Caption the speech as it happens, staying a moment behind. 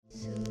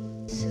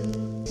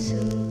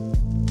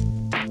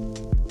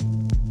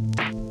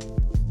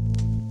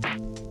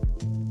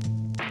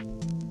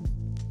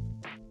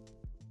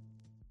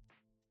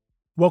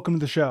Welcome to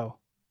the show.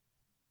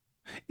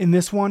 In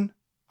this one,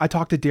 I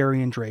talk to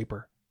Darian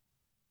Draper.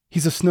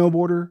 He's a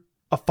snowboarder,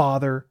 a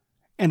father,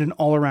 and an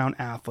all-around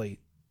athlete.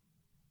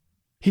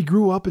 He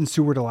grew up in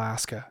Seward,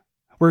 Alaska,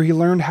 where he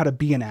learned how to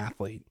be an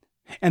athlete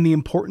and the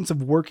importance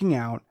of working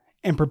out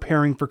and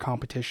preparing for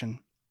competition.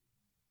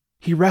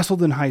 He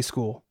wrestled in high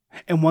school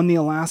and won the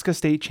Alaska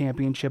State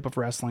Championship of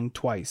Wrestling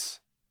twice.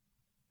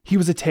 He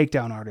was a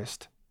takedown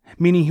artist,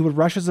 meaning he would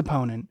rush his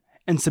opponent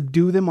and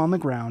subdue them on the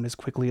ground as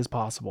quickly as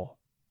possible.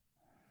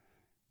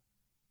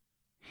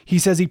 He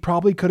says he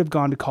probably could have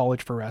gone to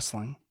college for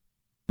wrestling,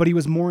 but he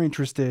was more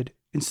interested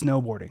in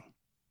snowboarding.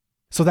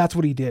 So that's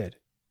what he did.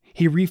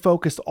 He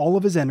refocused all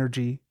of his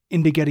energy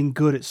into getting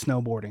good at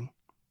snowboarding.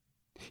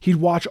 He'd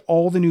watch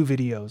all the new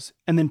videos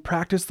and then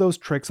practice those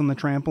tricks on the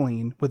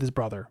trampoline with his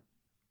brother.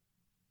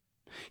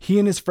 He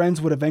and his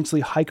friends would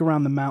eventually hike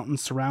around the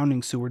mountains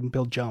surrounding Seward and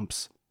build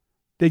jumps.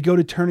 They'd go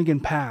to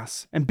Turnagain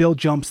Pass and build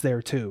jumps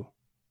there too.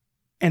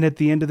 And at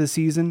the end of the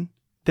season,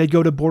 they'd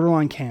go to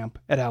Borderline Camp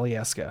at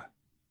Alyeska.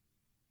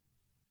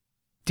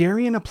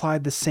 Darian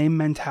applied the same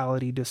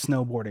mentality to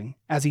snowboarding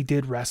as he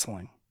did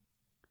wrestling.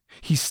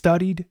 He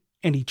studied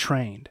and he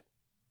trained,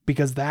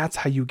 because that's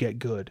how you get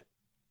good.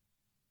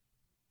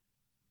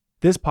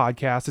 This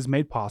podcast is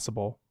made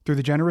possible through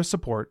the generous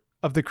support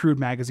of the Crude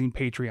Magazine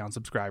Patreon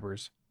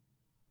subscribers.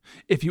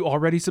 If you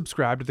already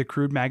subscribe to the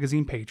Crude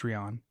Magazine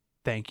Patreon,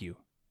 thank you.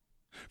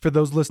 For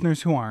those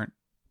listeners who aren't,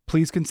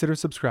 please consider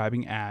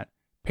subscribing at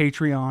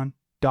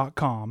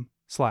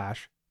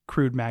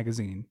patreon.com/Crude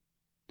Magazine.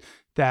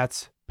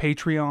 That's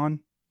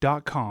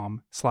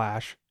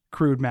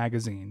patreon.com/Crude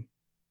Magazine,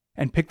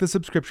 and pick the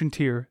subscription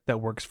tier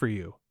that works for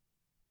you.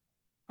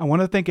 I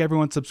want to thank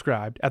everyone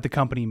subscribed at the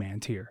Company Man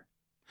tier.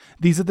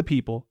 These are the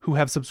people who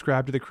have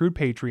subscribed to the Crude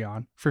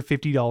Patreon for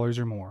 $50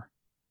 or more.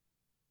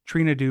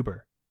 Trina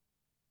Duber,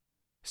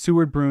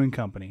 Seward Brewing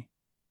Company,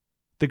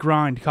 The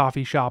Grind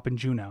Coffee Shop in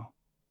Juneau,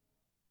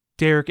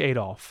 Derek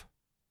Adolph,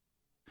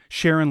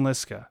 Sharon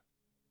Liska,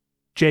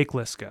 Jake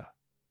Liska,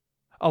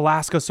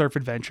 Alaska Surf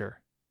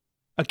Adventure,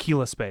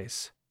 Aquila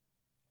Space,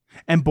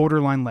 and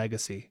Borderline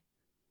Legacy.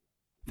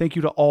 Thank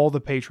you to all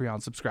the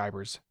Patreon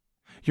subscribers.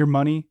 Your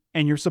money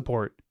and your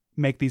support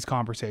make these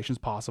conversations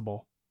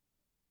possible.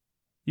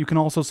 You can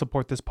also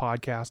support this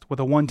podcast with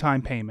a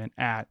one-time payment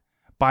at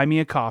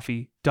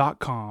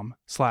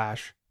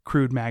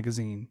buymeacoffee.com/Crude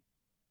Magazine.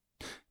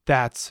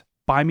 That's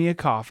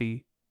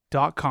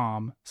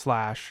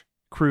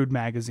buymeacoffee.com/Crude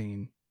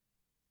Magazine.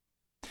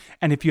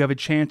 And if you have a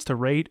chance to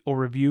rate or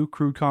review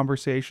Crude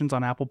Conversations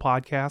on Apple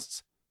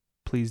Podcasts,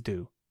 please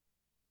do.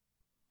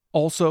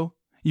 Also,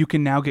 you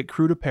can now get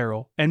Crude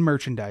apparel and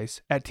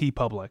merchandise at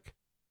TeePublic.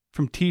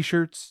 From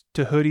t-shirts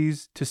to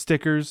hoodies to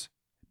stickers,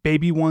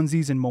 baby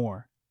onesies, and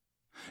more.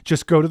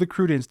 Just go to the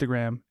Crude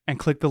Instagram and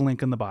click the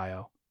link in the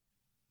bio.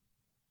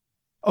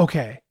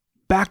 Okay,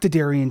 back to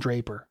Darian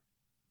Draper.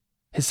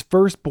 His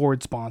first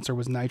board sponsor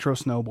was Nitro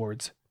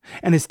Snowboards,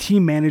 and his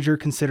team manager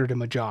considered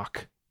him a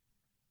jock.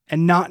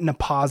 And not in a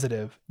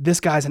positive, this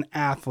guy's an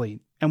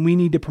athlete and we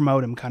need to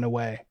promote him kind of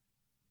way.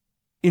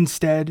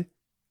 Instead,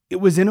 it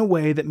was in a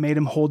way that made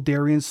him hold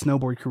Darian's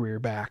snowboard career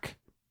back.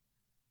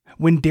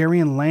 When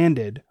Darian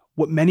landed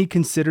what many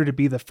consider to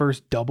be the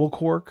first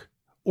double-cork,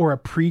 or a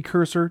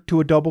precursor to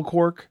a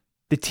double-cork,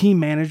 the team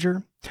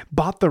manager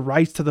bought the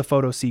rights to the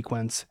photo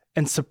sequence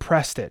and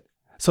suppressed it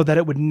so that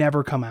it would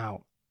never come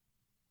out.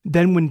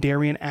 Then when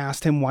Darian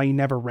asked him why he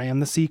never ran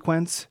the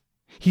sequence,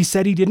 he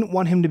said he didn't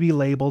want him to be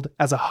labeled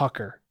as a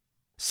hucker,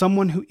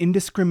 someone who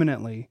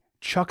indiscriminately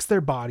chucks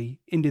their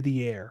body into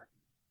the air.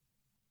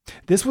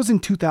 This was in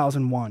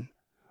 2001,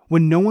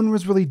 when no one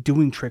was really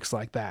doing tricks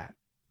like that.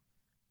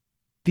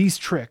 These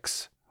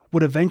tricks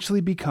would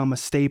eventually become a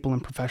staple in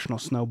professional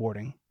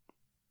snowboarding.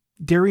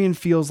 Darian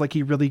feels like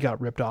he really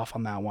got ripped off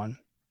on that one,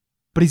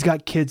 but he's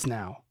got kids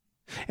now,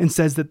 and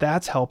says that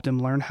that's helped him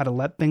learn how to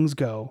let things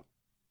go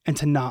and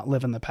to not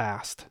live in the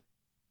past.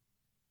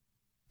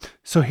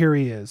 So here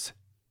he is,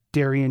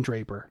 Darian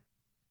Draper.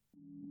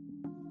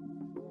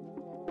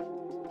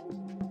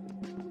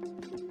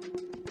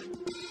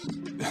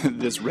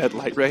 This red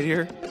light right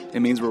here,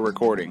 it means we're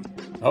recording.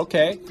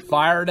 Okay,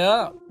 fire it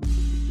up.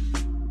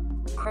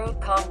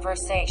 Crude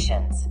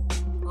Conversations.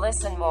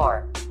 Listen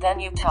more, then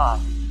you talk.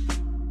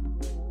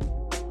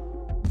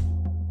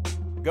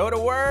 Go to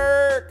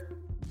work!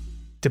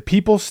 Do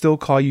people still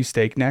call you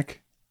Steak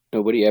Neck?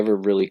 Nobody ever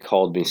really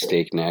called me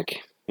Steak Neck.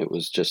 It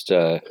was just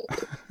it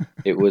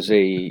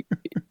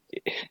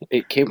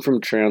came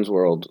from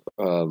Transworld.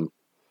 On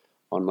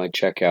my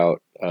checkout,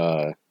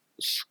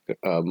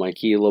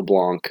 Mikey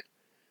LeBlanc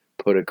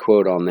put a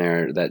quote on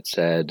there that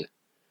said,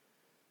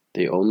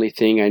 "The only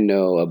thing I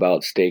know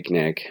about Steak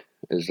Neck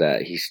is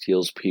that he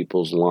steals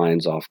people's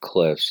lines off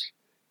cliffs.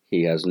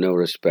 He has no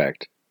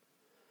respect."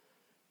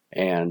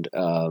 And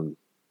I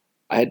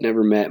had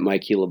never met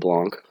Mikey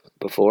LeBlanc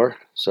before,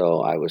 so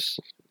I was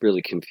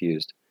really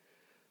confused.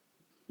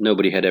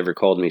 nobody had ever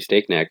called me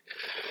Steak Neck.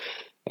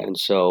 And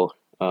so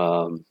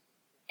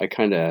I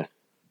kind of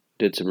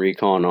did some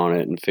recon on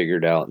it and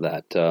figured out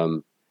that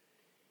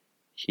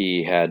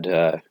he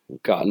had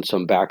gotten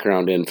some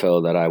background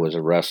info that I was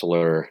a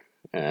wrestler,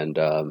 and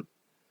I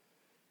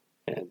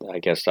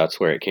guess that's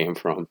where it came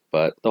from.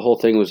 But the whole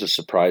thing was a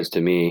surprise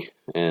to me,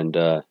 and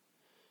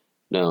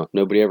no,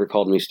 nobody ever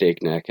called me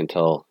Steak Neck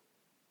until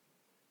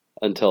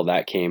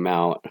that came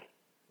out,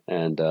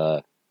 and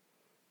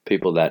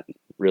people that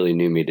really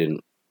knew me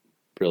didn't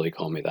really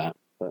call me that.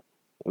 But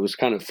it was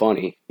kind of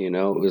funny, you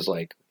know. It was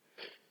like,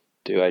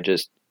 do I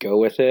just go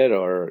with it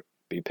or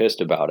be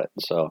pissed about it?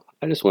 So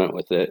I just went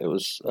with it. It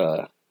was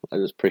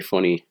pretty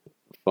funny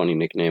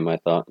nickname, I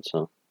thought.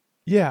 So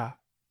Yeah.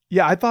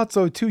 Yeah, I thought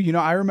so too. You know,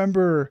 I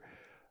remember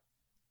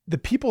the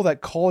people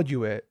that called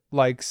you it,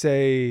 like,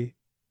 say,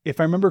 if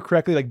I remember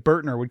correctly, like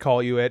Bertner would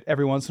call you it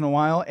every once in a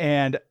while.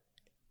 And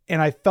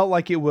I felt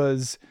like it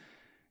was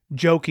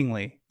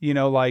jokingly, you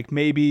know, like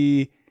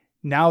maybe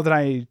now that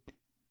I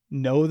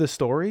know the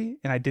story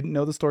and I didn't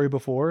know the story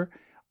before,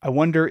 I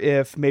wonder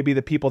if maybe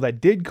the people that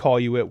did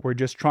call you it were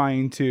just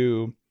trying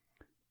to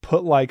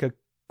put like a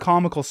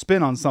comical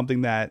spin on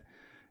something that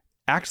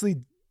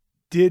actually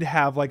did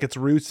have like its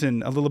roots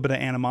in a little bit of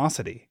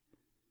animosity.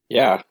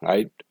 yeah,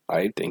 I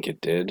think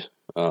it did.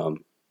 You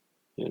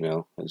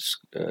know, as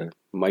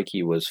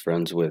Mikey was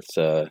friends with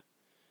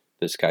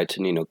this guy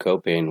Tonino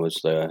Copain, was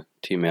the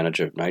team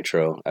manager of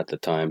Nitro at the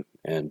time,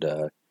 and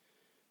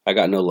I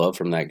got no love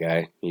from that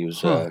guy. He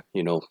was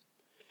you know,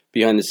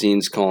 behind the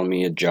scenes calling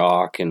me a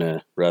jock and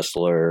a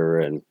wrestler,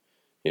 and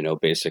you know,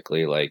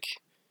 basically like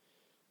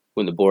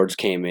when the boards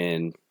came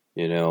in,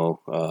 you know,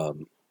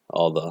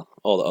 all the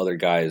other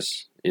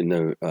guys in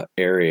the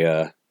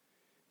area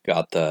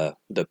got the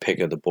pick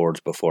of the boards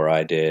before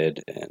I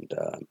did, and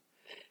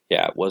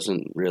yeah, it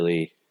wasn't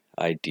really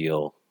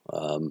ideal.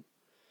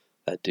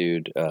 That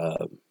dude,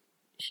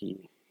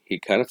 he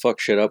kind of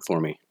fucked shit up for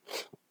me.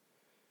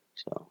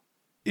 So,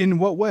 In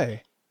what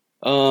way?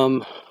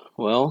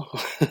 well,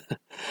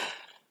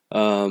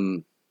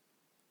 um,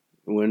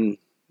 when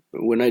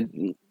I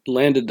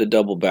landed the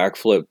double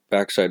backflip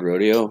backside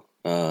rodeo,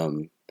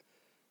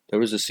 there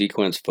was a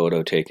sequence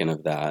photo taken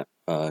of that.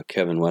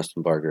 Kevin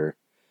Westenbarger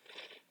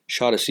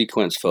shot a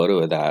sequence photo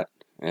of that,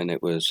 and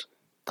it was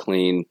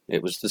clean.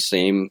 It was the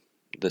same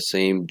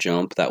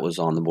jump that was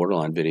on the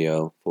Borderline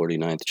video,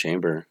 49th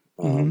chamber.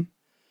 And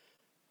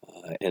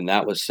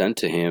that was sent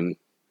to him.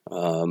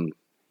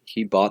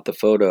 He bought the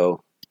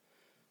photo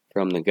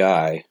from the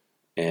guy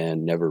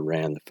and never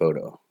ran the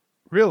photo.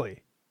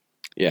 Really?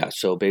 Yeah,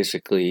 so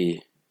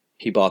basically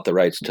he bought the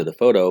rights to the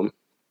photo,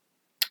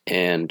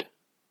 and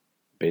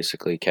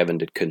basically Kevin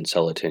couldn't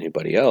sell it to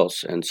anybody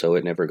else, and so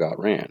it never got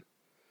ran.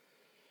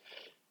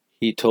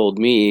 He told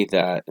me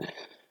that,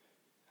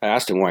 I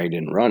asked him why he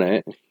didn't run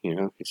it. You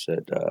know, he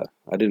said,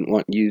 I didn't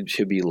want you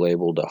to be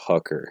labeled a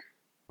hucker.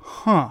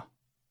 Huh.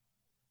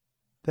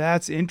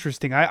 That's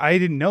interesting. I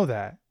didn't know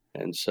that.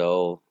 And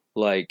so,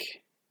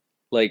 like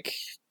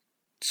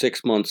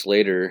 6 months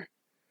later,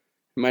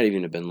 it might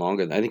even have been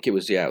longer. I think it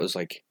was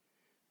like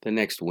the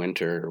next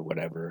winter or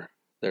whatever.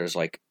 There's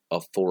like a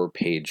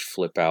 4-page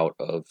flip out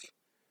of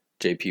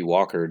JP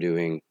Walker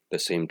doing the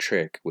same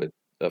trick with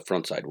a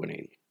frontside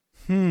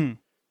 180.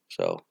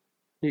 So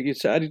you could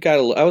say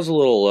I was a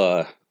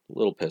little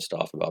pissed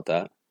off about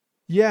that.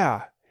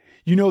 Yeah.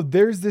 You know,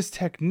 there's this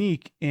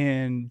technique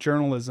in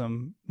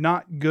journalism,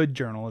 not good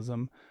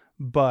journalism,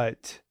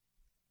 but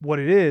what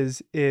it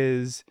is,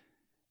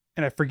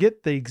 and I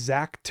forget the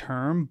exact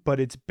term, but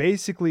it's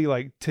basically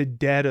like to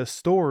dead a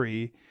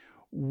story.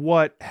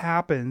 What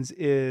happens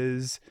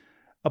is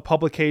a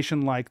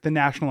publication like the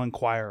National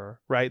Enquirer,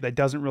 right? That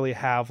doesn't really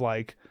have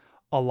like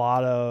a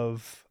lot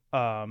of,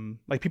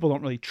 like people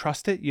don't really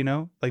trust it, you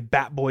know, like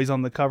Bat Boys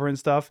on the cover and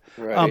stuff.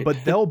 Right.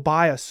 But they'll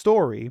buy a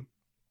story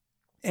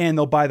and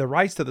they'll buy the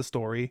rights to the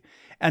story,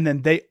 and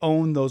then they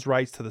own those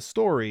rights to the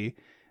story.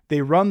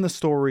 They run the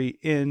story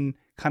in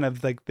kind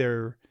of like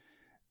their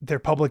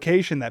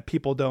publication that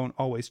people don't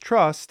always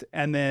trust,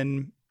 and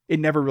then it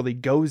never really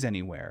goes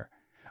anywhere.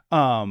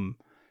 And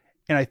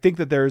I think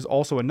that there's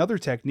also another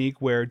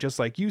technique where, just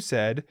like you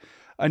said,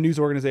 a news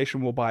organization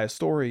will buy a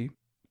story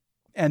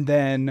and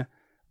then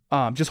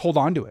just hold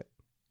on to it,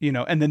 you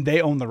know, and then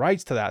they own the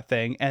rights to that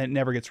thing and it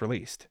never gets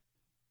released.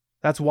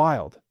 That's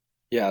wild.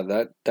 Yeah,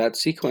 that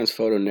sequence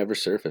photo never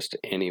surfaced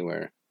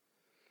anywhere,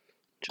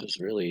 which was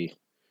really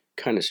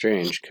kind of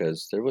strange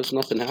because there was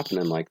nothing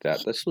happening like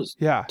that. This was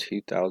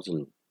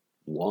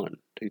 2001,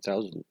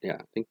 2000, yeah,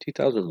 I think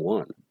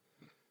 2001,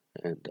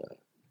 and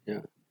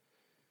yeah.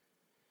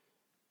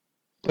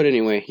 But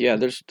anyway, yeah,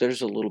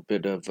 there's a little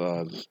bit of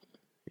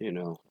you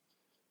know,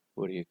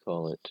 what do you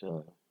call it?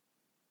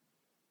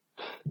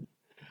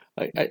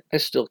 I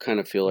still kind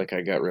of feel like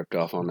I got ripped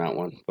off on that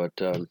one, but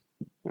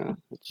yeah,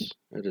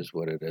 it is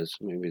what it is.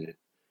 Maybe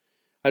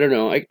I don't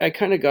know. I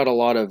kind of got a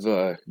lot of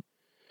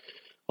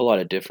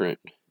different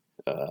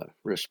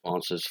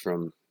responses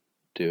from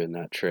doing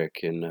that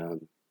trick,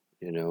 and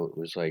you know, it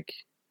was like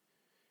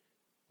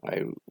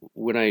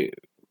when I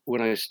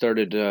when I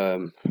started,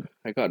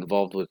 I got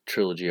involved with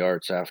Trilogy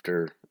Arts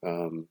after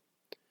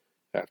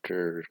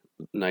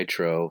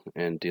Nitro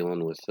and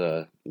dealing with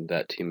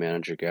that team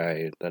manager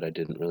guy that I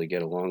didn't really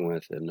get along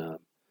with, and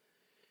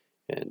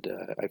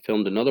I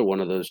filmed another one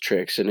of those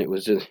tricks, and it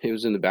was in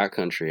the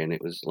backcountry, and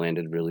it was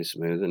landed really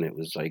smooth, and it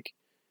was like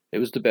it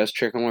was the best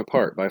trick on my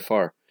part by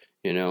far,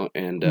 and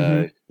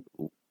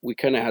Mm-hmm. we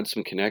kind of had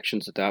some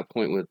connections at that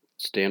point with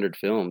Standard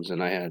Films,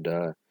 and I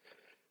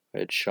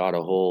had shot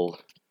a whole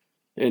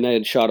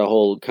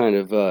kind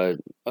of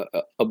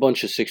a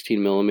bunch of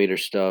 16 millimeter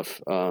stuff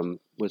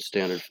with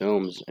Standard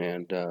Films,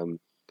 and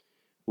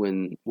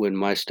when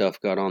my stuff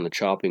got on the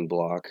chopping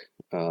block,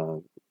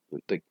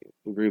 the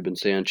Ruben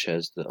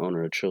Sanchez, the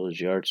owner of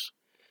Trilogy Arts,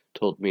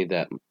 told me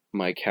that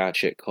Mike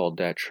Hatchett called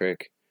that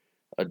trick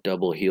a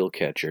double heel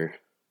catcher,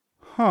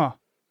 Huh.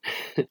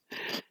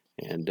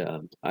 and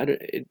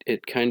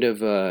it kind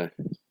of I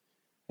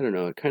don't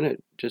know, it kind of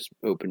just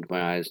opened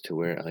my eyes to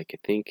where like I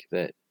think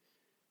that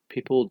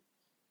people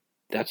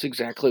that's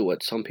exactly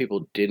what some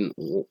people didn't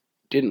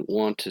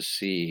want to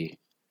see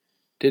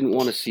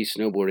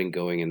snowboarding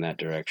going in that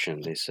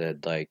direction. They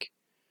said like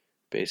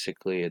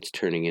basically it's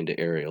turning into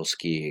aerial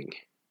skiing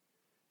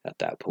at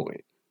that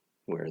point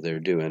where they're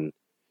doing,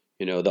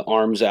 the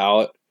arms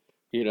out,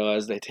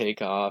 as they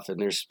take off and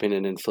they're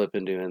spinning and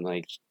flipping doing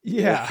like,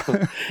 Yeah.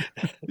 and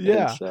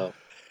Yeah. so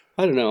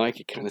I don't know, I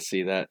could kind of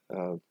see that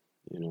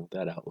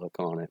that outlook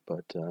on it,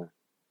 but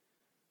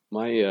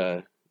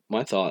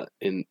my thought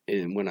in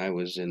when I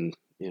was in,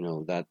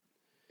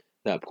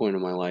 that point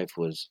of my life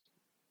was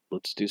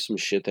let's do some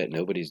shit that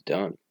nobody's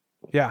done.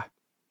 Yeah.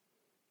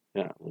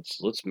 Yeah, let's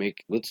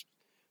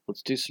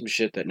do some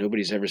shit that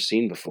nobody's ever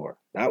seen before.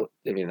 I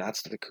mean,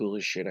 that's the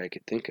coolest shit I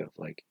could think of.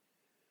 Like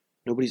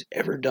nobody's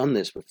ever done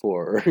this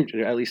before, or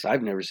at least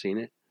I've never seen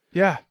it.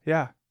 Yeah.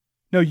 Yeah.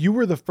 No, you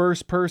were the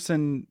first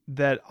person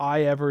that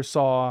I ever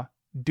saw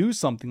do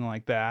something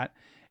like that.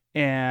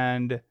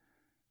 And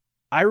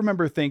I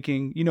remember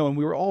thinking, and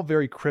we were all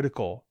very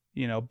critical,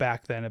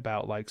 back then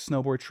about like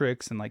snowboard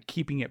tricks and like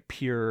keeping it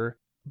pure.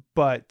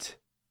 But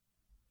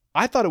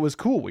I thought it was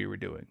cool what you were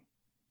doing,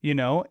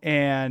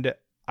 and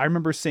I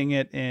remember seeing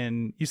it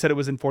you said it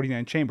was in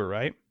 49 Chamber,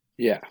 right?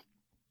 Yeah,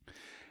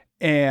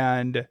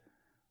 And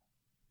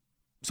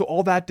so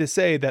all that to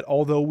say that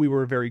although we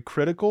were very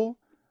critical,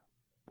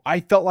 I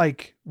felt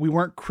like we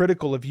weren't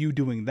critical of you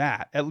doing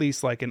that, at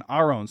least like in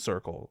our own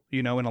circle,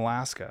 in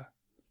Alaska.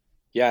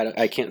 yeah.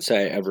 I can't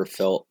say I ever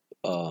felt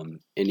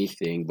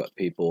anything but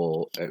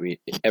people. I mean,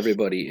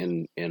 everybody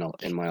in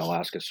my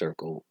Alaska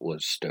circle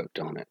was stoked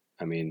on it.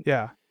 I mean,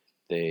 Yeah.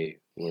 they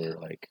were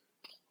like,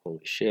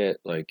 "Holy shit!"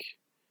 Like,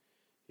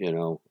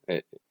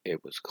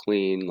 it was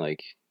clean.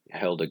 Like,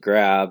 held a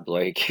grab.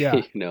 Like,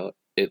 Yeah.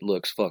 it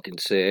looks fucking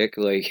sick.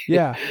 Like,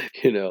 Yeah.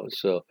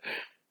 So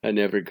I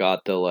never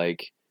got the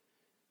like,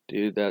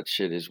 dude, that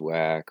shit is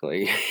whack.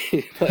 Like,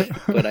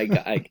 but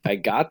I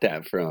got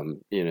that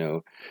from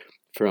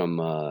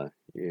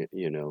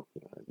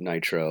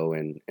Nitro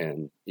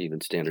and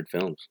even Standard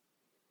Films.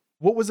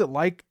 What was it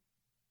like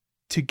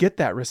to get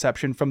that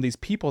reception from these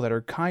people that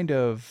are kind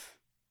of,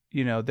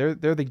 they're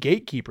the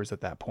gatekeepers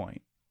at that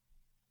point?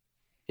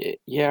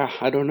 Yeah,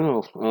 I don't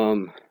know.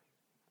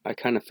 I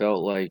kind of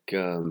felt like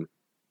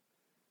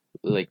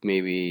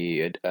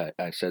maybe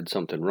I said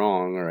something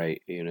wrong, or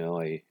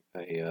I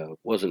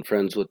wasn't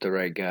friends with the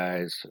right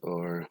guys,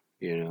 or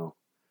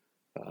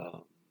uh,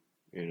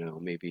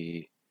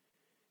 maybe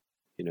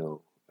you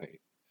know I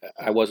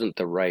I wasn't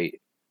the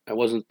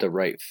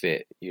right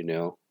fit,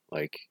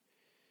 like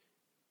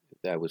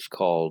that was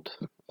called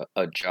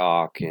a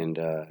jock and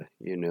a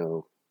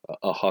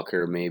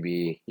hucker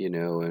maybe,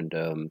 and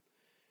um,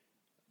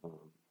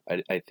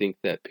 I think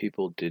that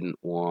people didn't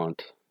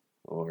want,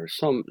 or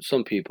some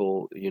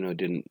people,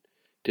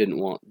 didn't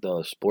want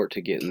the sport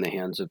to get in the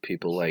hands of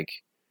people like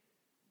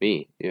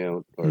me,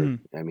 or Hmm.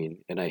 I mean,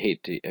 and I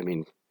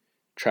mean,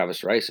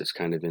 Travis Rice is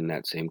kind of in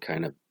that same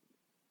kind of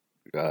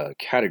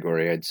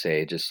category, I'd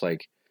say, just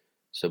like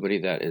somebody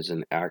that is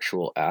an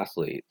actual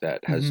athlete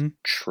that has Mm-hmm.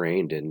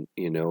 trained and,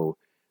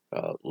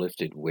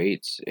 lifted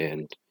weights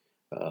and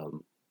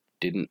um,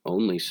 didn't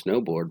only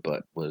snowboard,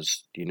 but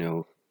was,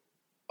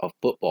 a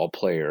football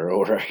player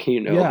or,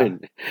 Yeah.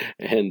 and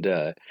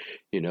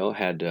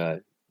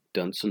had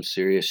done some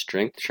serious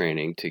strength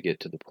training to get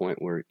to the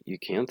point where you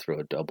can throw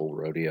a double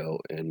rodeo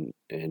and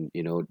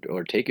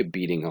or take a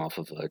beating off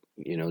of a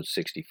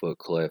 60-foot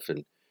cliff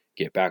and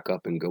get back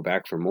up and go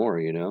back for more.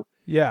 You're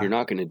Yeah.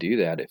 not going to do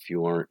that if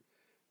you aren't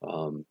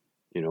um,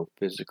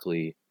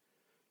 physically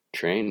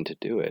trained to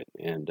do it.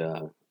 And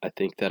I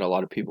think that a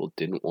lot of people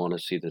didn't want to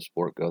see the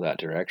sport go that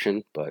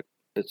direction, but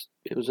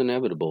it was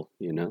inevitable.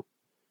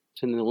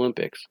 It's in the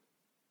Olympics.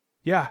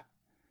 Yeah.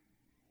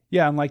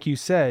 Yeah. And like you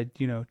said,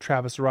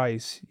 Travis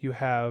Rice, you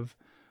have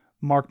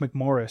Mark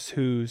McMorris,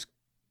 who's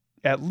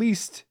at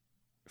least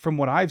from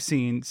what I've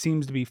seen,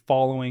 seems to be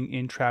following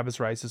in Travis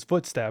Rice's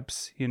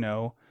footsteps,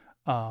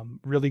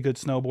 really good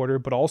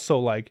snowboarder, but also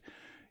like,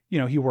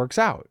 he works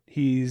out.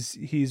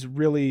 He's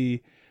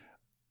really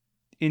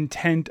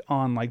intent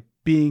on like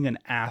being an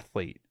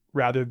athlete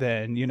rather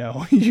than,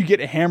 you get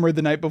hammered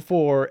the night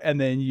before and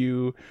then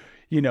you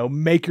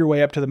make your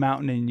way up to the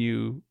mountain and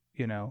you're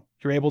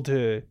able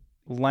to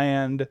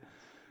land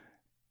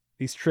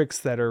these tricks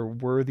that are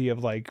worthy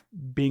of like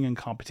being in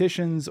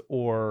competitions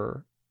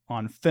or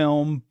on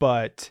film,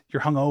 but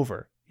you're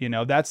hungover.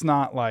 That's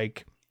not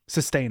like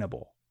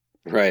sustainable.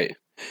 Right.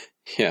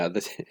 Yeah.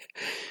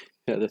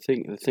 The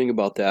thing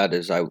about that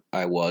is I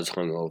was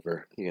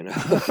hungover,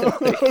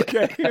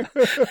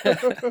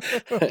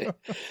 Okay.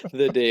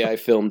 The day I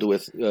filmed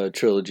with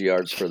Trilogy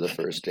Arts for the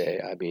first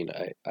day, I mean,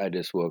 I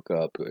just woke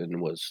up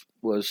and was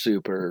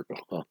super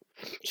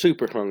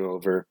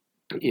hungover.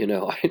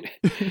 I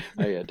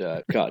had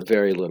got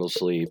very little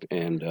sleep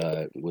and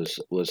was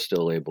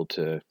still able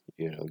to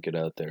get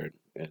out there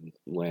and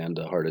land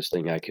the hardest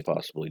thing I could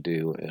possibly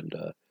do. And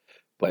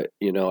but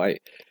I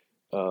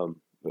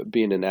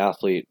being an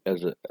athlete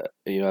as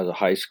a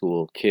high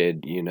school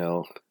kid,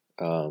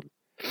 I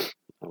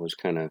was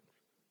kind of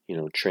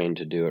trained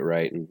to do it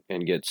right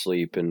and get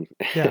sleep and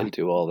Yeah. and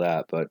do all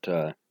that. But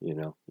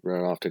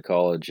run off to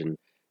college and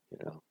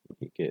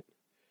you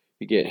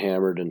get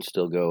hammered and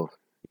still go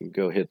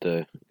hit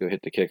the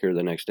kicker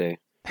the next day.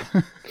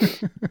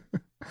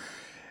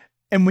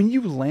 And when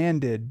you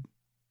landed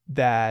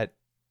that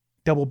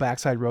double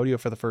backside rodeo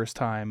for the first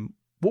time,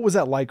 what was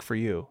that like for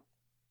you?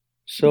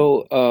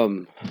 So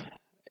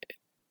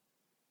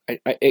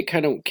it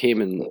kind of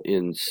came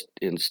in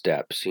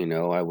steps.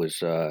 I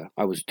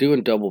was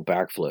doing double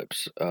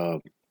backflips,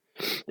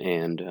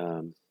 and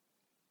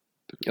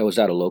I was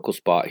at a local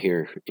spot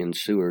here in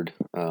Seward.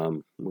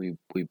 We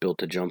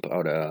built a jump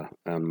out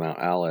on Mount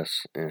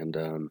Alice, and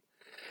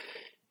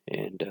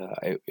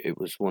it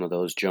was one of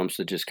those jumps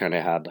that just kind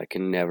of had like a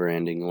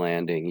never-ending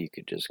landing. You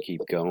could just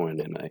keep going,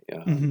 and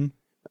it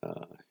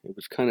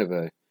was kind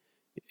of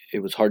it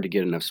was hard to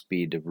get enough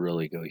speed to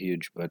really go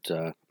huge. But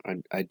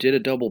I did a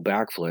double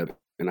backflip,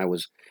 and I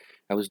was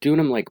doing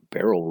them like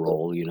barrel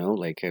roll,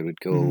 like I would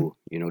go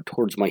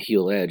towards my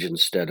heel edge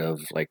instead of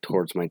like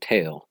towards my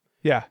tail.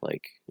 Yeah.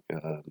 Like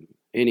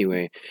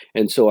anyway,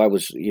 and so I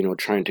was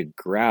trying to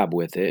grab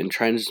with it and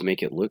trying to just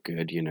make it look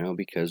good,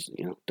 because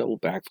double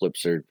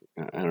backflips are,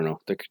 I don't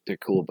know, they're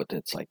cool, but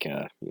it's like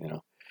and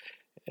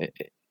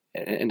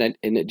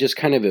it just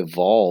kind of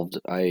evolved.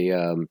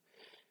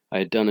 I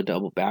had done a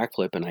double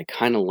backflip and I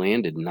kind of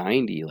landed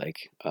 90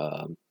 like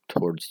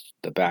towards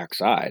the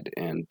backside,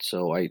 and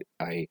so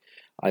I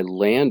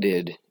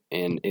landed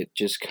and it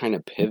just kind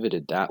of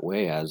pivoted that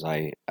way as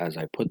I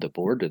put the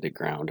board to the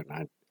ground,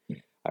 and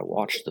I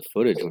watched the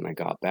footage when I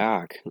got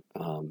back,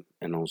 and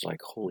I was like,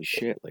 holy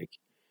shit, like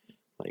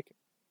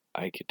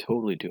I could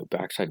totally do a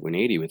backside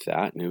 180 with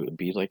that, and it would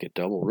be like a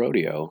double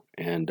rodeo.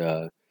 And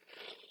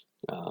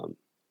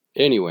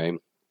anyway,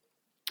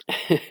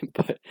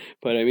 but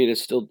I mean,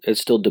 it's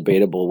still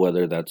debatable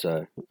whether that's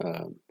a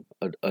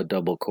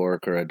double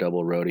cork or a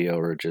double rodeo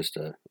or just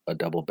a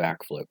double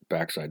backflip,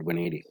 backside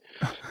 180.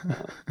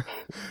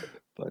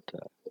 But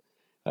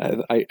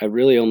I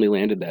really only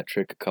landed that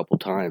trick a couple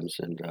times,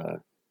 and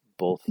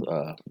both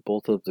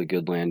of the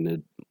good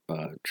landed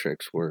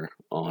tricks were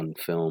on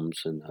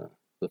films, and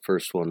the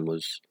first one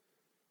was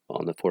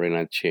on the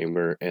 49th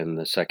Chamber, and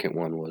the second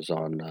one was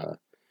on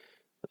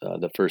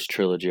the first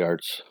Trilogy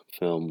Arts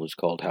film was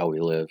called How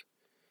We Live.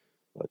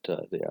 But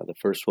the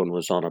first one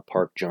was on a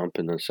park jump,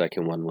 and the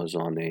second one was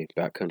on a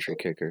backcountry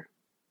kicker.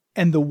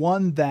 And the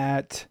one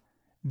that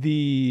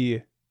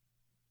the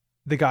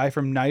guy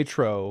from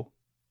Nitro,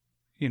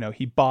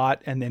 he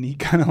bought and then he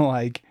kind of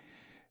like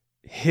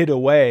hid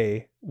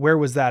away. Where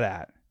was that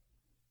at?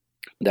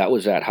 That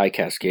was at High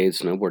Cascade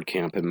Snowboard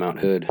Camp in Mount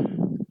Hood.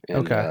 And,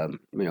 Okay.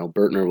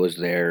 Bertner was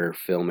there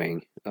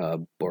filming.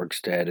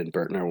 Borgstead and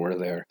Bertner were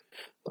there,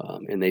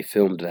 and they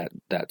filmed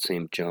that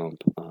same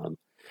jump.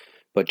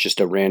 But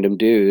just a random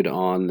dude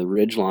on the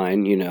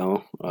ridgeline,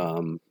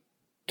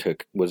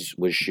 was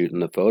shooting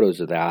the photos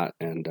of that,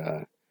 and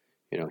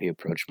he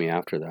approached me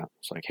after that.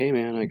 It's like, hey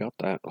man, I got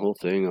that whole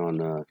thing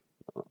on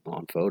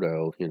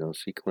photo,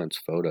 sequence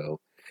photo,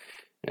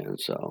 and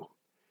so.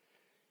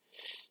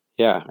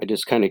 Yeah, I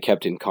just kind of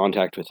kept in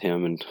contact with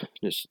him and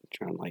just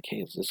trying like, hey,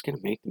 is this going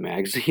to make the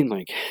magazine?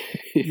 Like,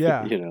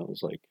 Yeah. it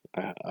was like,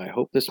 I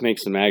hope this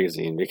makes the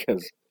magazine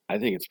because I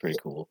think it's pretty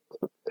cool.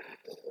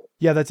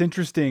 Yeah, that's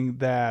interesting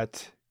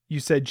that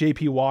you said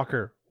JP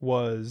Walker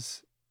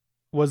was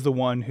the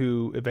one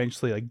who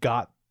eventually like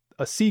got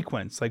a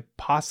sequence, like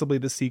possibly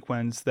the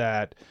sequence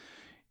that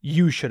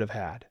you should have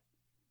had.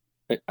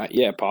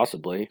 Yeah,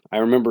 possibly. I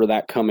remember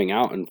that coming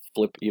out and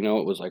flip, it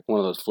was like one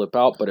of those flip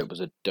out, but it was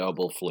a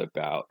double flip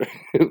out.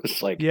 It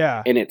was like,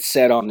 Yeah. and it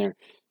said on there,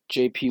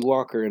 JP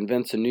Walker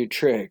invents a new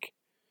trick.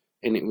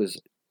 And it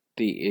was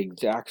the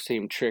exact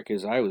same trick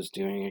as I was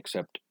doing,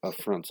 except a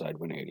frontside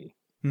 180,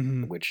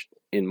 which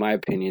in my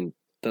opinion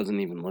doesn't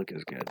even look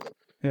as good.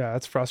 Yeah,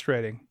 that's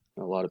frustrating.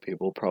 A lot of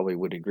people probably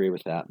would agree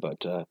with that, but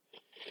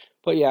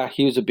yeah,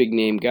 he was a big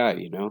name guy,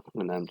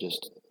 and I'm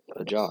just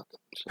a jock.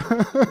 So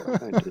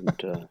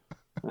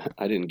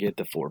I didn't get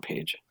the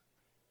 4-page.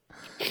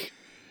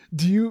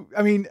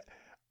 I mean,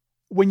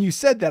 when you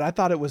said that, I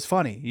thought it was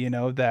funny,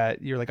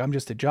 that you're like, I'm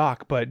just a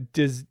jock, but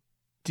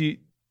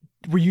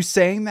were you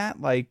saying that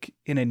like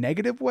in a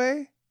negative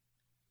way?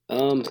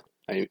 I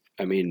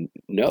mean,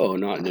 no,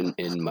 not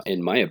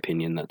in my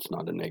opinion, that's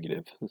not a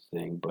negative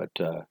thing, but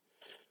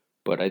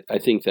I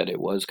think that it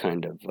was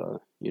kind of,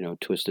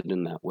 twisted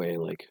in that way,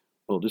 like,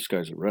 oh, this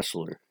guy's a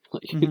wrestler,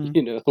 like,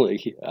 Mhm.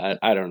 like,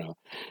 I don't know.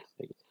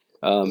 Like,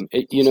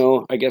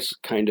 I guess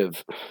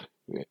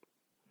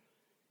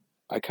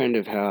I kind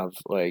of have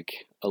like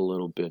a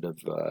little bit of,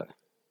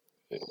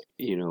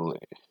 you know,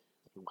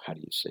 how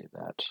do you say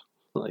that?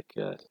 Like,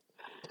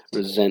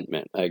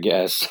 resentment, I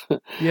guess,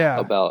 Yeah.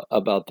 about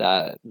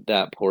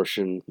that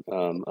portion,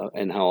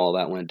 and how all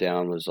that went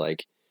down was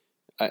like,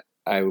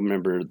 I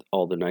remember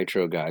all the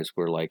Nitro guys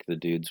were like the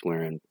dudes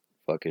wearing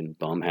fucking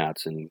bum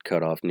hats and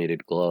cut off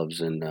knitted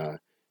gloves and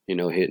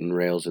hitting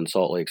rails in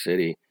Salt Lake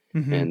City,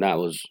 Hmm. and that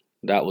was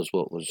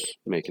what was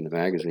making the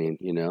magazine,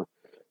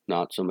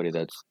 not somebody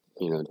that's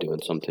doing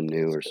something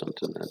new or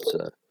something that's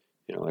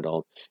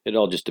it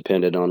all just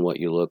depended on what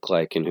you look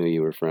like and who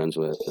you were friends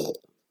with,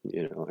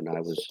 and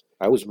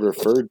I was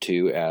referred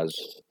to as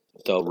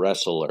the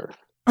wrestler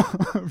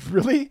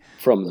Really?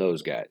 from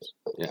those guys,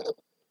 yeah,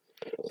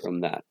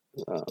 from that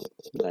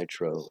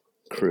Nitro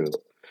crew.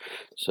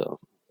 So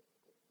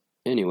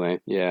anyway,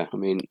 yeah, I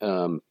mean,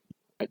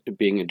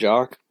 being a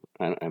jock,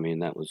 I mean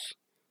that was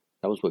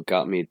what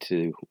got me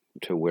to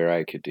where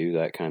I could do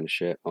that kind of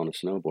shit on a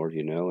snowboard,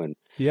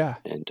 Yeah.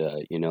 and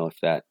if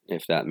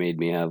that made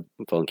me have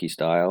funky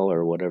style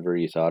or whatever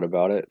you thought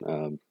about it,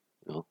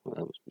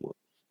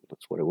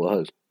 that's what it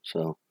was.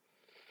 So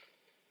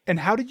And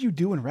how did you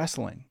do in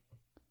wrestling?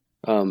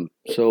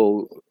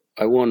 so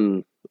I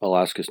won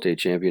Alaska State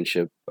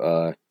Championship,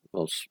 well,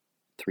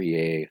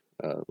 3A,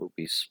 would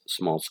be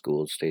small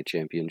school state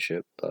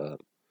championship,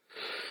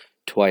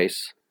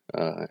 twice,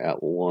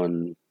 at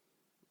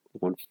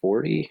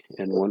 140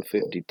 and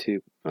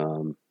 152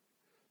 pound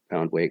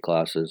weight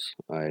classes.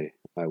 I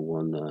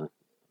won the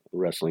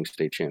wrestling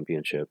state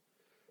championship.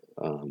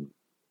 Um,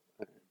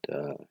 and,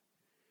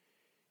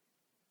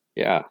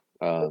 yeah,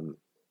 I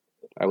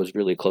was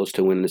really close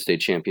to winning the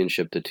state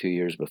championship the 2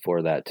 years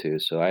before that too.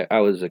 So I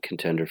was a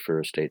contender for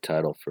a state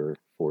title for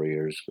 4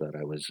 years that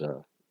I was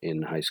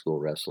in high school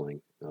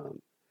wrestling.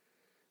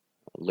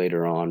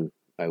 Later on,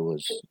 I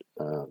was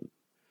um,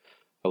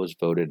 I was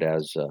voted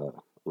as the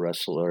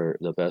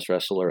best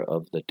wrestler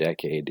of the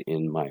decade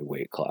in my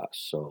weight class.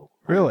 So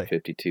Really?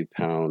 152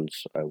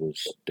 pounds, I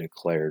was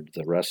declared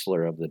the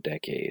wrestler of the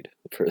decade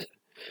for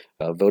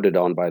voted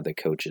on by the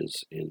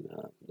coaches in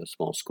the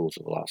small schools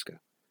of Alaska.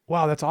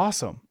 Wow, that's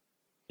awesome.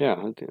 Yeah,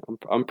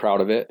 I'm proud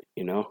of it.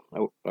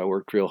 I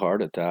worked real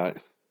hard at that.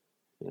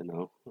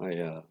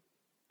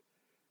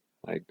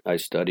 I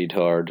studied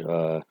hard.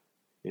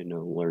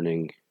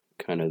 Learning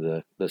kind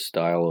of the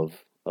style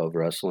of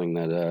wrestling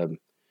that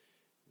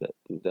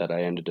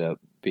I ended up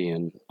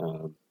being,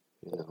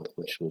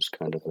 which was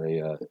kind of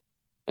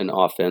an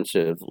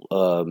offensive.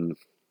 I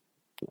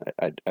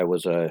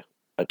was a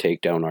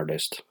takedown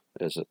artist,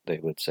 as they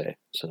would say.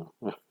 So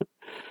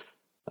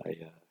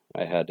I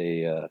had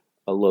a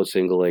low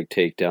single leg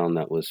takedown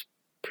that was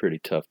pretty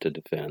tough to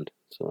defend.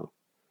 So,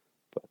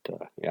 but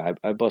yeah,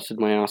 I busted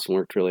my ass and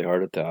worked really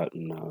hard at that,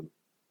 and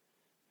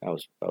I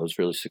was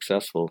really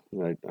successful.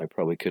 I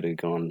probably could have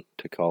gone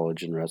to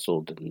college and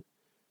wrestled, and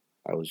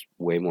I was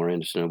way more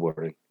into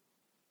snowboarding.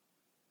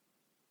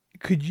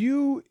 Could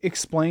you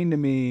explain to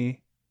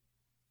me,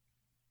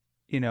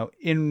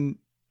 in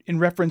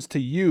reference to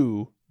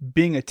you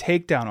being a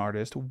takedown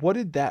artist, what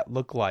did that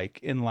look like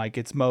in like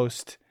its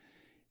most,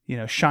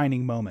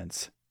 shining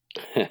moments?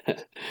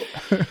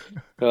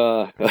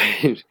 uh,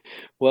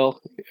 well,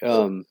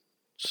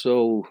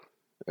 so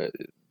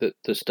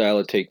the style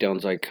of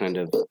takedowns I kind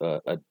of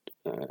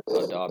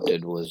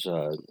adopted was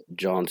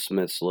John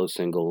Smith's low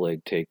single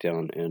leg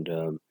takedown,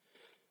 and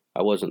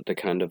I wasn't the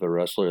kind of a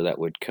wrestler that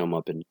would come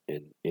up and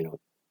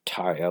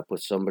tie up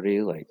with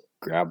somebody, like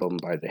grab them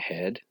by the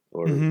head,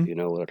 or Hmm.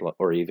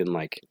 or even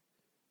like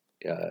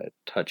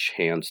touch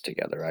hands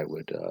together. I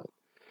would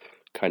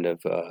kind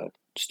of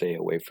stay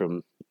away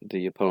from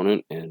the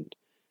opponent, and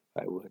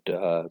I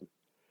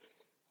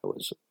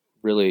was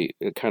really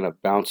kind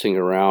of bouncing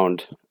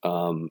around,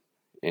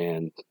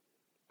 and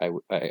I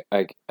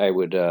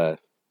would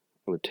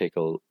take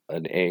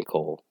an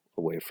ankle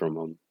away from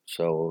them,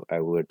 so I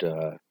would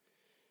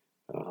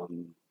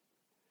um,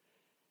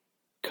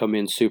 come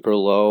in super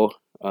low,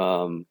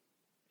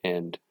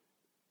 and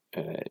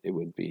it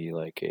would be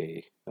like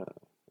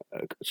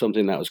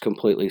something that was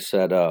completely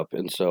set up,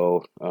 and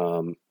so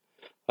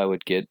I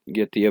would get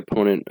the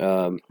opponent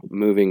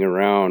moving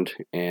around,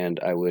 and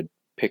I would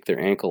pick their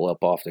ankle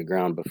up off the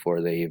ground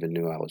before they even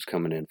knew I was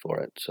coming in for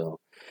it. So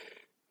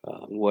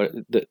what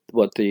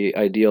the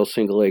ideal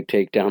single leg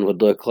takedown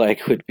would look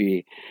like would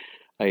be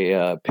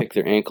I pick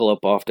their ankle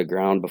up off the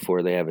ground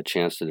before they have a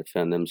chance to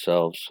defend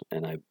themselves,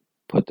 and I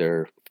put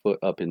their foot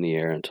up in the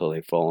air until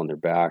they fall on their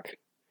back,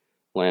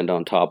 land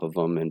on top of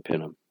them, and pin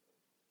them.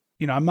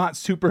 I'm not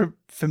super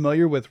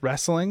familiar with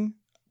wrestling,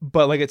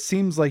 but like it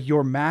seems like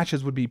your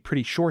matches would be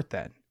pretty short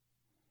then.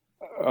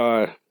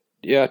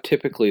 Yeah,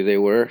 typically they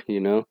were,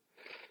 you know.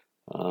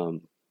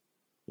 Um,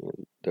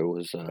 there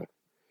was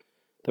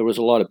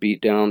a lot of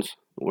beat downs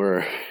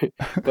where,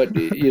 but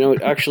you know,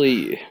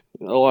 actually,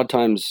 a lot of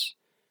times,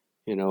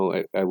 you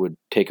know, I would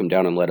take him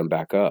down and let him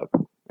back up,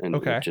 and it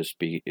Okay. would just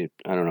be,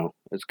 I don't know,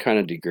 it's kind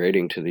of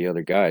degrading to the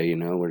other guy, you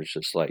know, where it's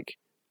just like,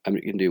 I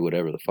can do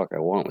whatever the fuck I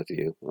want with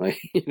you, like,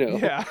 you know,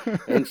 Yeah.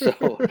 and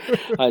so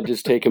I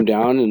just take him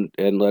down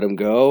and let him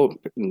go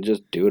and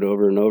just do it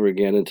over and over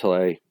again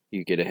until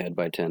you get ahead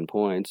by 10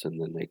 points,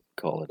 and then they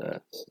call it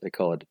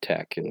a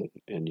tech,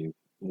 and you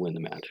win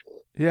the match.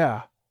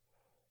 Yeah.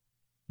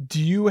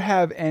 Do you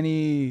have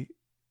any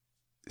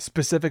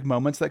specific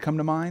moments that come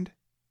to mind?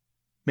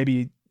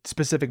 Maybe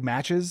specific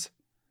matches?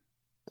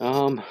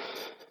 Um,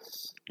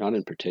 Not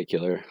in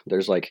particular.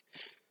 There's like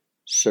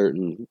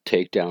certain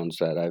takedowns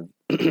that I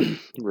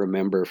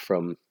remember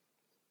from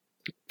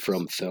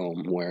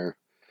film where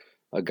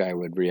a guy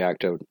would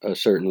react a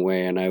certain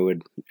way, and I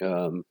would,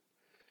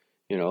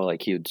 you know,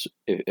 like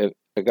if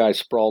a guy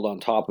sprawled on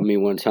top of me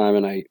one time,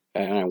 and I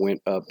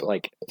went up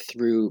like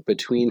through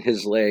between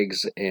his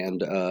legs,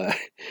 and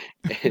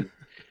and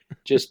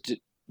just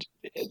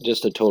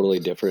just a totally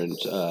different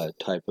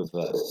type of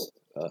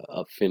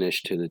a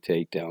finish to the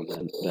takedown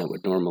than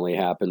would normally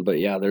happen. But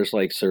yeah, there's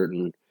like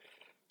certain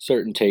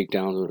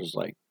takedowns where it's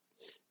like,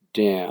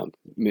 damn,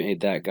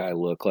 made that guy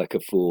look like a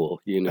fool,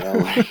 you know?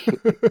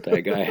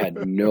 That guy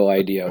had no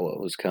idea what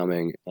was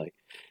coming. Like,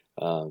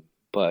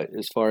 but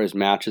as far as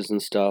matches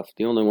and stuff,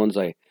 the only ones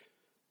I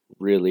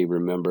really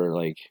remember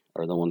like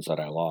are the ones that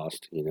I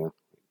lost, you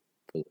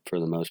know, for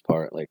the most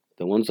part. Like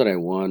the ones that I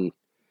won,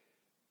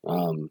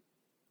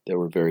 there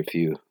were very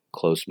few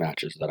close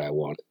matches that I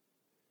won.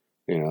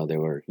 You know, they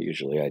were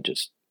usually I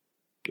just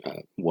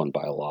won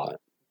by a lot.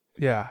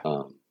 Yeah.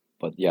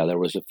 But yeah, there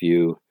was a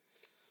few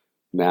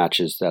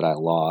matches that I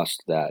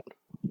lost that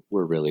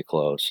were really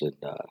close, and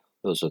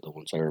those are the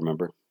ones I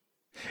remember.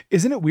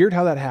 Isn't it weird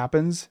how that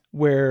happens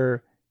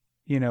where,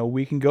 you know,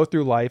 we can go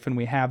through life and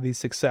we have these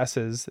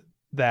successes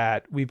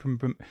that we've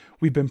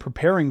been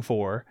preparing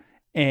for,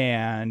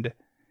 and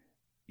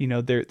you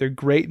know, they're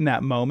great in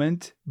that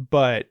moment,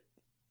 but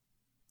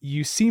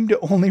you seem to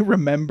only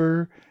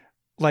remember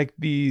like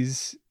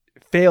these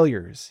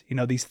failures, you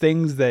know, these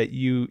things that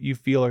you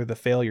feel are the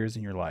failures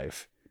in your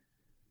life.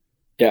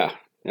 Yeah,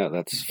 yeah,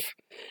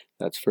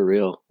 that's for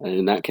real,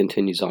 and that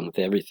continues on with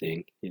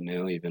everything. You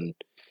know, even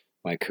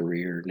my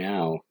career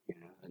now. You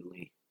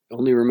know,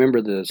 only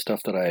remember the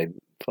stuff that I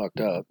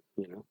fucked up.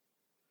 You know.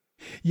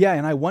 Yeah,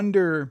 and I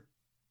wonder,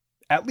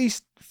 at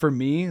least for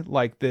me,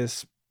 like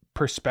this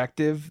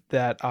perspective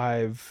that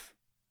I've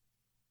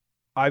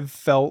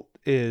felt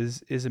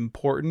is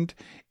important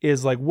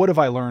is like, what have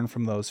I learned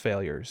from those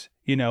failures?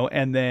 You know,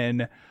 and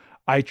then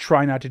I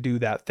try not to do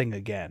that thing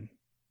again.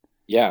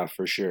 Yeah,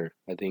 for sure.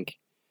 I think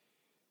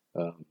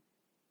um,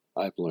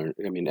 I've learned.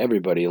 I mean,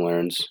 everybody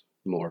learns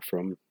more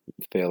from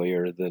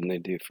failure than they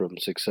do from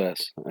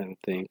success, I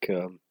think.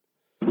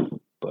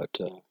 But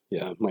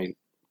yeah, my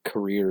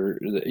career,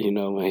 you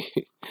know, my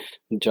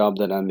job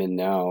that I'm in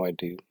now, I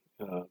do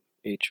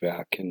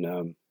HVAC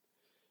and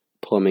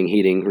plumbing,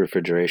 heating,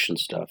 refrigeration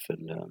stuff,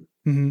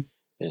 Mm-hmm.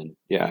 and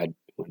yeah,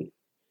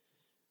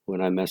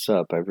 when I mess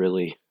up, I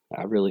really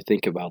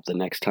think about the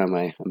next time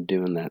I'm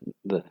doing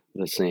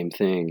the same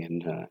thing,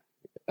 and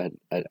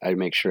I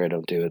make sure I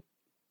don't do it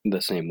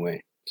the same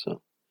way.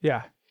 So,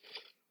 Yeah.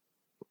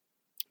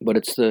 but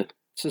it's the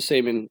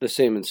same in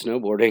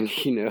snowboarding.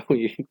 You know,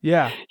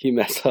 Yeah. you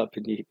mess up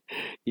and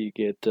you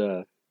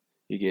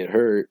get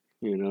hurt.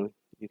 You know,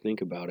 you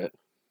think about it.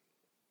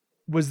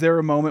 Was there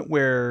a moment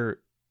where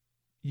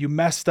you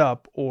messed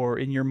up, or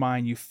in your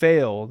mind you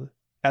failed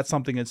at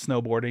something in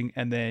snowboarding,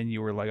 and then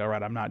you were like, all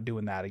right, I'm not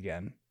doing that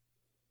again?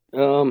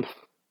 Um,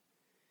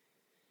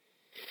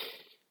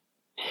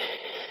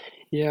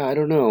 yeah, I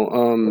don't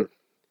know.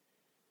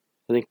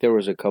 I think there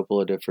was a couple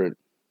of different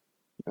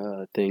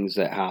things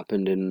that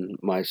happened in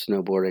my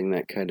snowboarding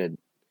that kind of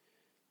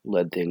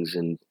led things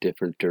in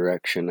different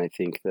direction. I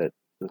think that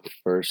the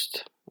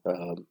first,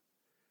 you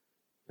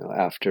know,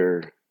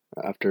 after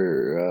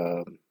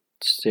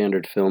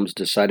Standard Films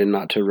decided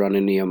not to run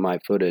any of my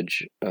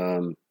footage,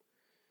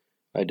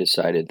 I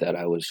decided that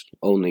I was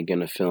only going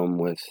to film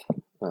with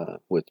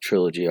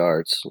Trilogy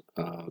Arts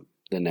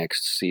the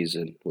next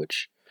season,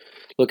 which,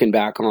 looking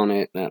back on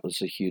it, that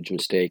was a huge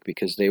mistake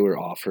because they were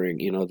offering,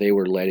 you know, they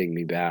were letting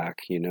me back,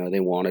 you know, they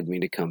wanted me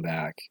to come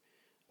back.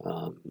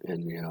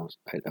 And, you know,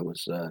 I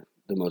was the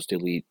most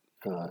elite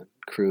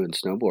crew in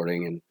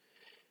snowboarding, and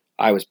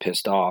I was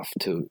pissed off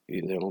to,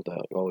 you know,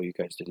 oh, you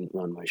guys didn't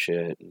run my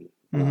shit. And,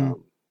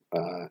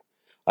 Mm-hmm.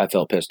 I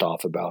felt pissed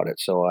off about it.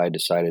 So I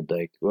decided,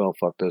 like, well,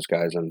 fuck those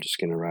guys. I'm just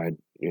going to ride,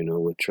 you know,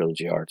 with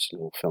Trilogy Arts, and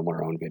we'll film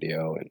our own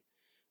video.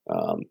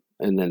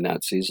 And then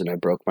that season I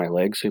broke my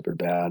leg super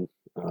bad.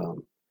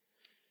 Um,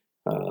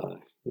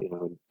 you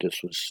know,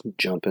 just was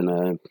jumping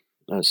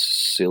a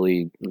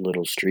silly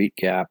little street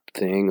gap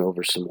thing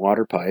over some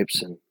water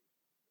pipes, and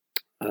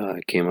I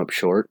came up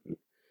short.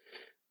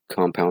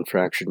 compound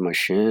fractured my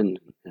shin,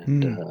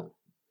 and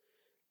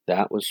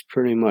that was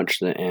pretty much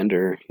the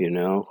ender.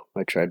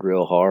 I tried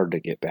real hard to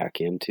get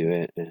back into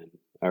it, and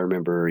I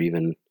remember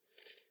even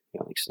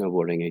like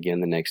snowboarding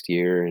again the next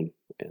year and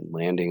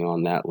landing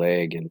on that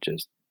leg and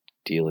just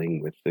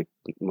dealing with the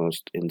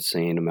most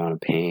insane amount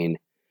of pain,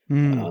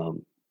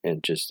 and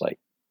just like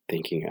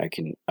thinking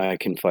I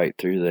can fight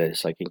through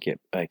this. I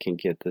can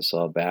get this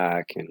all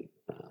back, and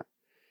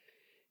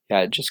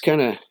yeah, it just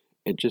kind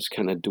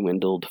of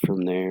dwindled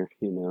from there.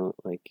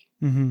 Like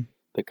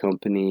the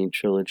company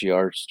Trilogy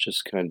Arts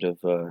just kind of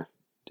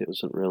it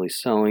wasn't really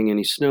selling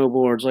any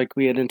snowboards like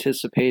we had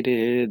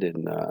anticipated,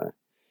 and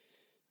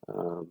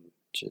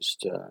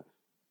just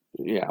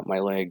yeah, my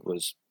leg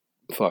was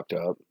fucked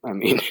up. I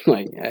mean,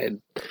 like I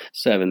had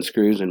 7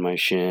 screws in my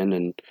shin,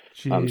 and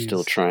I'm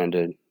still Jeez. trying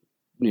to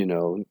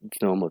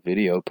film a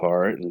video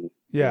part, and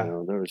Yeah.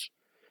 there was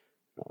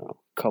a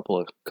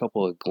couple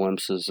of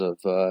glimpses of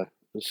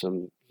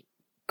some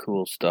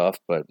cool stuff,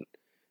 but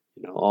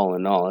all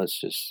in all, it's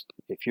just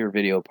if your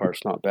video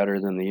part's not better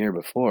than the year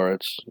before,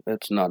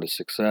 it's not a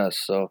success.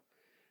 So,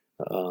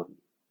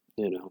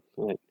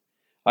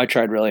 I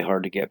tried really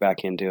hard to get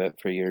back into it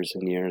for years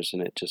and years,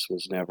 and it just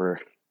was never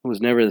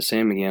the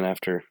same again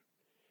after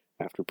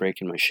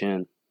breaking my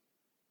shin.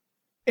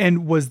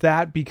 And was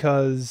that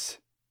because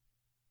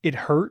it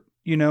hurt,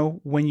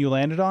 when you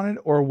landed on it,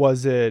 or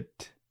was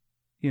it,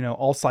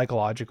 all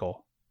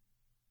psychological?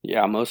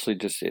 Yeah, mostly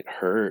just it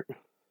hurt.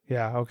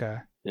 Yeah. Okay.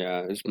 Yeah,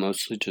 it was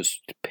mostly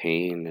just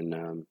pain, and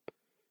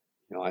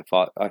I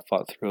fought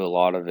through a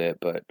lot of it,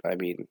 but I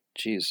mean,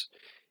 geez,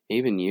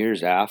 even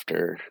years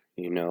after,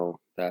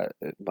 that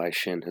my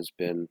shin has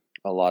been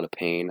a lot of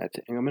pain. I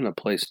think I'm in a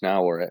place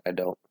now where I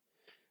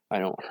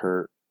don't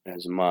hurt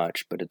as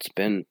much, but it's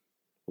been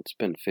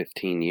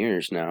 15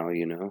 years now,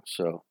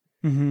 so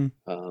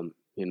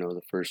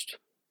the first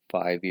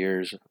 5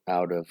 years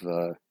out of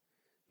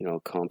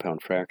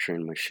compound fracture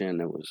in my shin,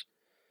 there was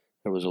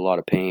a lot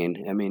of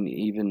pain. I mean,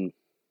 even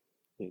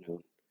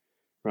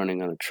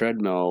running on a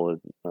treadmill,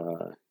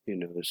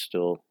 is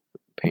still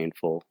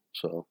painful.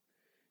 So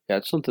yeah,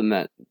 it's something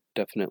that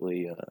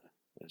definitely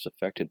has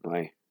affected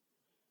my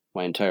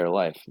entire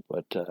life.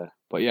 But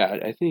yeah,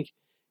 I think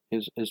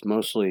is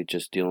mostly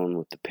just dealing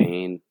with the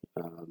pain,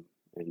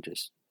 and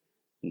just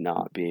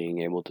not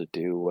being able to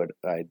do what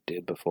I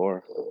did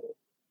before.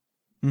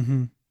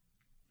 In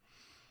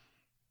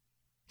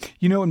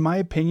my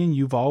opinion,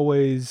 you've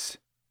always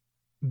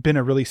been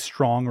a really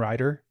strong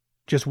rider.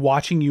 Just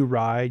watching you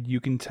ride, you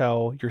can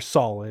tell you're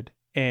solid,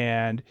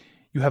 and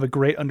you have a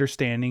great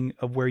understanding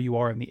of where you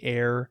are in the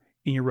air,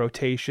 in your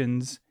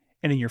rotations,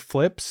 and in your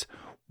flips.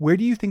 Where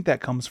do you think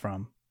that comes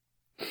from?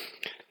 I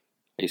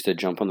used to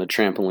jump on the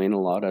trampoline a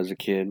lot as a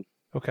kid.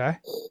 Okay.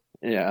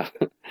 Yeah.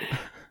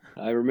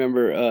 I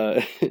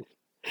remember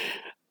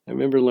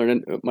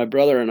learning, my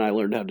brother and I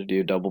learned how to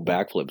do double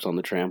backflips on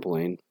the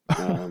trampoline.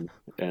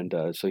 And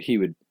so he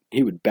would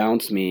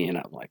bounce me, and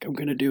I'm like, I'm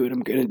going to do it,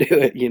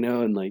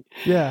 and like,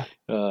 Yeah.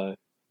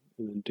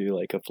 do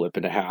like a flip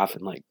and a half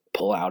and like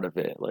pull out of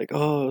it, like,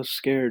 oh, I was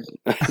scared.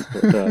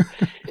 But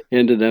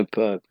ended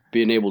up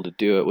being able to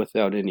do it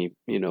without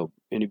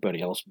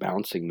anybody else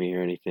bouncing me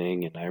or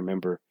anything. And I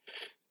remember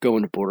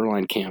going to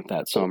borderline camp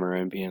that summer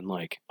and being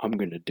like, I'm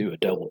going to do a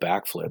double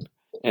backflip.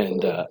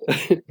 And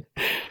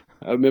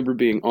I remember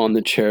being on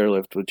the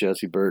chairlift with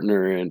Jesse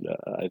Burtner, and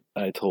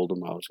I told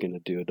him I was going to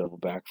do a double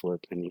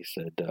backflip, and he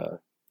said,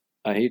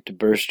 I hate to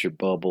burst your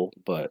bubble,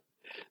 but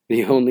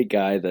the only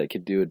guy that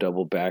could do a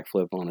double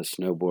backflip on a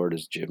snowboard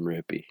is Jim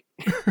Rippey.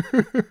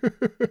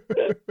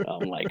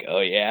 I'm like, oh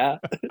yeah?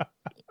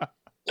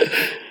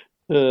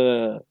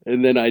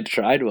 And then I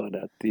tried one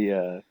at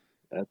the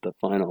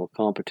final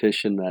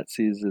competition that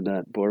season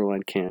at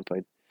borderline camp.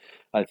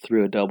 I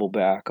threw a double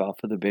back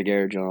off of the big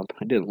air jump.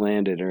 I didn't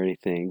land it or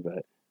anything,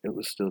 but it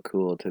was still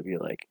cool to be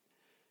like,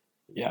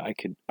 yeah,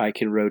 I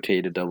can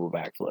rotate a double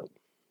backflip.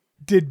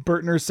 Did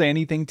Burtner say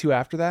anything to you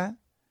after that?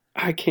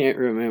 I can't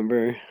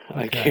remember. Okay.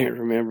 I can't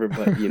remember,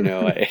 but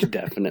I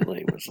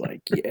definitely was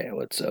like, yeah,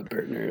 what's up,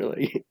 Burtner?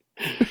 Like,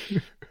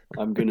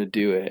 I'm gonna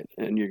do it,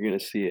 and you're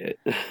gonna see it.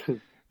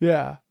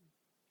 Yeah.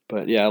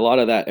 But yeah, a lot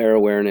of that air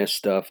awareness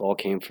stuff all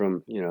came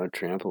from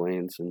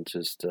trampolines, and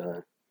just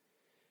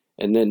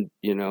and then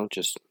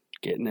just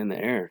getting in the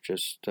air.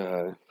 Just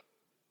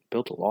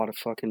built a lot of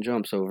fucking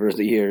jumps over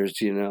the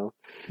years.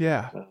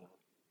 Yeah.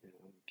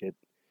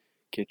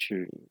 Get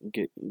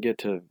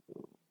to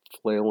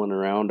flailing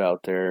around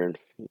out there and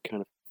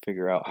kind of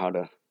figure out how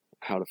to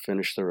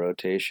finish the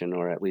rotation,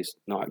 or at least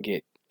not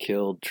get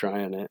killed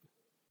trying it.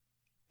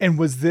 And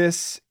was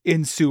this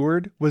in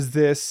Seward? Was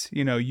this,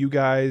 you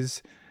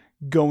guys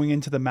going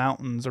into the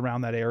mountains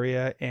around that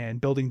area and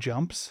building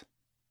jumps?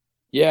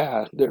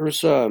 Yeah, there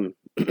was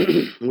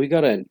we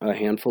got a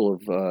handful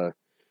of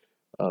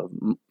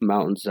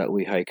mountains that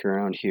we hike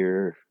around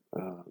here.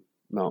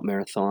 Mount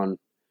Marathon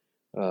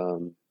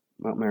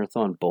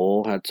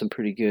Bowl had some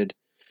pretty good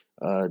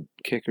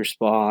kicker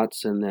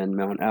spots, and then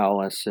Mount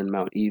Alice and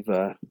Mount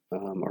Eva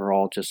are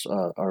all just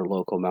our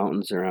local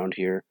mountains around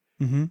here.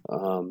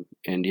 Mm-hmm.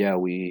 And yeah,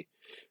 we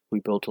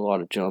built a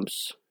lot of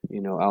jumps,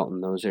 out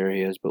in those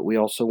areas, but we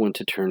also went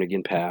to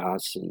Turnagain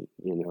Pass and,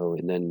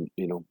 and then,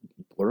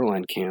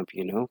 Borderline Camp,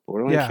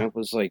 Borderline Yeah. Camp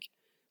was like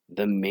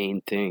the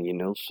main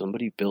thing,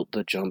 somebody built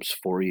the jumps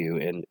for you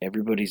and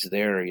everybody's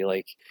there. You're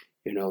like,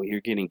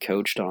 you're getting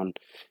coached on,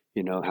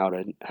 how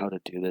to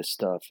do this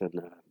stuff.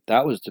 And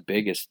that was the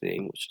biggest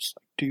thing. It was just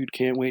like, dude,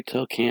 can't wait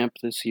till camp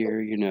this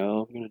year,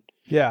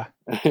 Yeah.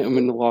 I'm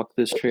gonna walk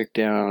this trick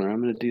down, or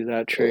I'm gonna do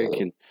that trick,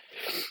 and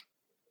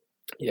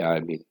yeah, I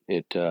mean,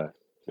 it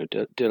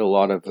did a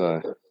lot of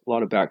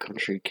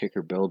backcountry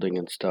kicker building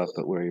and stuff,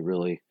 but where you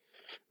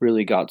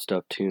really got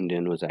stuff tuned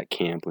in was at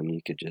camp when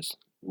you could just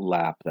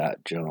lap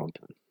that jump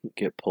and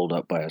get pulled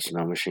up by a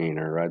snow machine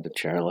or ride the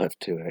chairlift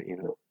to it.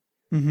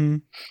 Mm-hmm.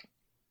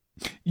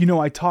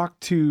 I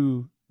talked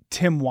to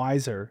Tim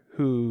Weiser,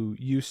 who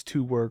used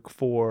to work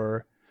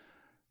for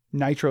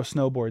Nitro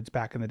Snowboards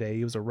back in the day.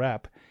 He was a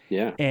rep.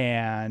 Yeah.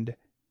 And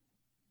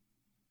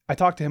I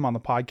talked to him on the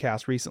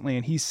podcast recently,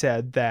 and he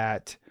said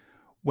that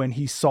when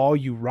he saw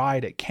you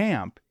ride at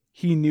camp,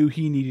 he knew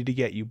he needed to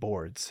get you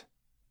boards.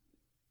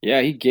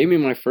 Yeah, he gave me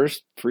my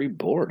first free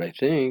board, I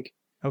think.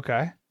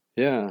 Okay.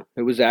 Yeah,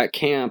 it was at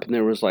camp, and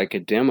there was like a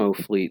demo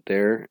fleet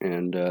there,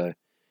 and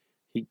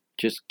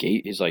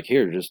he's like,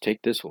 here, just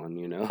take this one,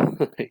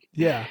 Like,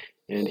 Yeah.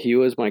 and he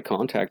was my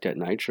contact at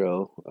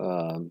Nitro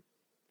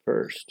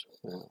first.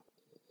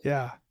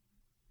 Yeah.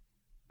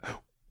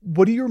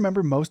 What do you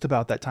remember most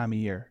about that time of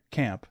year,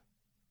 camp?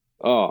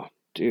 Oh,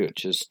 dude,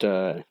 just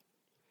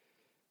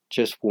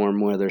warm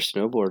weather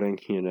snowboarding,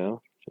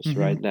 just Mm-hmm.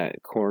 riding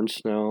that corn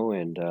snow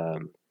and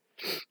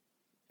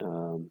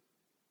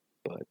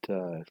but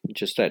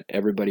just that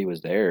everybody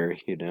was there,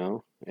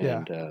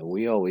 and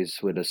we always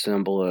would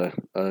assemble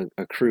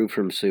a crew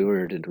from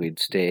Seward, and we'd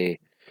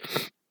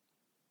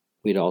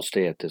all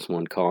stay at this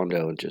one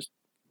condo and just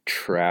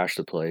trash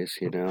the place,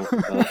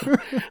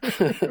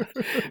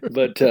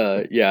 but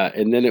yeah,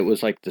 and then it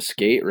was like the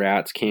skate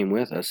rats came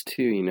with us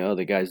too,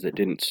 the guys that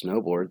didn't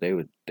snowboard, they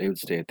would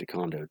stay at the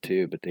condo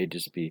too, but they'd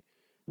just be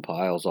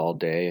piles all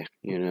day,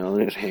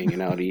 just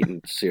hanging out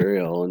eating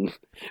cereal and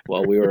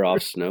while we were off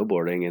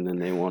snowboarding, and then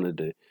they wanted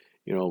to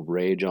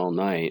rage all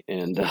night,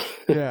 and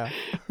Yeah.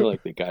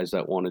 like the guys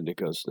that wanted to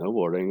go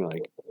snowboarding,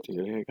 like,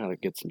 dude, I gotta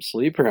get some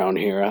sleep around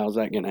here, how's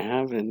that gonna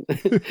happen?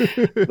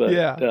 But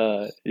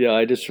Yeah. yeah,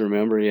 I just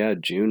remember,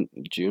 June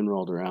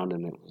rolled around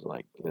and it was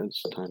like,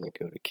 it's time to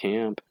go to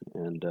camp,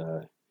 and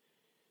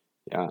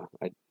yeah,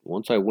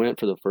 once I went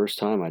for the first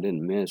time, I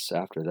didn't miss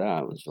after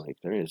that. It was like,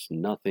 there is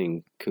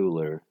nothing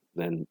cooler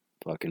than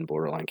fucking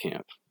Borderline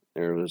Camp.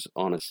 There was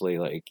honestly,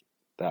 like,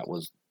 that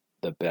was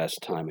the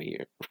best time of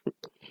year.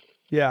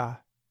 Yeah.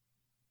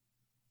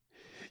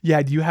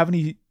 Yeah. Do you have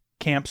any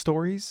camp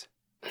stories?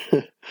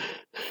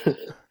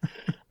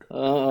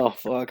 Oh,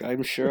 fuck.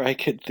 I'm sure I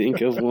could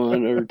think of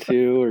one or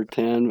two or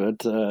 10,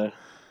 but,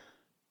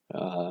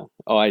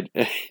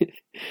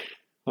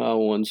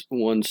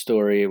 one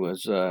story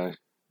was,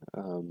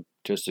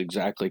 just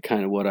exactly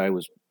kind of what I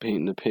was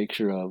painting the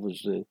picture of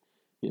was the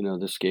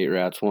skate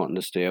rats wanting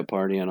to stay up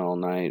partying all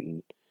night,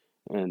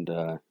 and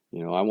I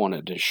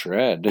wanted to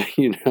shred, I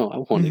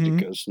wanted to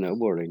go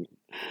snowboarding.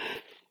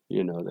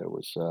 There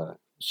was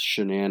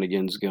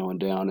shenanigans going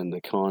down in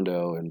the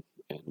condo, and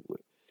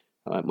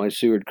my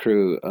Seward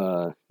crew,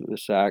 the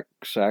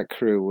SAC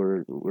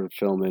crew, were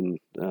filming,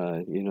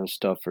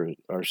 stuff for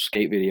our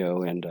skate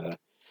video, and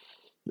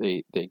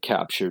they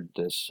captured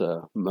this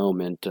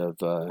moment of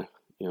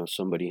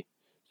somebody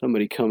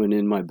coming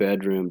in my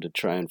bedroom to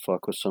try and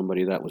fuck with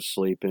somebody that was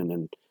sleeping,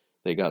 and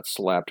they got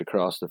slapped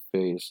across the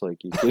face. Like,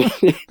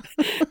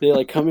 they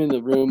like come in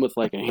the room with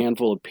like a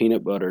handful of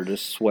peanut butter to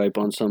swipe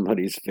on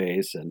somebody's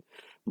face, and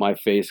my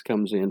face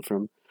comes in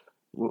from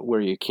where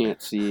you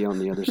can't see on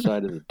the other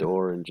side of the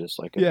door, and just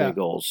like a big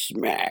old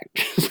smack.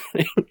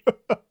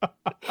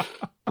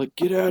 Like,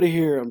 get out of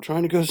here, I'm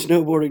trying to go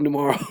snowboarding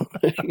tomorrow.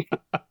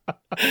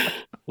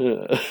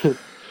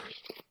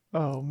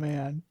 Oh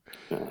man.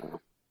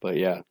 But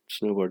yeah,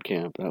 snowboard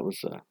camp, that was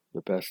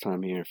the best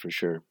time of year for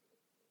sure.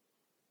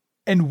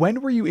 And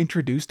when were you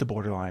introduced to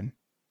Borderline?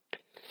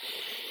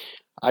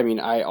 I mean,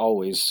 I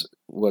always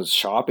was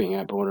shopping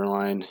at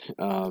Borderline.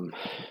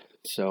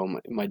 So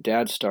my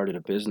dad started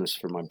a business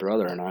for my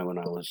brother and I when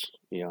I was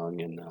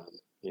young, and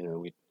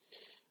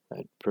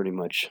I'd pretty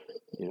much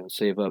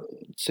save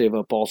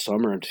up all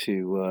summer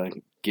to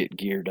get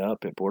geared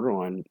up at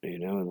Borderline,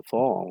 in the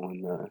fall.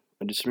 And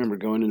I just remember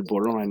going into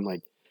Borderline,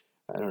 like,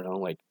 I don't know,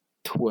 like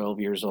 12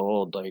 years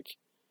old, like,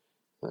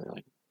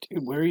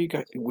 dude, where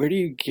do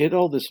you get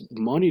all this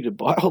money to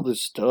buy all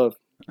this stuff?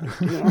 Like,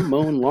 dude, I'm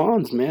mowing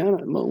lawns, man.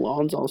 I mow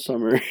lawns all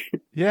summer.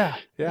 Yeah.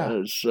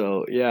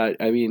 So yeah,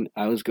 I mean,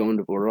 I was going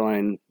to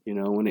Borderline,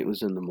 when it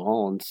was in the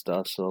mall and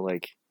stuff. So,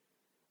 like,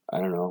 I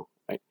don't know.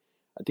 I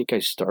think I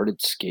started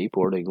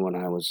skateboarding when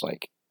I was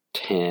like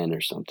 10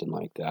 or something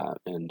like that,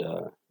 and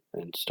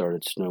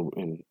started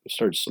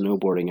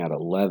snowboarding at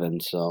 11.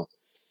 So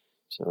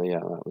yeah,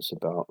 that was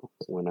about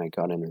when I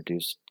got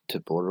introduced to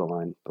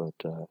Borderline. But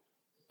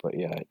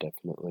yeah, I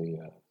definitely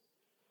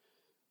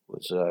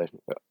was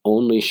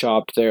only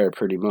shopped there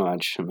pretty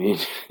much. I mean,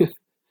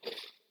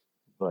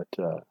 but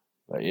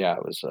yeah,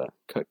 it was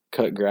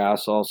cut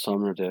grass all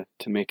summer to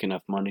make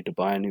enough money to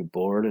buy a new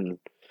board and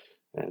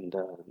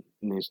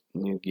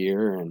new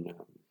gear and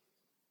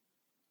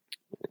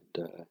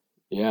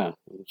yeah,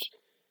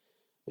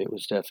 it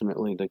was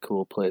definitely the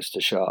cool place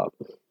to shop.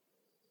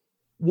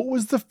 What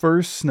was the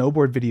first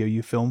snowboard video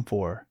you filmed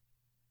for?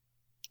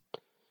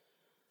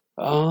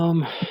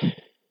 Well,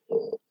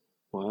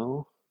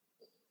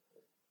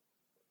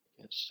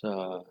 it's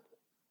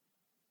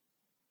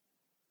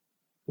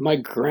my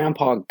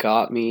grandpa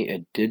got me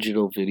a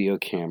digital video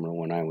camera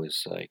when I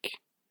was like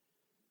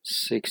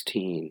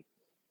 16.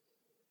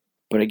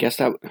 But I guess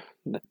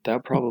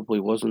that probably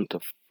wasn't the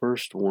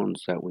first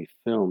ones that we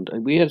filmed.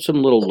 We had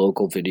some little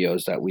local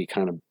videos that we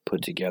kind of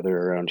put together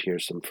around here.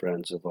 Some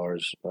friends of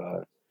ours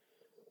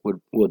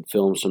would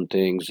film some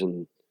things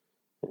and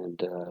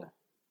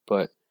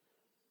but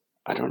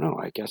I don't know.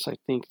 I guess I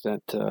think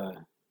that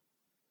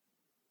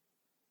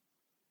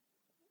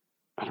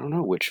I don't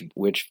know which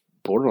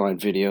Borderline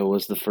video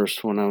was the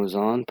first one I was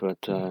on,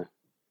 but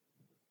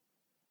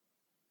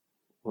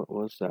what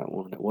was that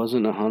one? It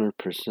wasn't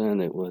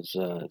 100%. It was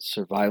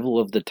Survival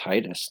of the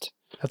Tightest.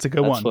 That's a good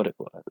one. That's what it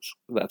was.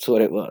 That's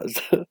what it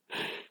was.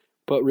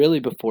 But really,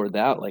 before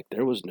that, like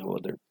there was no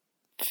other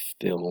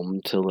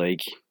film to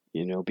like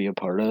be a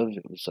part of.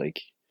 It was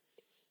like,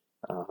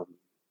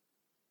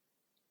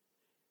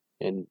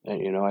 and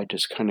I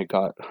just kind of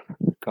got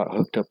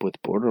hooked up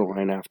with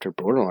Borderline after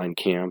Borderline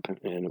camp,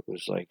 and it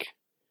was like,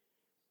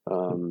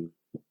 I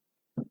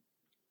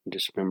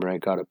just remember I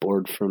got a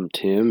board from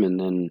Tim, and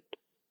then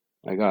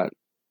I got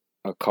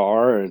a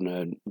car and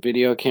a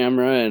video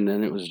camera, and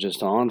then it was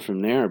just on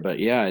from there. But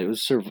yeah, it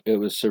was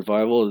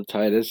Survival of the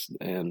Tightest,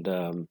 and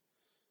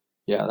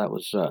yeah, that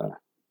was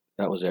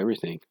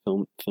everything.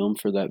 Film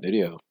for that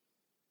video.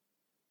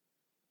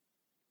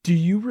 Do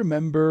you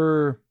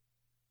remember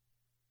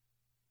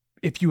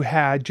if you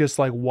had just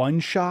like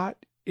one shot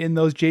in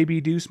those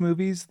JB Deuce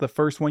movies, the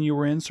first one you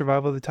were in,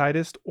 Survival of the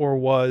Tightest, or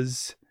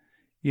was,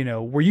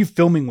 were you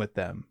filming with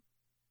them?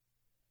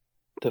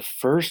 The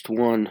first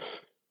one,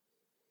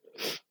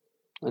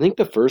 I think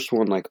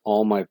like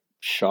all my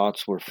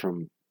shots were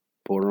from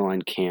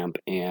Borderline camp,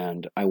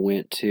 and I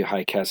went to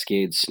High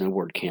Cascades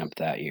snowboard camp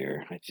that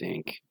year, I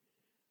think.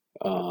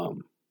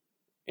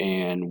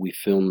 And we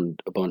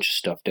filmed a bunch of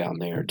stuff down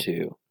there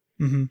too.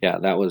 Mm-hmm. Yeah,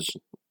 that was,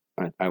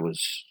 I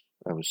was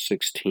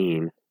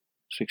 16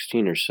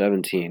 or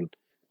 17,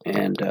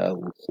 and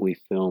we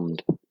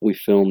filmed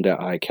at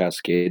High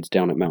Cascades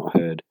down at Mount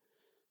Hood.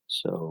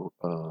 So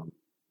I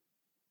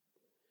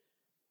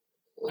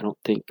don't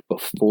think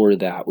before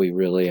that we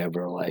really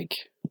ever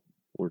like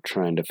were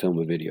trying to film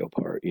a video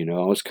part. I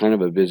was kind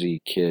of a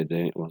busy kid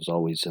and was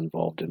always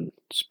involved in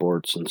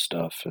sports and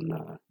stuff,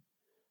 and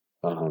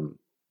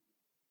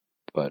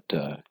but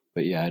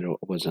yeah, it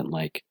wasn't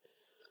like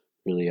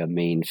really a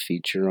main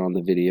feature on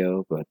the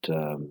video, but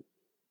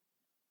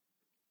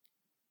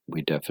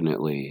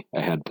I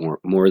had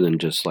more than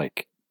just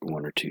like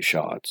one or two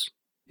shots.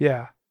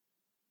 Yeah.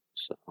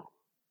 So,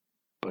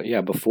 but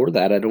yeah, before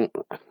that,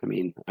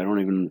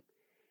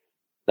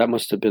 that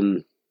must have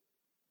been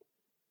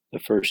the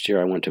first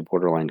year I went to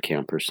Borderline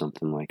camp or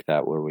something like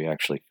that, where we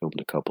actually filmed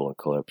a couple of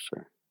clips.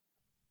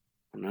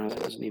 No,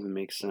 that doesn't even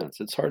make sense.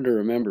 It's hard to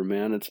remember,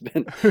 man. It's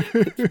been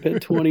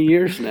 20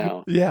 years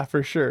now. Yeah,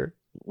 for sure.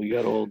 We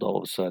got old all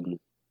of a sudden.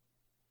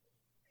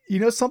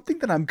 Something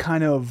that I'm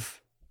kind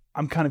of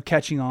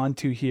catching on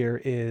to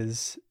here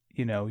is,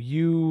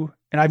 you,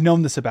 and I've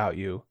known this about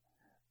you,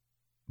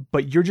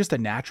 but you're just a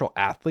natural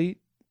athlete.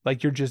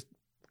 Like you're just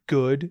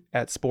good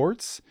at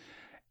sports.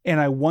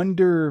 And I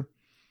wonder,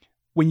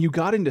 when you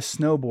got into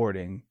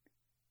snowboarding,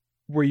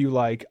 were you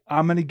like,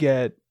 I'm going to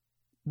get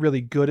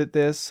really good at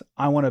this.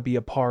 I want to be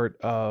a part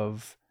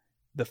of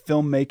the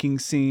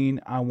filmmaking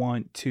scene. I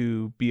want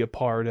to be a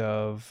part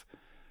of,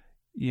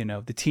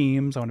 the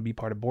teams. I want to be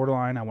part of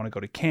Borderline. I want to go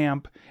to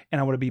camp, and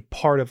I want to be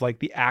part of like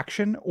the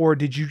action. Or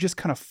did you just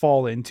kind of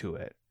fall into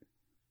it?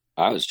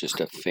 I was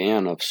just a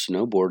fan of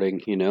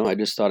snowboarding. I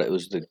just thought it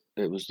was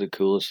the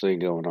coolest thing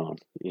going on.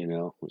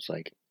 It was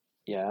like,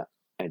 yeah,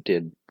 I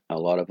did a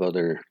lot of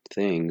other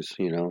things.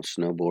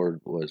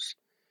 Snowboarding was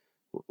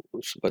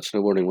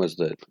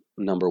the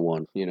number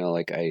one.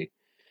 Like I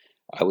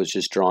was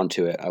just drawn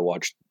to it. I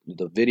watched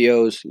the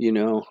videos.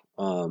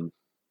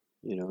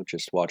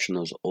 Just watching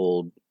those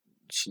old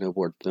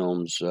snowboard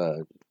films,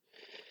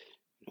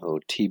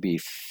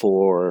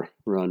 TB4,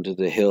 Run to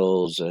the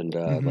Hills, and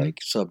like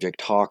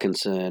Subject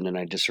Hawkinson, and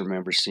I just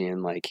remember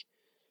seeing like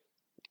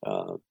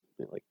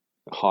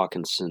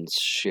Hawkinson's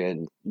shit,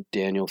 and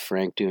Daniel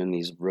Frank doing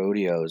these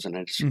rodeos, and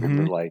I just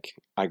remember like,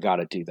 I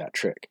gotta do that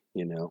trick,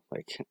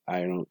 like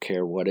I don't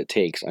care what it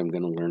takes, I'm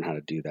gonna learn how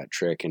to do that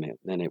trick. And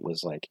then it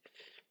was like,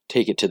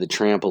 take it to the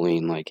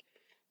trampoline, like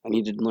I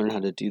need to learn how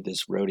to do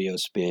this rodeo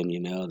spin,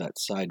 that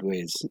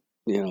sideways,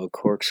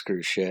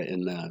 corkscrew shit,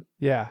 and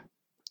yeah,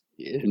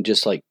 and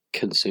just like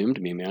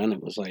consumed me, man.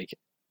 It was like,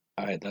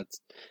 that's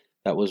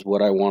that was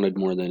what I wanted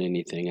more than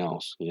anything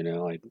else.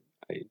 I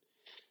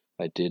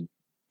I did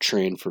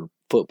train for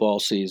football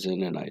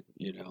season, and I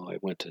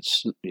went to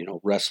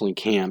wrestling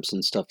camps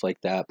and stuff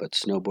like that. But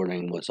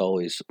snowboarding was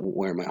always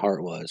where my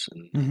heart was,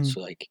 and Mm-hmm. it's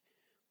like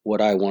what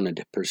I wanted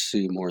to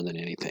pursue more than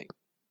anything.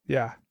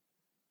 Yeah.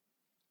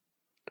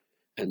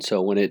 And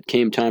so when it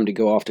came time to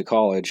go off to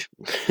college,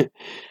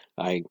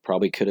 I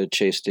probably could have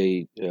chased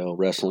a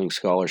wrestling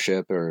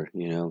scholarship, or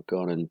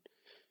gone and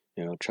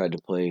tried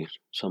to play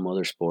some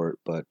other sport.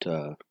 But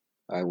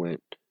I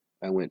went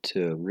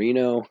to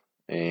Reno,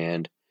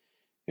 and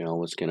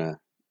was gonna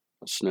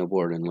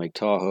snowboard in Lake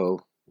Tahoe.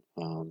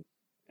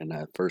 And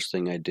that first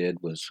thing I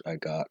did was I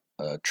got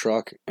a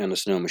truck and a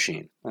snow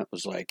machine. That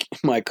was like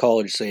my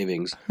college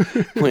savings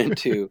went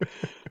to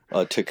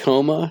a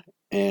Tacoma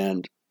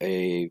and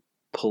a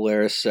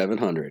Polaris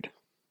 700.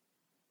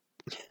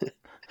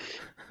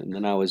 And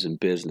then I was in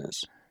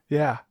business.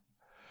 Yeah.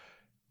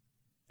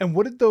 And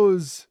what did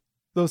those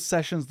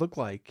sessions look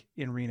like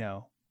in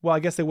Reno? Well, I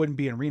guess they wouldn't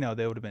be in Reno.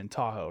 They would have been in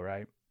Tahoe,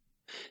 right?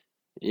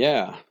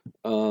 Yeah.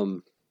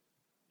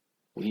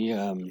 We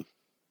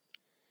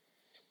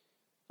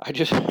I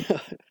just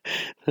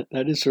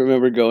I just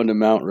remember going to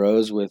Mount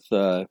Rose with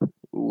the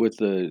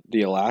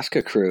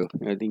Alaska crew.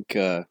 I think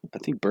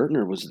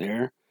Bertner was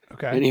there.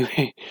 Okay.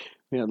 Anyway,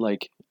 we had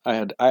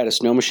I had a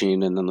snow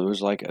machine, and then there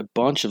was like a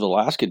bunch of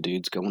Alaska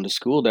dudes going to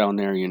school down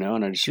there,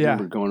 and I just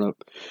remember going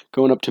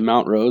up to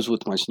Mount Rose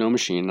with my snow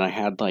machine, and I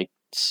had like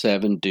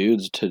 7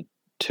 dudes to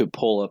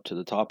pull up to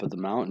the top of the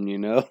mountain,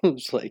 It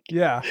was like,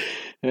 Yeah.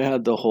 I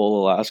had the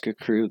whole Alaska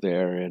crew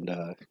there, and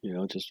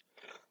just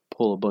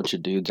pull a bunch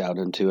of dudes out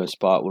into a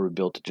spot where we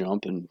built a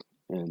jump, and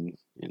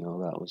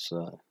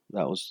that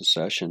was the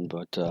session.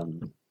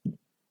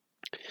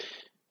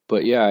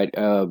 But yeah,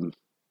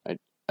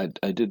 I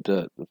did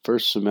the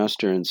first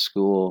semester in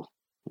school.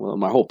 Well,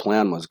 my whole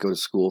plan was go to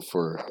school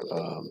for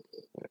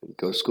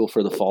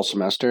the fall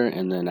semester,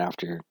 and then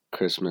after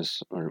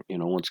Christmas, or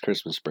once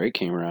Christmas break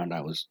came around,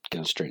 I was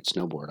gonna straight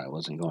snowboard. I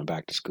wasn't going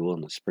back to school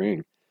in the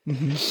spring.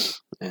 Mm-hmm.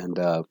 And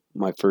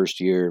my first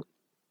year,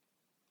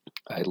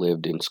 I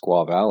lived in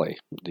Squaw Valley.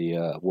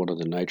 The one of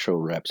the Nitro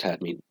reps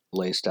had me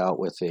laced out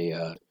with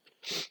an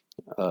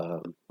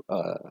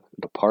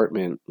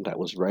apartment that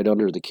was right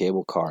under the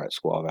cable car at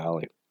Squaw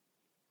Valley,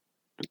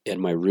 and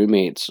my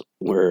roommates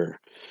were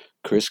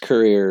Chris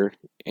Courier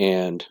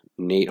and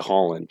Nate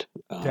Holland.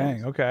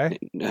 Dang. Okay.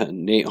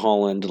 Nate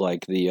Holland,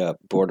 like the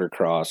border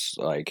cross,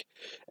 like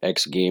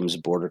X Games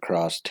border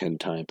cross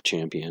 10-time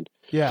champion.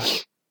 Yeah.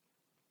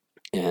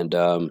 And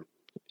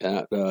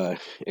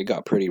it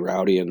got pretty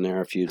rowdy in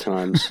there a few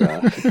times.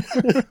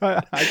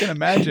 I can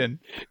imagine.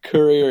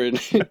 Courier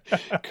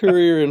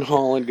and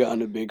Holland got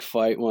in a big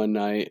fight one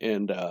night,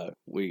 and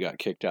we got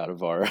kicked out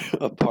of our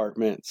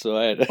apartment. So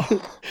I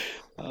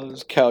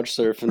was couch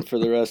surfing for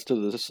the rest of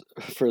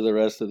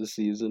the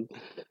season.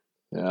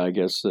 Yeah, I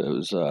guess it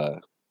was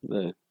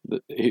the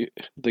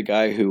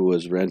guy who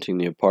was renting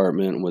the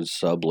apartment was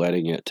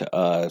subletting it to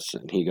us,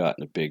 and he got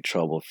in a big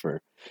trouble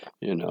for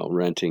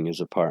renting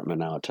his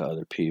apartment out to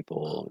other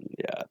people. And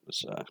yeah,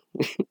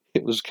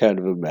 it was kind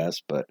of a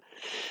mess, but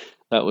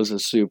that was a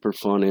super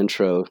fun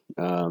intro.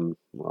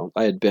 Well,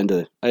 I had been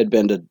to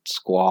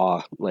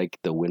Squaw like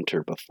the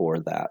winter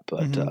before that,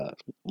 but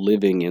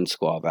living in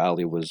Squaw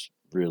Valley was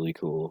really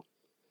cool.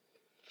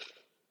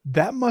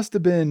 That must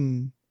have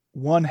been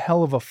one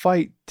hell of a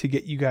fight to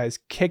get you guys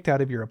kicked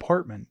out of your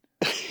apartment.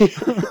 Yeah.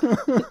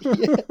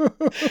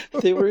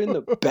 They were in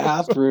the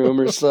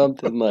bathroom or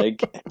something,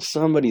 like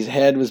somebody's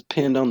head was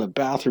pinned on the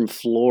bathroom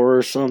floor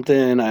or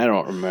something. I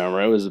don't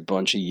remember. It was a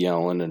bunch of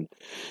yelling, and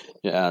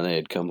yeah, they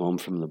had come home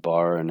from the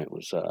bar, and it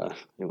was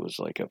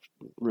like a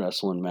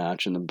wrestling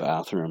match in the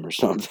bathroom or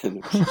something.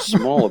 It was a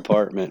small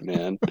apartment,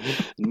 man.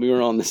 And we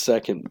were on the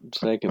second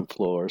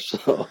floor,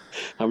 so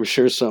I'm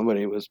sure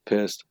somebody was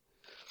pissed.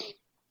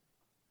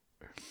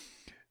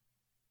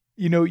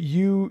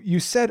 You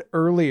said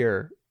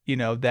earlier,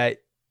 that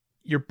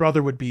your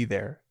brother would be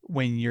there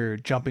when you're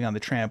jumping on the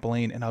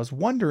trampoline. And I was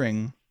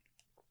wondering,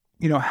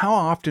 how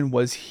often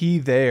was he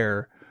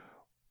there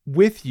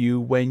with you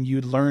when you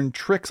learned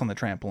tricks on the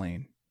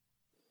trampoline?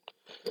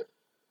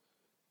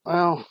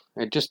 Well,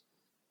 it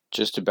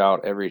just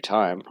about every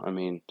time. I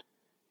mean,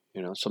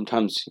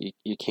 sometimes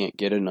you can't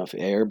get enough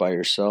air by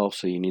yourself,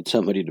 so you need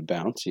somebody to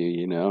bounce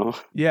you,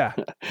 Yeah.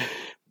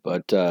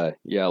 But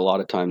yeah, a lot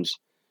of times,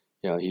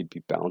 he'd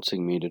be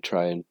bouncing me to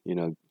try and,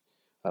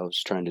 I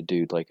was trying to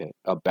do like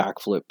a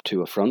backflip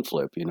to a front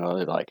flip,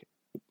 like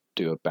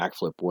do a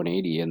backflip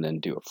 180 and then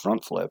do a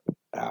front flip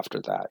after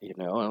that,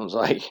 And I was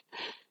like,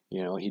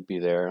 he'd be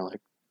there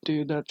like,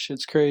 dude, that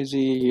shit's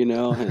crazy, and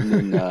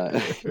then,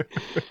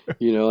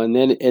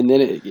 and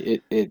then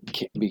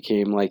it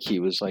became like he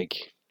was like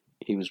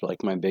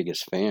my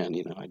biggest fan,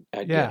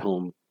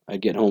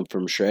 I'd get home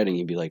from shredding.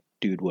 He'd be like,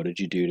 dude, what did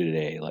you do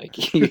today? Like,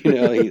 he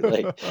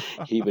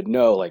would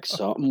know like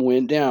something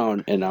went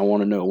down and I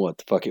want to know what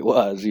the fuck it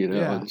was,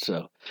 Yeah. And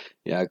so,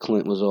 yeah,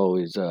 Clint was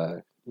always,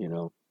 a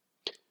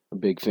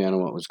big fan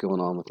of what was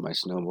going on with my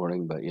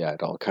snowboarding, but yeah,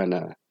 it all kind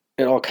of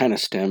it all kind of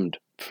stemmed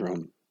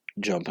from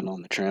jumping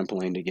on the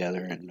trampoline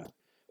together and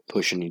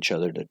pushing each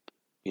other to,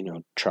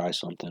 try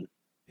something.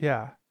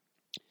 Yeah.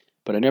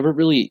 But I never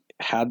really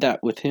had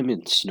that with him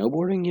in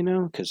snowboarding,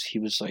 because he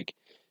was like,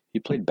 he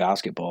played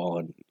basketball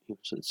and he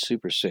was a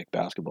super sick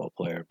basketball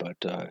player, but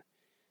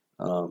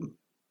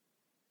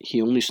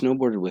he only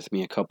snowboarded with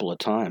me a couple of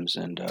times,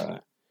 and I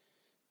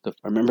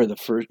remember the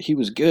first, he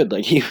was good.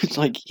 Like he was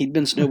like, he'd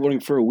been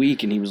snowboarding for a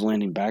week and he was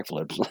landing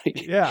backflips.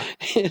 Like, Yeah.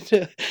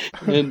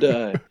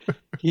 and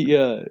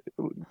he,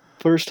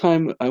 first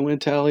time I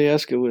went to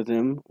Alyeska with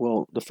him,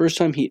 well, the first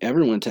time he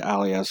ever went to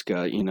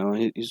Alyeska,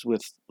 he's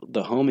with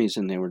the homies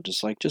and they were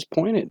just like, just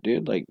point it,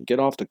 dude. Like, get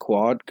off the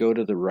quad, go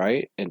to the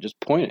right and just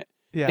point it.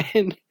 Yeah.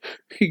 And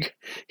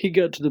he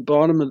got to the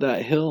bottom of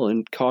that hill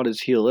and caught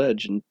his heel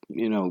edge and,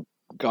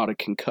 got a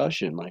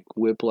concussion, like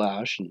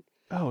whiplash, and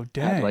Oh, had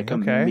dang. like a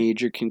Okay.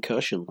 major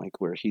concussion, like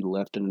where he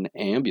left in an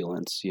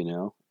ambulance,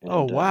 Oh,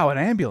 And wow. An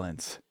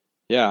ambulance.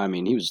 yeah, I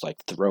mean, he was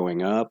like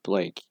throwing up,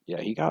 like, yeah,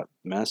 he got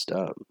messed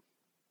up.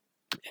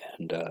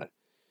 And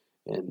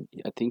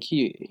I think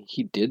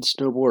he did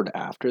snowboard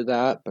after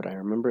that, but I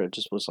remember it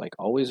just was like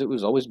it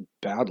was always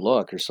bad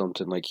luck or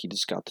something. Like he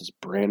just got this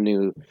brand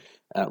new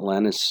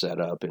Atlantis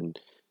set up and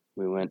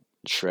we went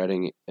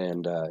shredding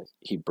and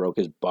he broke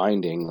his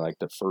binding like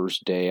the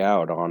first day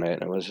out on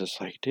it. I was just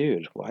like,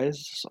 dude, why does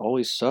this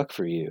always suck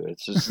for you?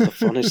 It's just the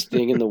funnest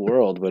thing in the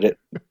world, but it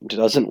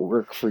doesn't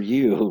work for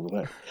you.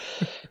 But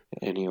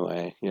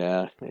anyway,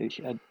 yeah,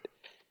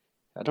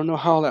 I don't know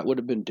how that would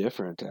have been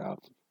different to have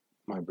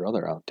my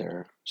brother out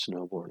there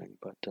snowboarding,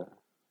 but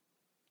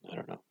I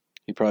don't know.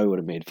 He probably would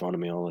have made fun of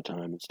me all the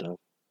time and stuff.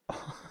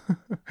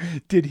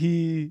 Did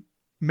he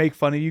make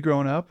fun of you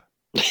growing up?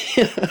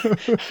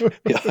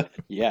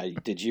 Yeah.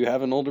 Did you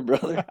have an older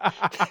brother?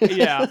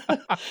 Yeah.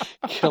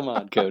 Come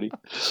on, Cody.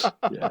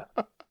 Yeah.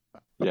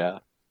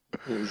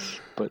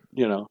 But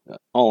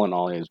all in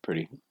all, he was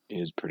pretty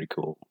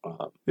cool.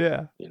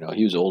 Yeah.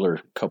 He was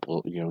older,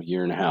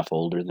 year and a half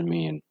older than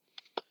me, and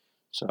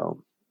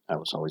so I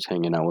was always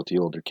hanging out with the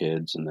older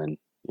kids. And then,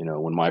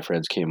 when my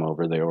friends came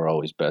over, they were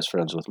always best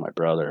friends with my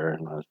brother,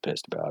 and I was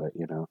pissed about it.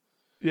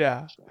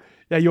 Yeah. So,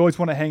 Yeah. You always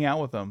want to hang out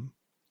with them.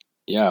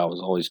 yeah, I was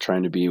always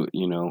trying to be, with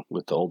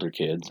the older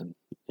kids, and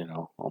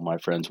all my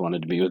friends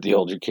wanted to be with the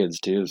older kids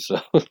too. So,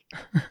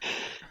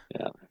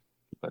 yeah,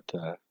 but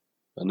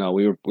no,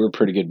 we were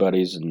pretty good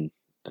buddies, and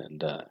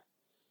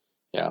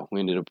yeah, we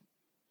ended up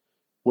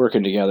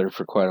working together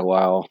for quite a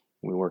while.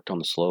 We worked on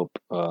the slope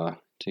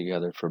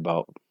together for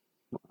about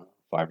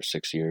 5 or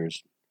 6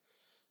 years.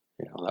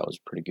 That was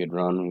a pretty good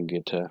run. We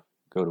get to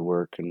go to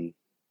work and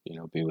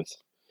be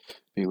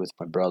with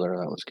my brother.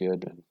 That was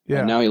good.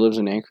 And now he lives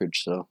in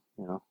Anchorage, so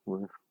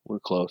we're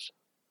close.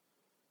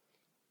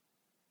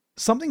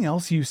 Something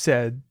else you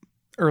said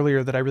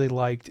earlier that I really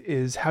liked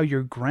is how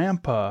your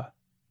grandpa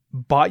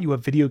bought you a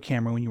video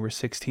camera when you were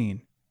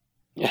 16.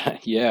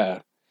 Yeah.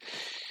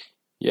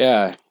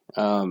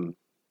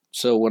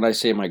 So when I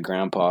say my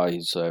grandpa,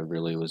 he's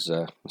really was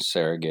a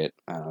surrogate.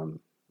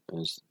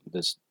 Is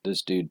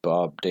this dude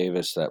Bob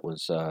Davis that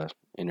was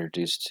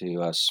introduced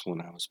to us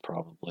when I was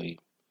probably,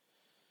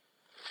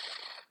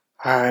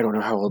 I don't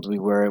know how old we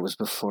were. It was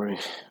before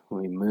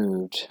we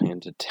moved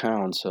into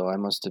town, so I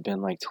must have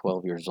been like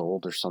 12 years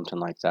old or something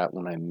like that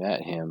when I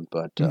met him.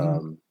 But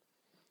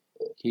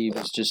he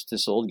was just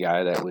this old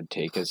guy that would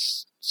take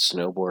us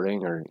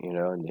snowboarding, or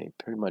and they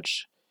pretty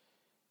much,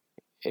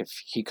 if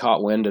he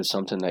caught wind of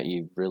something that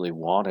you really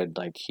wanted,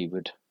 like he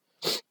would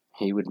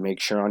make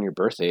sure on your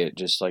birthday it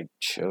just like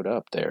showed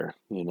up there,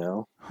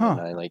 Huh.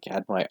 And I like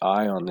had my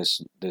eye on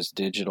this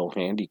digital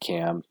handy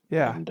cam.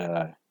 Yeah. And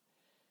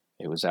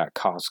it was at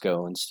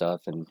Costco and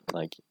stuff, and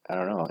like I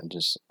don't know, and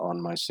just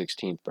on my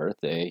 16th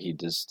birthday he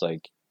just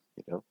like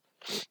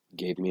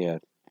gave me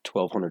a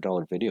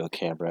 $1,200 video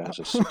camera as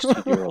a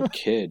 16-year-old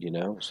kid,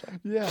 so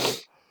Yeah.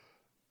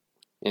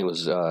 it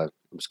was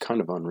kind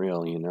of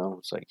unreal,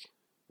 it's like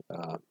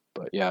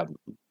but yeah,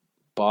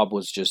 Bob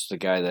was just the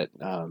guy that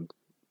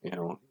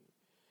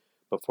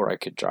before I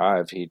could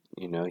drive, he'd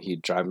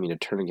drive me to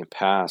Turnagain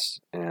Pass,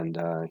 and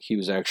he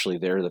was actually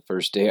there the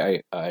first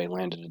day I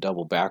landed a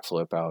double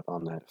backflip out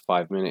on that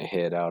 5-minute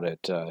hit out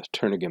at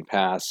Turnagain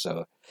Pass.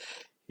 So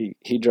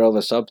he drove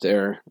us up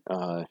there,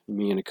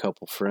 me and a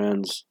couple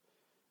friends,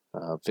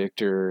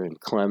 Victor and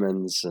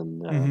Clemens, and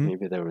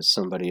maybe there was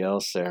somebody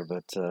else there,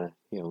 but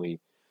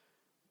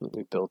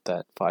we built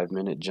that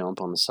 5-minute jump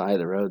on the side of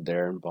the road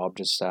there, and Bob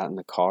just sat in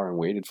the car and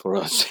waited for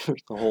us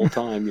the whole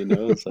time,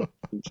 So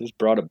he just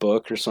brought a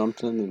book or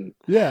something, and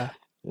Yeah.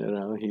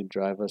 he'd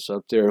drive us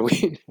up there.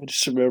 I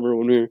just remember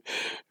when we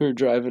were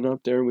driving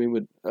up there,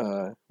 we'd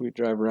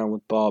drive around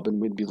with Bob, and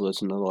we'd be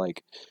listening to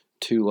like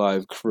Two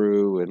Live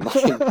Crew and like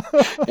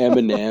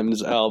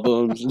Eminem's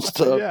albums and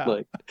stuff. Yeah.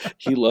 Like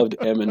he loved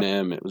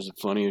Eminem. It was the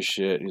funniest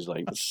shit. He's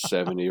like a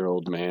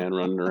 70-year-old man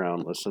running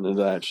around listening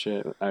to that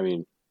shit. I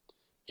mean,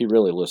 he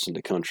really listened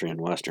to country and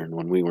western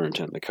when we weren't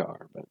in the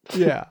car, but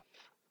Yeah.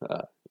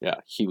 yeah,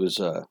 he was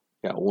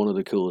one of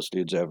the coolest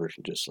dudes ever.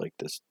 Just like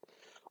this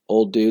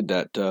old dude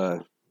that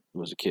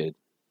was a kid.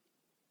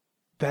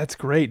 That's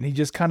great. And he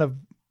just kind of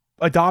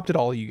adopted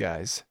all of you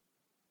guys.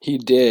 He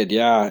did,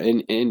 yeah.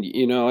 And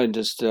you know, and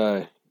just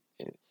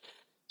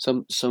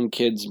some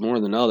kids more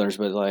than others,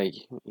 but like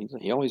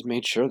he always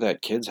made sure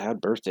that kids had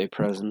birthday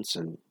presents,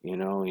 and you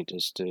know, he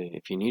just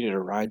if you needed a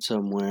ride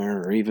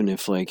somewhere, or even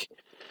if like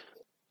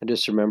I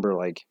just remember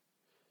like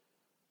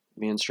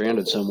being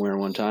stranded somewhere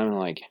one time, and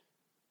like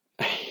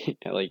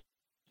like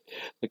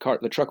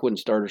the truck wouldn't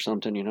start or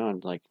something, you know,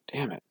 and like,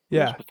 damn it. It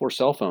was Yeah. before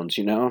cell phones,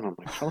 you know, and I'm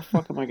like, how the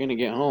fuck am I gonna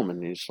get home?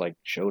 And he just like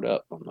showed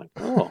up. I'm like,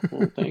 oh,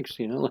 well, thanks,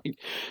 you know, like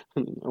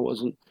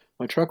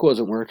my truck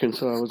wasn't working,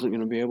 so I wasn't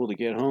gonna be able to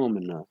get home,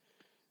 and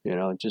you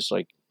know, just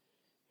like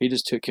he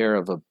just took care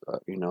of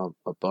you know,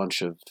 a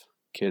bunch of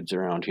kids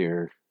around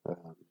here.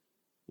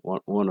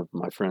 One of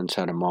my friends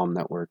had a mom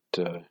that worked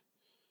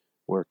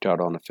out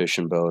on a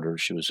fishing boat, or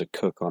she was a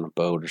cook on a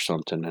boat or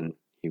something, and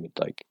he would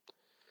like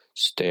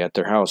stay at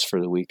their house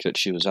for the week that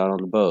she was out on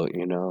the boat,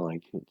 you know,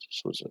 like he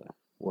just was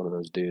one of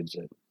those dudes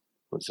that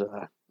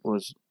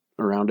was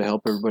around to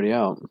help everybody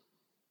out.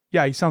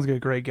 Yeah, he sounds like a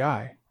great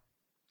guy.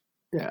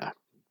 Yeah,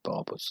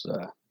 Bob was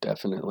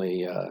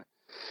definitely a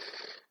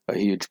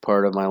huge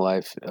part of my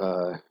life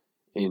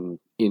in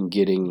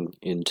getting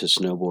into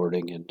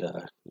snowboarding, and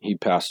he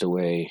passed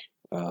away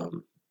I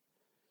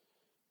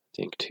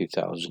think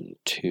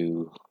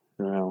 2002.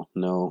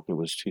 No, it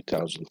was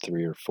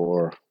 2003 or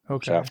 4.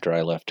 Okay. After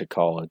I left to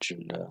college,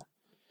 and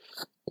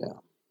yeah.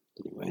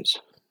 Anyways,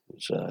 it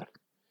was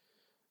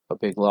a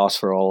big loss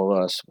for all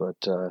of us, but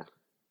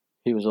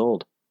he was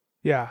old.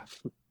 Yeah.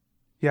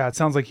 Yeah, it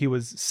sounds like he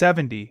was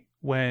 70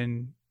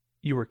 when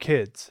you were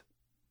kids.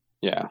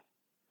 Yeah.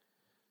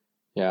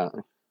 Yeah.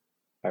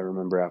 I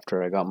remember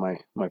after I got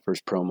my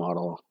first pro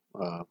model,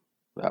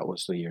 that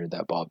was the year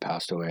that Bob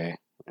passed away,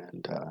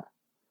 and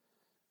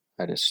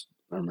I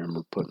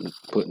remember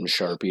putting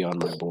Sharpie on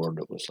my board.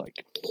 It was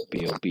like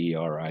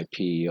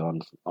BOBRIP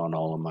on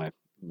all of my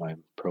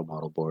pro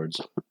model boards.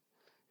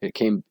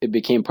 It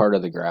became part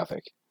of the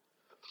graphic.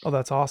 Oh,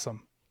 that's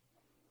awesome.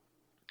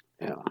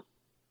 Yeah.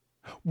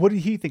 What did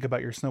he think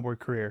about your snowboard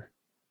career?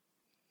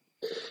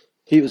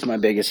 He was my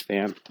biggest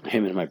fan,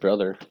 him and my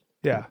brother.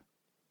 Yeah.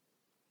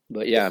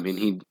 But yeah, I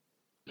mean,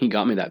 he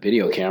got me that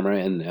video camera,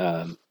 and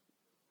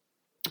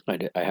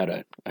I had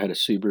a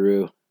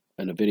Subaru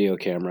and a video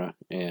camera,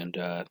 and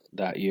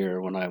that year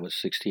when I was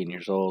 16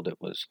 years old, it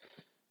was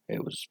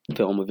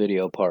film a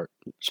video part,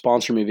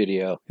 sponsor me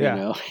video, Yeah.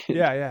 you know.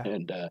 Yeah.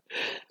 And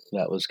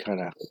that was kind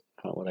of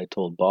what I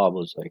told Bob,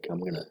 was like,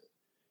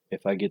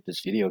 if I get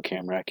this video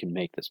camera, I can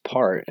make this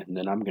part, and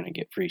then I'm gonna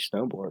get free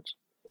snowboards.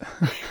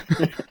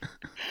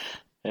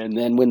 And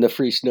then when the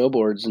free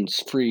snowboards and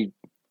free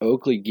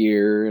Oakley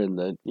gear and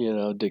the, you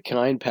know,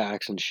 Dakine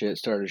packs and shit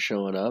started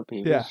showing up,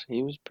 he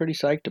was pretty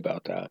psyched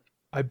about that.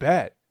 I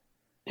bet.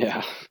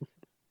 Yeah.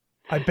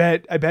 I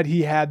bet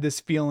he had this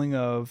feeling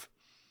of,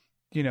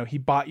 you know, he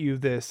bought you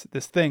this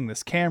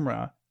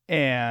camera,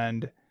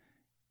 and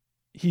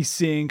he's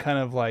seeing kind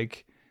of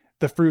like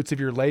the fruits of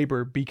your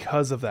labor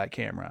because of that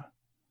camera.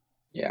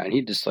 Yeah, and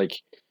he just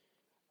like,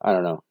 I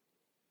don't know,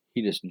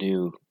 he just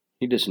knew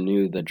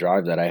the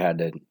drive that I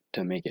had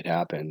to make it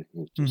happen.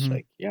 He's just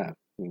like, yeah,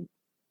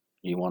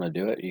 you want to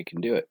do it, you can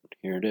do it.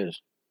 Here it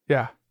is.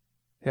 Yeah.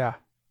 Yeah.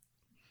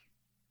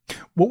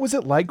 What was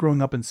it like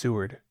growing up in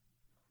Seward?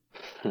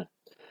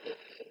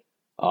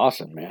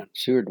 Awesome, man.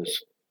 Seward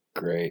was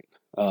great.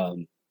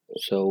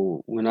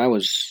 So when I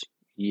was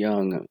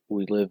young,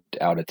 we lived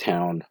out of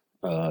town,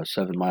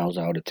 7 miles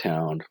out of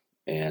town,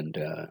 and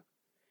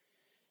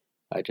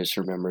I just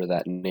remember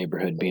that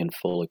neighborhood being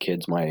full of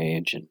kids my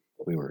age, and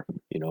we were,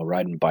 you know,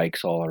 riding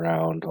bikes all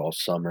around all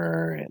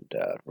summer, and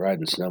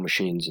riding snow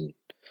machines and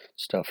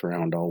stuff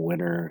around all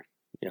winter.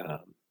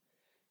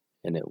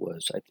 And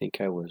I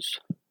think I was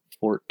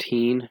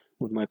 14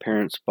 when my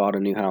parents bought a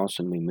new house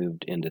and we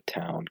moved into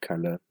town,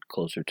 kind of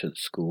closer to the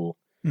school.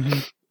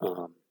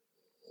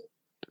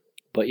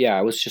 But yeah,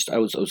 I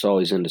was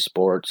always into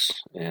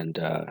sports, and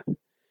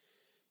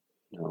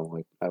you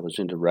know, I was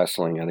into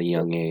wrestling at a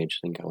young age.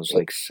 I think I was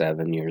like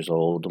 7 years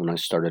old when I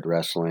started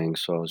wrestling,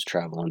 so I was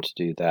traveling to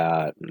do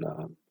that.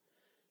 And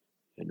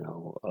you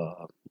know,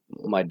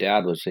 my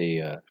dad was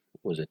a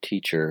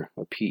teacher,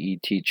 a PE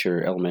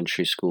teacher,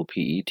 elementary school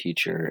PE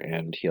teacher,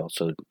 and he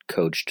also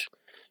coached,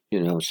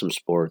 you know, some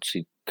sports.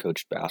 He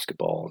coached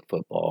basketball and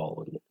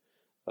football, and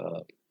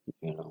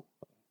you know,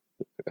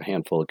 a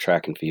handful of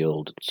track and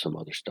field and some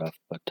other stuff.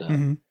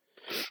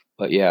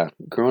 But yeah,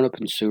 growing up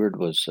in Seward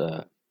was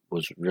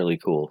really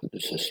cool.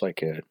 It's just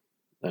like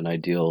an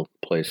ideal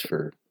place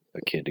for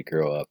a kid to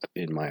grow up,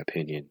 in my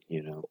opinion,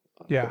 you know.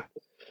 Yeah.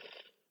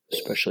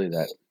 Especially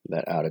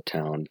that out of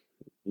town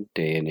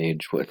day and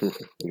age when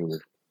we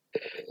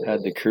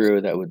had the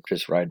crew that would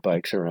just ride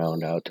bikes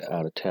around out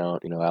of town,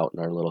 you know, out in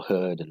our little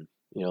hood, and,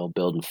 you know,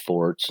 building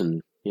forts,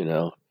 and, you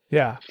know,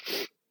 yeah,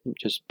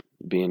 just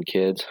being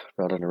kids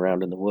running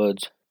around in the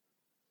woods.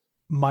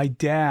 My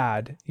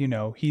dad, you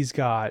know, he's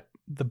got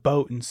the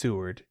boat in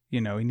Seward,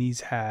 you know, and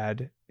he's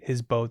had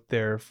his boat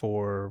there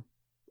for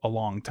a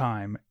long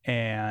time.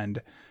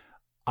 And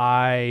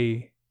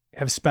I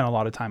have spent a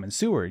lot of time in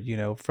Seward,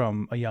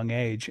 from a young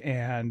age.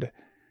 And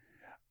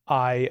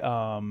I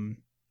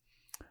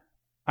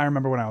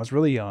remember when I was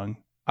really young,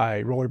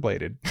 I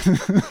rollerbladed.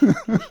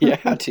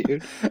 Yeah,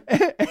 dude.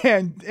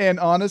 And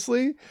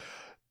honestly,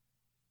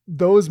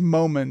 those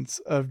moments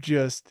of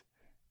just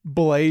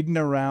blading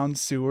around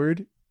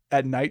Seward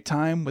at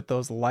nighttime with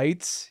those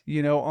lights,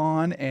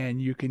 on,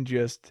 and you can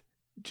just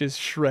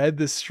shred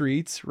the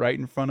streets right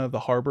in front of the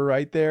harbor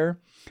right there,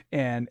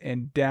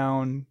 and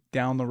down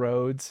the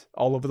roads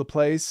all over the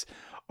place,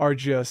 are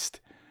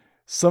just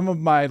some of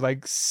my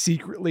like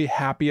secretly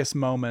happiest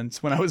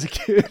moments when I was a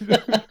kid.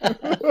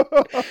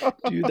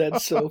 Dude,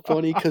 that's so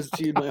funny because,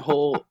 dude, my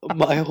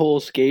whole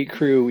skate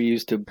crew, we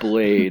used to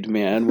blade,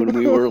 man. When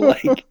we were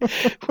like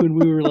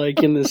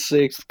in the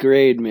 6th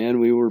grade, man,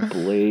 we were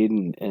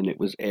blading, and it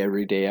was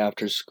every day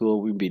after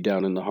school. We'd be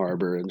down in the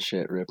harbor and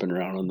shit, ripping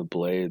around on the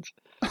blades.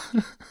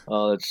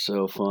 Oh, that's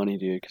so funny,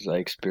 dude, because I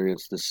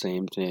experienced the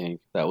same thing.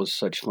 That was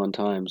such fun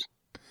times.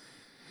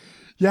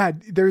 Yeah,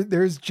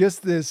 there's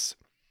just this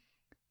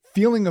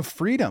feeling of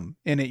freedom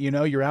in it.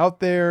 You're out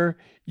there,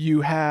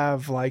 you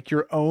have like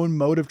your own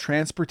mode of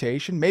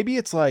transportation. Maybe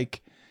it's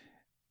like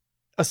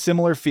a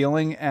similar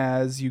feeling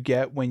as you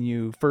get when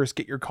you first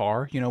get your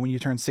car, when you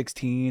turn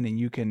 16 and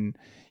you can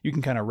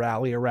kind of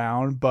rally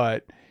around.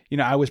 But,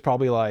 I was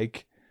probably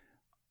like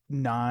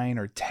 9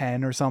 or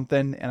 10 or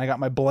something, and I got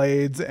my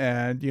blades,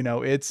 and,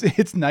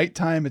 it's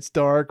nighttime, it's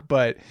dark,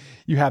 but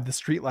you have the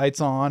street lights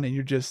on and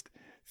you're just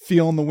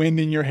feeling the wind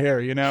in your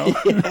hair, Yeah.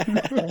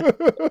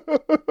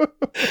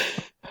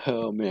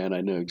 Oh man,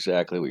 I know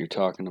exactly what you're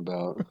talking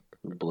about.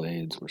 The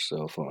blades were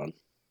so fun.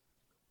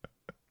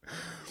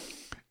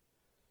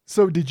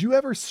 So did you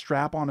ever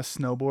strap on a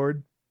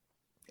snowboard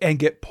and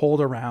get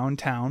pulled around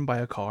town by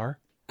a car?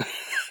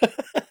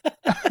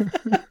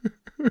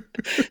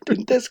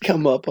 Didn't this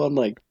come up on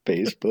like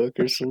Facebook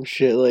or some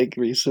shit like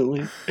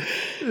recently?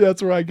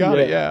 That's where I got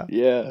it, yeah.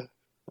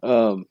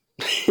 Yeah.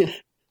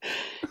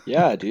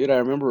 Yeah, dude, I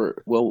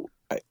remember, well,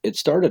 it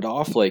started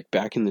off like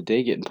back in the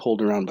day getting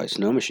pulled around by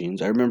snow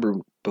machines. I remember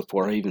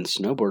before I even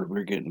snowboarded, we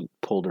were getting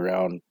pulled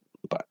around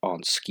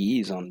on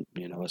skis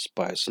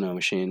by a snow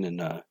machine,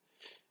 and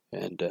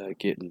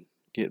getting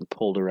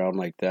pulled around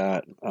like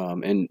that.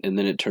 And then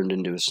it turned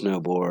into a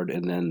snowboard,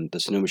 and then the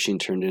snow machine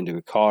turned into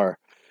a car.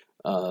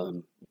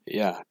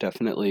 Yeah,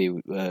 definitely.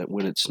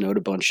 When it snowed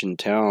a bunch in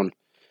town,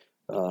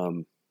 I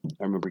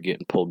remember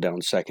getting pulled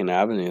down 2nd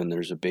Avenue, and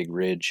there's a big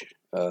ridge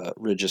of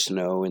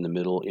snow in the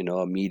middle,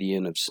 a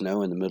median of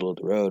snow in the middle of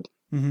the road.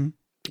 Mm-hmm.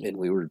 And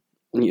we were,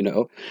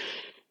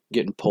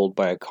 getting pulled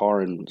by a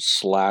car and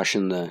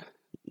slashing the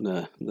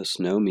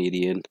snow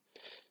median.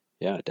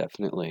 Yeah,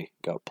 definitely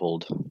got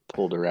pulled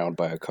around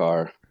by a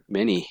car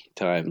many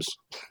times.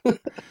 I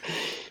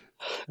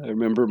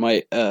remember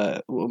my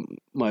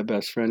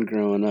best friend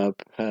growing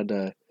up had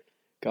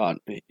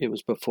it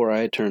was before I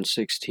had turned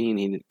 16.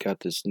 He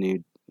got this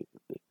new,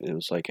 it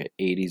was like an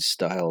 80s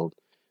style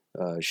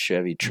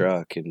Chevy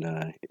truck, and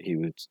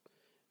it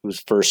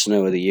was first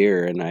snow of the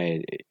year,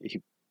 and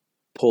he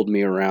pulled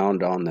me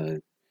around on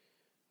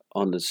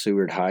the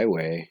Seward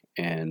Highway,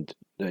 and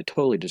I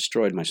totally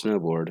destroyed my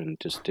snowboard and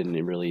just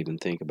didn't really even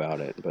think about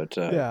it. But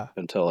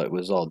until it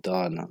was all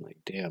done, I'm like,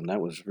 damn,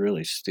 that was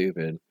really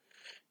stupid,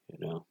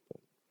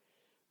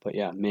 But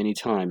yeah, many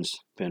times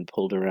been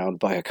pulled around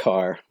by a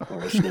car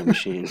or a snow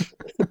machine.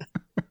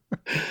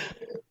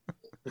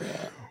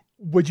 Yeah.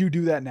 Would you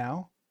do that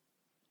now?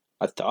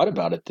 I thought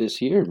about it this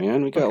year,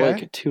 man. We got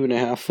like a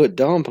 2.5 foot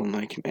dump. I'm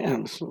like,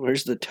 man,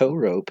 where's the tow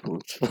rope?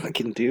 Let's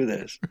fucking do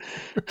this.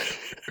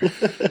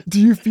 Do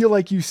you feel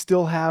like you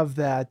still have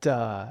that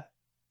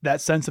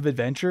sense of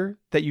adventure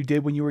that you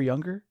did when you were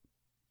younger?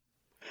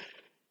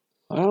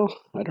 Well,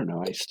 I don't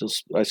know.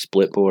 I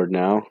split board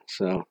now,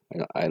 so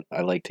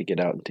I like to get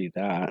out and do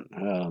that.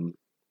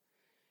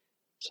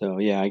 So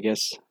yeah, I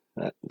guess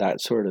that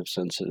sort of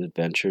sense of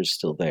adventure is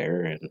still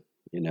there, and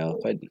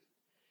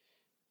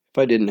if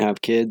I didn't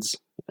have kids,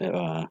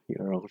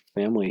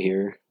 family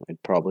here,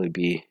 I'd probably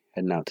be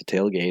heading out to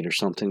tailgate or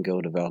something, go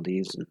to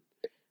Valdez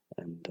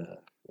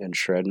and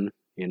shredding.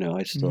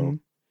 I still,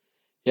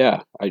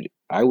 yeah,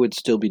 I would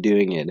still be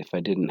doing it if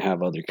I didn't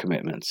have other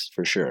commitments,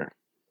 for sure.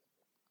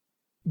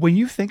 When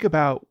you think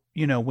about,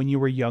 when you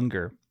were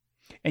younger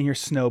and you're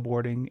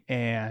snowboarding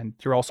and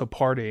you're also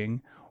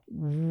partying,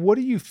 what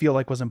do you feel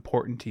like was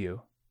important to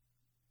you?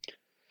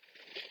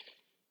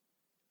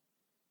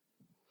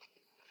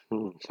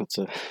 That's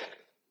a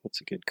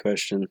good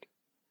question.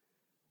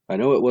 I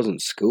know it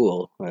wasn't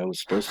school. I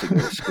was supposed to go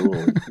to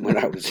school when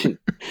I was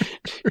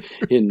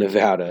in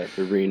Nevada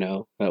or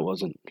Reno. That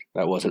wasn't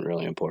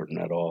really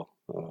important at all.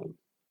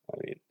 I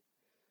mean,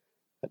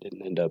 I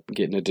didn't end up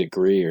getting a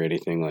degree or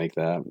anything like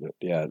that. But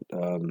yeah,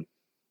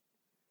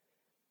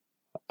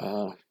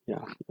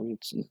 yeah. I mean,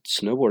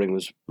 snowboarding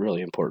was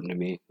really important to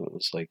me. It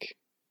was like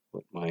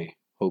what my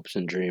hopes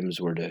and dreams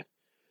were, to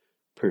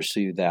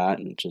pursue that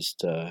and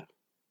just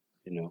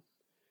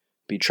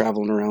be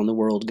traveling around the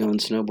world going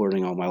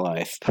snowboarding all my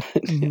life.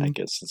 I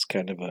guess it's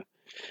kind of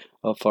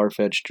a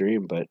far-fetched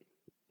dream, but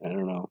I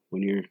don't know.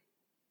 When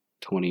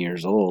 20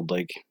 years old.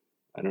 Like,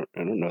 I don't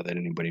know that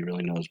anybody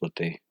really knows what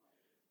they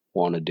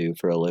want to do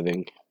for a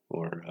living,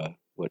 or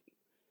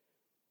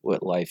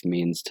what life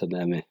means to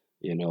them, at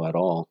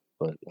all.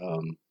 But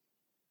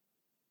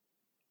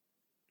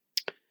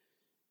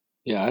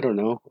yeah, I don't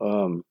know.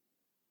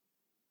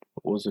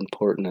 What was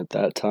important at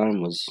that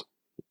time was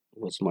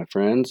my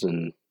friends,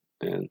 and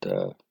and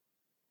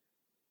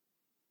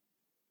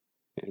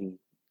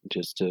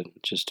just to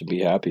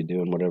be happy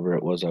doing whatever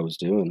it was I was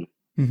doing.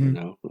 Mm-hmm.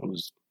 I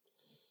was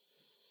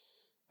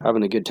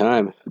having a good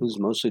time. It was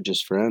mostly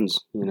just friends,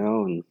 and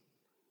I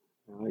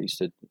used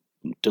to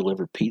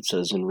deliver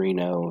pizzas in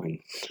Reno, and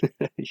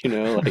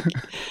like,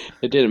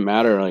 it didn't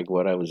matter like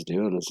what I was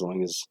doing, as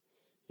long as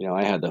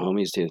I had the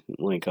homies to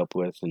link up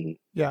with, and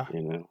Yeah.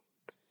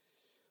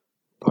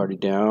 party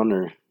down,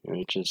 or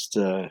just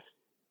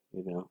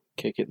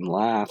kick it and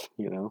laugh.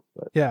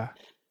 But Yeah.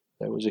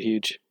 there was a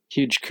huge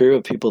crew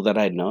of people that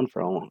I'd known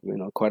for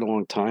quite a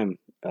long time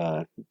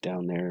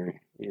down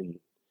there in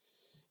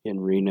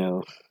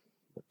Reno.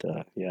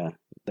 But yeah,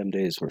 them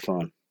days were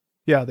fun.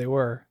 Yeah, they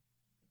were.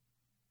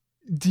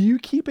 Do you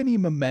keep any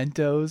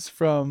mementos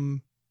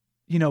from,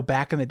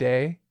 back in the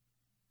day?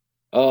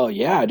 Oh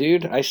yeah,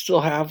 dude. I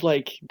still have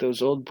like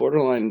those old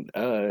Borderline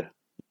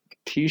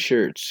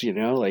t-shirts,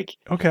 like,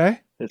 Okay.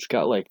 it's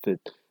got like the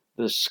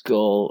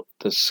skull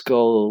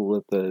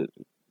with the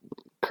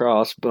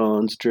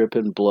crossbones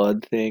dripping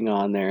blood thing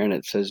on there, and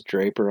it says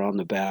Draper on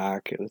the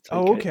back. It's like,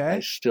 Oh, okay. I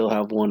still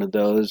have one of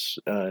those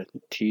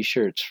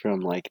t-shirts from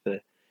like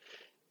the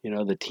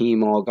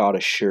team all got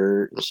a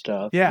shirt and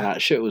stuff. Yeah. And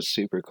that shit was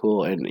super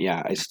cool. And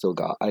yeah, I still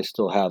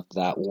have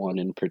that one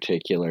in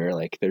particular.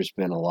 Like, there's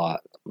been a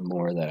lot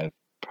more that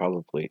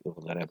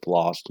I've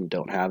lost and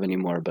don't have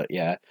anymore. But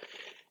yeah,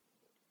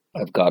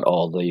 I've got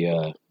all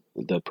the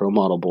pro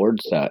model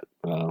boards that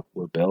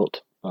were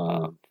built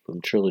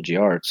from Trilogy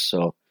Arts.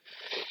 So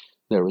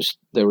there was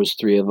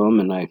 3 of them,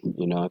 and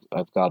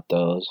I've got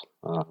those.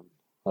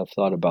 I've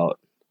thought about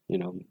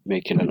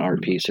making an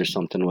art piece or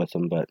something with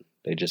them, but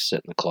they just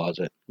sit in the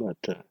closet. But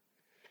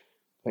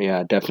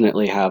yeah,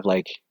 definitely have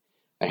like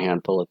a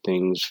handful of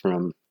things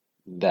from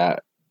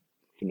that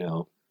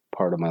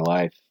part of my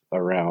life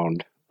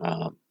around.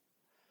 I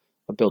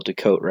built a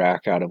coat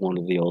rack out of one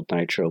of the old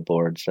Nitro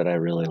boards that I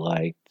really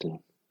liked, and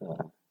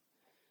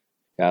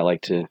yeah, I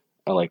like to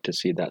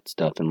see that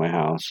stuff in my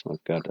house.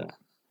 I've got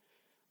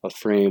a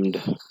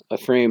framed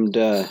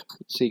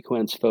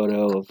sequence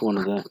photo of one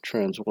of the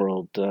Trans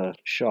World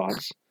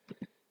shots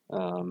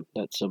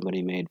that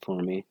somebody made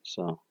for me.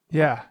 So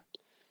Yeah.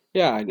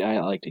 yeah, I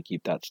like to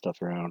keep that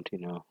stuff around.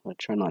 I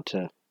try not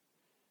to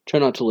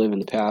live in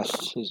the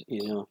past,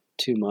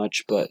 too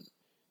much, but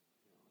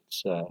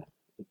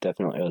it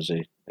definitely was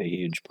a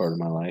huge part of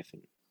my life,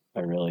 and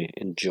I really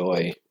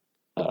enjoy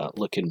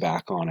looking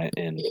back on it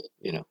and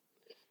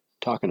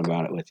talking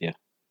about it with you.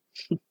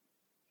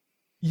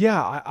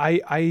 Yeah,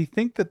 I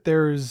think that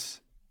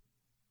there's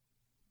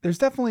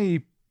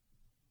definitely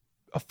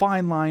a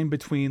fine line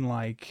between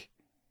like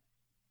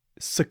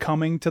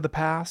succumbing to the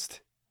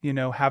past,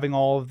 having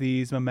all of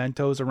these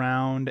mementos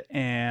around,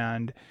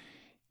 and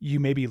you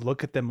maybe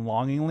look at them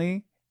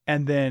longingly.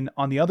 And then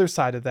on the other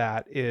side of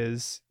that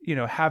is,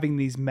 having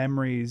these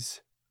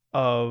memories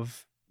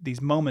of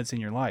these moments in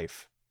your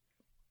life.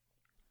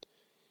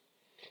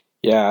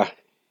 Yeah,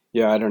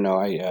 I don't know.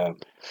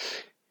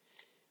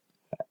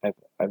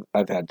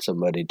 I've had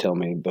somebody tell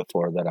me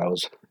before that I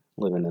was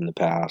living in the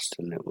past,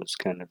 and it was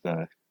kind of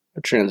a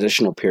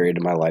transitional period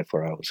in my life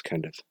where I was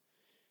kind of,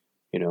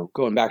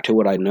 going back to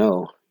what I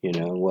know.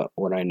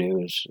 What I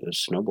knew is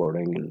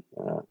snowboarding, and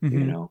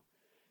Mhm.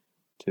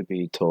 to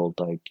be told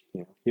like,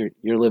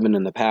 you're living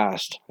in the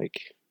past,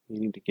 like, you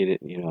need to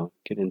get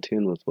in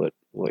tune with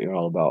what you're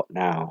all about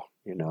now.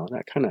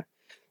 That kind of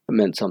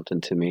meant something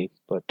to me.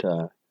 But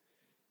I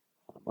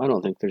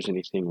don't think there's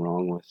anything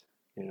wrong with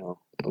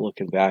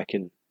looking back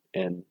and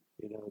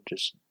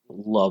just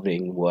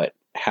loving what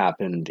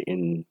happened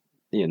in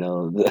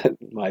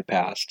my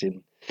past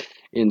in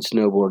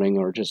snowboarding,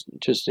 or just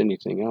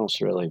anything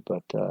else really.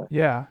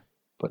 Yeah.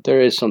 But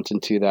there is something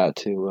to that,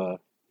 to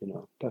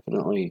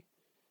definitely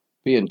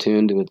be in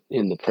tune to it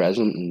in the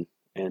present,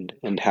 and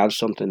have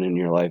something in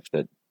your life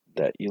that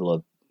you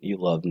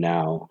love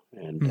now,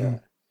 and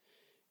Mhm.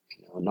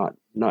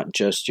 not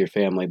just your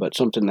family, but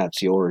something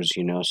that's yours.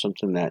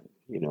 Something that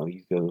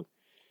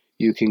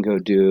you can go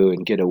do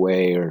and get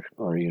away, or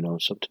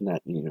something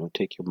that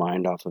take your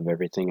mind off of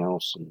everything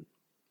else. And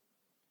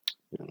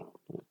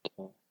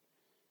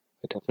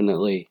I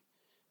definitely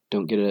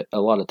don't get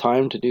a lot of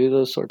time to do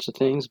those sorts of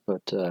things,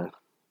 but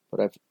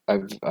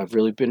I've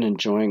really been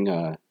enjoying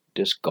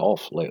disc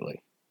golf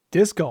lately.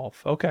 Disc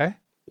golf. Okay.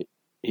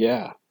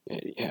 Yeah,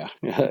 yeah.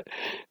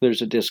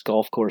 There's a disc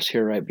golf course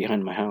here right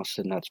behind my house,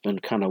 and that's been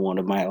kind of one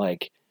of my,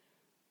 like,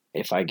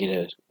 if I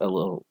get a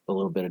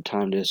little bit of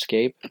time to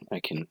escape, I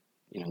can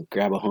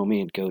grab a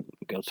homie and go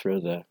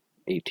through the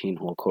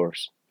 18-hole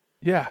course.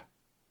 Yeah.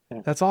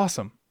 Yeah. That's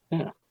awesome.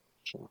 Yeah.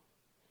 So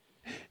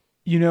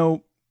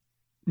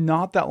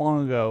Not that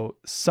long ago,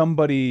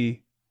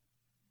 somebody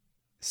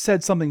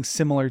said something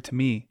similar to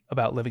me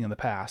about living in the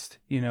past,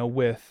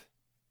 with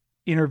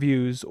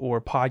interviews or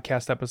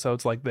podcast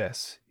episodes like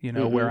this,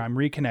 where I'm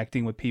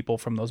reconnecting with people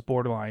from those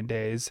borderline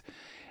days.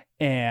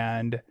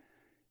 And,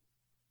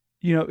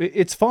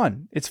 it's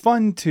fun. It's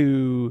fun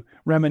to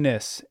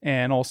reminisce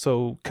and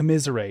also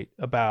commiserate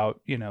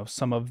about,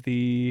 some of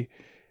the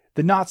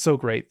not so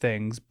great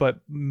things,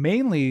 but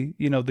mainly,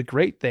 the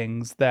great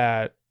things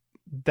that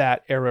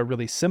era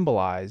really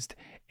symbolized.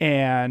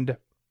 And,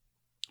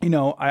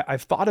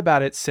 I've thought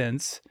about it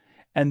since,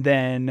 and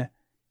then,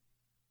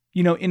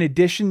 in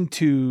addition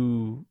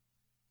to,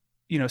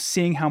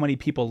 seeing how many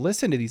people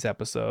listen to these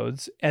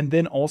episodes, and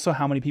then also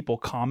how many people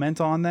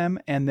comment on them.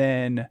 And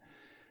then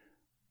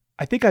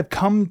I think I've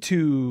come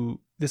to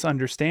this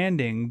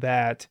understanding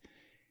that,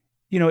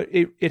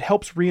 it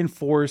helps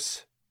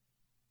reinforce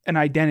an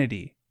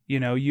identity.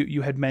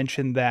 You had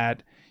mentioned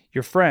that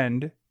your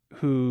friend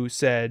who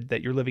said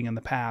that you're living in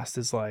the past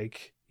is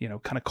like,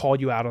 kind of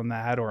called you out on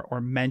that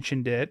or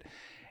mentioned it.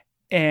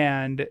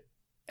 And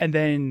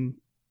then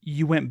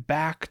you went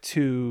back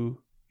to,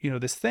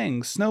 this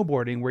thing,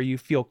 snowboarding, where you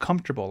feel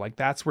comfortable. Like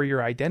that's where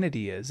your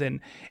identity is. And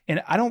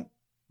I don't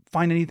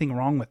find anything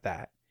wrong with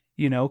that,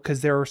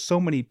 because there are so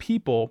many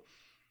people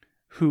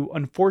who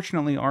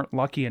unfortunately aren't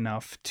lucky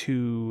enough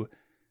to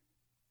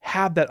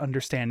have that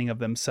understanding of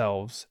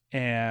themselves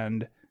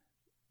and,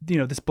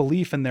 this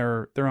belief in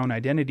their own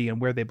identity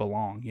and where they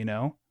belong,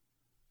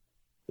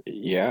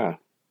 Yeah.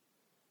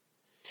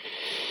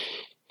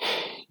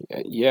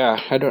 Yeah.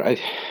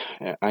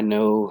 I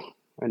know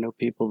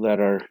people that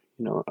are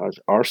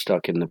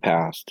stuck in the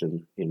past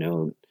and,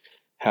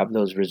 have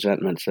those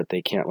resentments that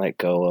they can't let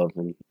go of.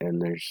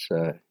 And there's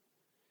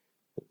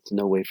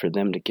no way for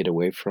them to get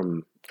away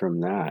from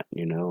that,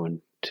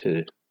 and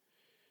to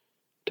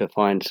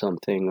find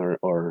something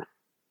or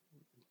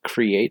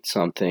create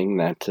something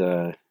that,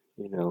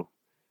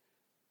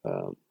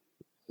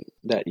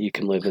 that you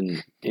can live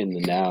in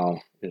the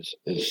now is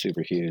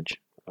super huge.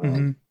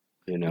 I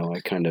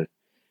kind of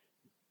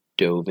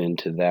dove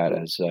into that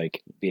as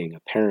like being a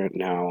parent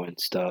now and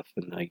stuff,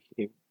 and like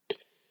there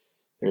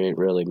ain't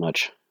really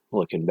much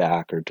looking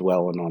back or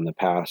dwelling on the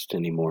past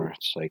anymore.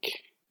 It's like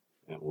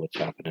what's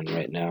happening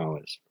right now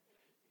is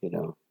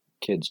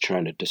kids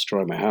trying to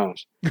destroy my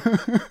house.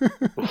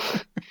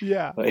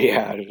 Yeah. But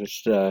yeah,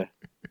 just I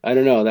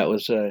don't know, that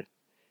was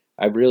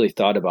I really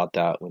thought about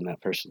that when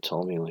that person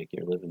told me like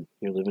you're living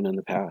in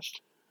the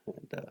past.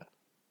 And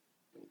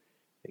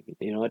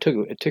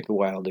it took a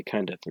while to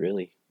kind of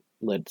really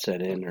let it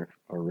set in or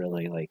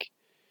really like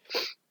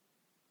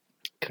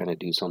kind of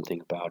do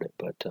something about it.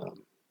 But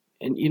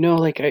and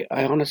like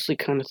I honestly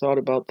kind of thought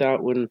about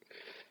that when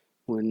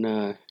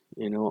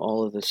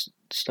all of this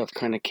stuff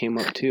kind of came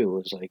up too. It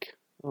was like,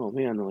 oh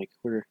man, like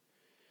we're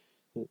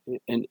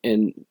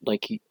and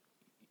like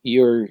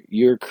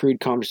your crude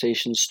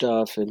conversation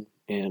stuff and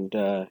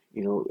it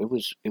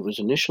was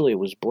initially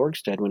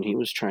Borgstead when he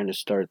was trying to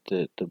start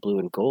the blue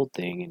and gold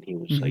thing, and he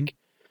was like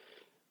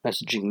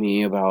messaging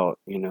me about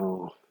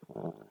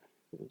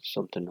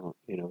something,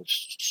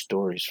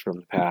 stories from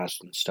the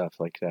past and stuff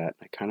like that.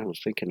 I kind of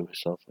was thinking to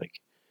myself like,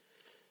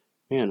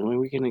 man, when are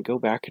we gonna go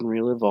back and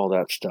relive all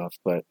that stuff?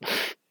 But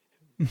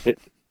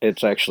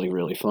it's actually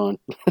really fun.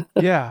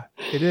 Yeah,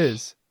 it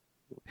is.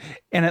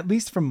 And at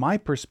least from my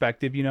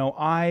perspective,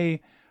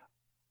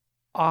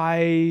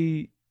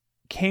 I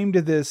came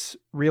to this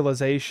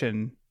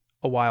realization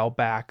a while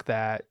back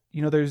that,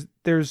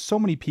 there's so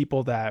many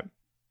people that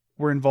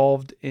were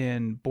involved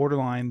in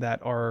borderline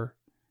that are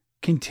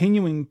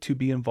continuing to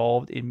be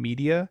involved in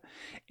media.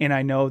 And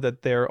I know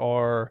that there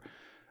are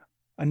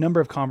a number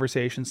of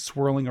conversations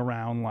swirling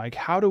around, like,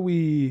 how do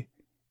we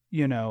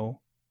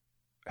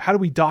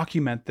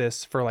document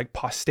this for like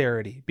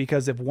posterity?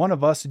 Because if one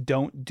of us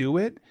don't do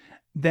it,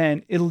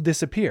 then it'll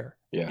disappear.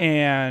 Yeah.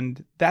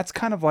 And that's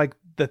kind of like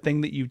the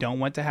thing that you don't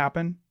want to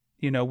happen,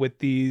 with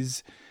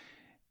these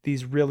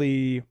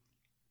really,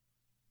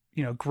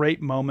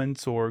 great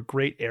moments or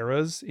great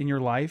eras in your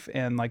life.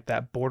 And like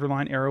that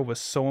borderline era was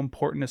so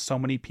important to so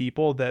many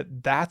people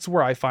that's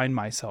where I find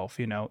myself,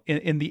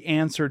 in the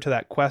answer to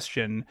that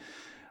question,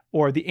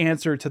 or the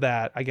answer to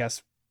that, I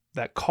guess,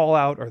 that call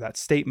out or that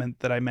statement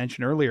that I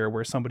mentioned earlier,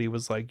 where somebody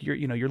was like,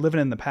 you're living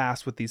in the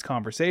past with these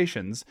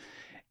conversations.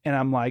 And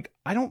I'm like,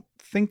 I don't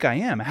think I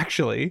am,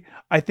 actually.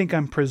 I think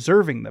I'm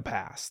preserving the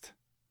past.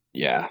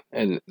 Yeah,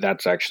 and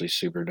that's actually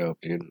super dope,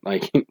 dude.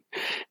 Like,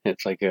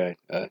 it's like a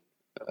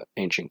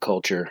ancient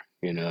culture,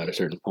 at a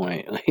certain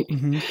point. Like,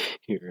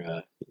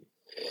 you're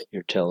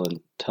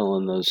telling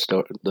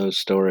those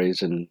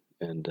stories and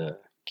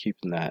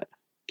keeping that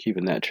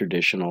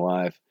tradition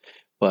alive.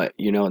 But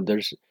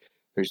there's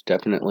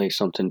definitely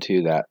something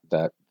to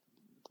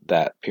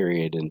that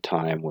period in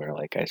time where,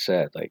 like I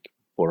said, like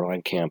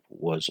borderline camp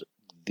was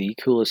the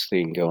coolest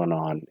thing going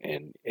on,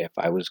 and if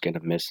I was gonna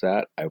miss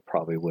that, I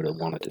probably would have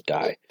wanted to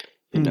die.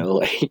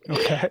 Like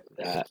Okay.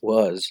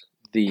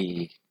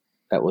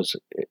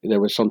 there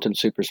was something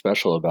super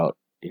special about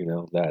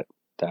that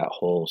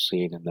whole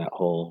scene and that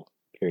whole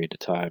period of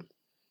time,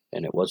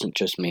 and it wasn't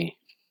just me.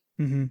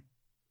 Mm-hmm.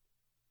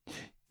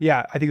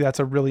 Yeah, I think that's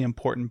a really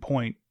important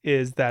point,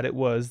 is that it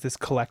was this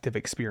collective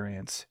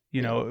experience.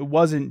 You know, it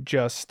wasn't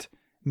just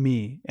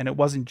me and it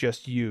wasn't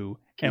just you.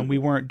 And we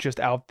weren't just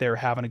out there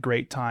having a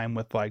great time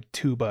with like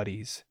two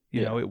buddies.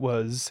 You know, it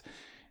was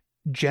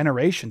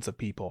generations of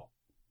people.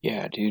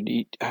 Yeah, dude.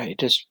 I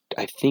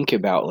think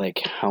about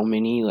like how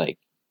many like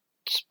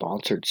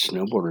sponsored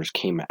snowboarders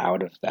came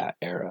out of that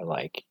era.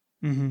 Like,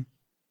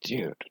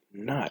 dude,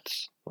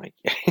 nuts. Like,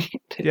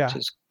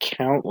 just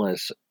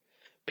countless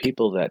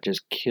people that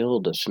just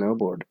killed a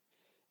snowboard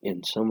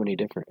in so many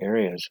different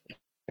areas.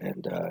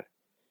 And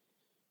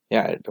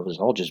it was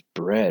all just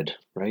bred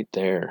right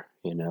there,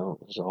 you know.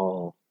 It was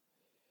all,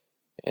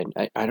 and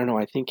I don't know,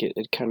 I think it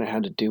kind of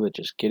had to do with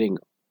just getting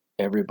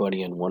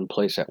everybody in one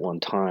place at one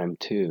time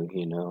too,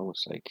 you know.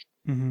 It's like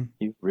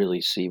you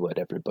really see what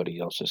everybody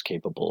else is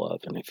capable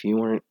of, and if you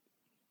weren't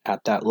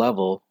at that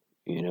level,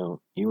 you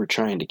know, you were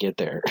trying to get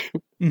there.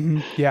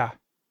 Yeah.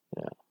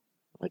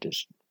 I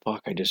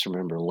just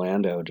remember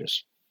Lando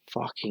just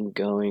fucking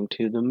going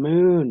to the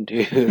moon,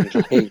 dude.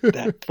 Like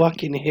that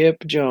fucking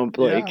hip jump,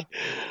 like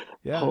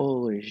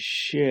holy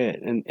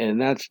shit.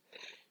 And that's,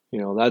 you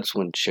know, that's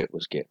when shit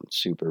was getting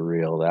super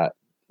real. That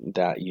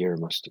year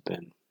must have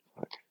been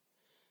like,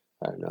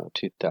 I don't know,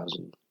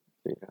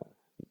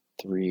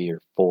 2003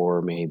 or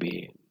 4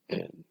 maybe.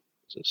 And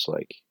it's just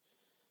like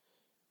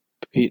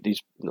a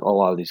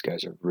lot of these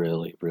guys are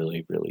really,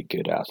 really, really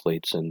good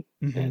athletes and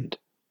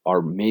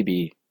are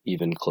maybe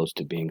even close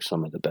to being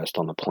some of the best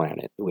on the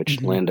planet,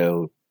 which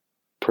Lando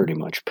pretty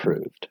much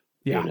proved,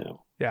 you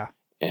know? Yeah.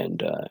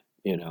 And,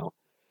 you know,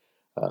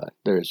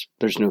 there's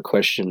no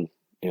question.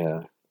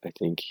 I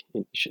think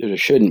there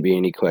shouldn't be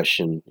any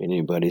question in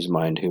anybody's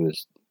mind who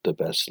is the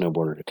best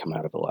snowboarder to come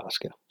out of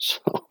Alaska.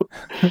 So,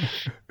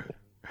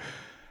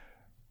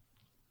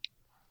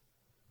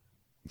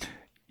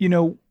 you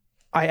know,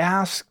 I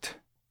asked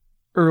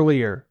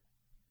earlier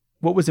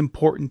what was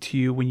important to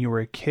you when you were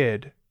a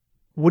kid.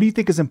 What do you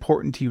think is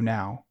important to you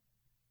now?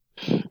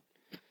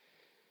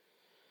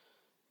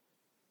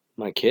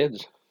 My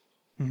kids.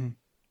 You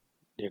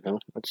know,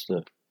 that's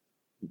the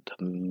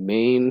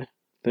main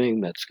thing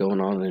that's going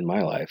on in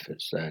my life,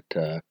 is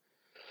that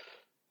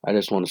I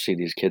just want to see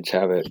these kids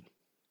have it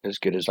as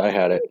good as I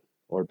had it,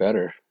 or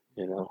better,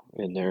 you know,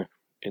 in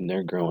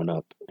their growing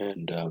up.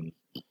 And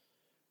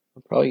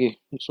probably,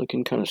 it's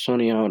looking kind of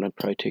sunny out, and I'd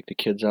probably take the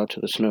kids out to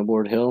the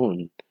snowboard hill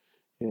and,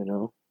 you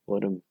know,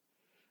 let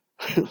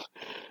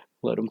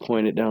them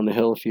point it down the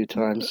hill a few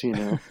times, you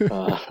know.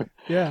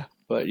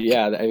 But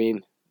yeah, I mean,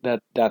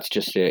 that's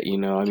just it, you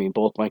know. I mean,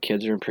 both my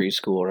kids are in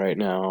preschool right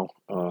now.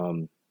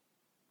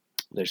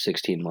 They're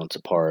 16 months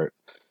apart.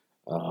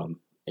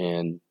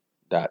 And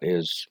that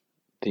is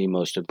the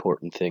most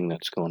important thing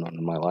that's going on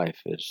in my life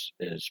is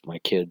my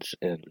kids,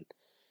 and,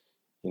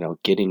 you know,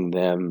 getting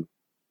them,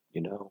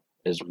 you know,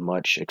 as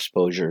much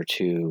exposure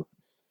to,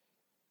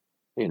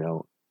 you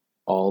know,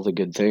 all the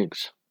good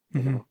things.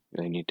 You know,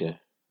 they need to,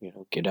 you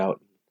know, get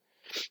out,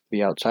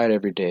 be outside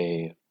every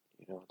day.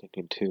 You know, they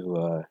need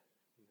to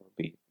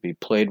be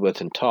played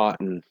with and taught,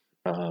 and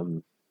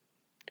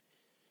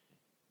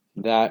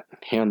that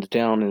hands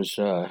down is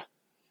the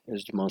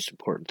most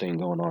important thing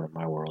going on in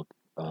my world.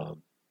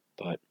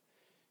 But,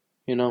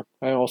 you know,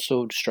 I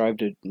also strive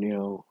to,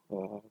 you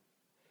know,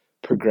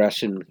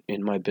 progress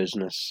in my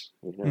business.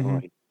 You know,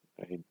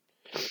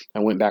 I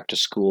went back to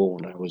school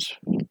when I was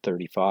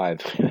 35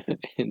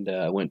 and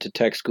went to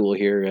tech school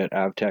here at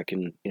AvTech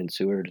in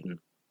Seward, and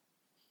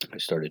I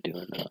started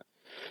doing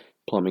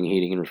plumbing,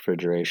 heating, and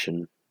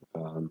refrigeration.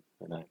 And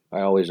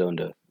I always owned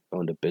a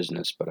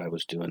business, but I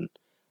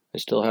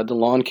still had the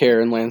lawn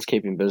care and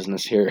landscaping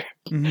business here,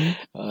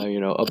 you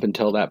know, up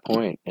until that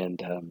point.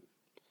 And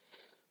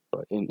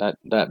but in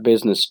that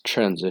business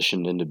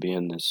transitioned into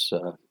being this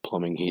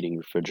plumbing, heating,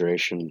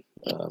 refrigeration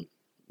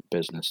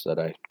business that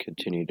I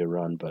continue to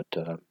run. But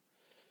you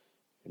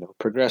know,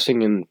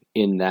 progressing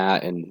in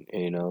that, and,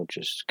 you know,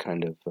 just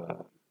kind of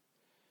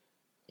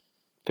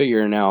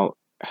figuring out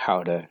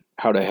how to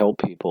help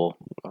people,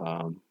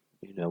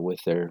 you know,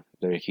 with their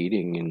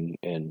heating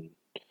and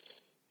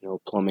you know,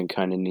 plumbing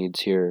kind of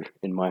needs here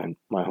in my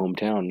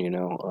hometown. You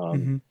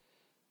know,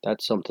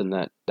 that's something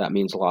that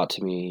means a lot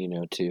to me. You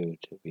know,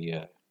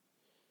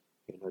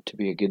 to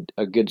be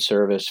a good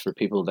service for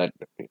people that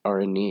are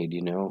in need.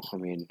 You know, I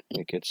mean,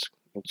 like it's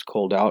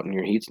cold out and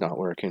your heat's not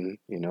working.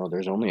 You know,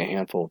 there's only a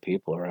handful of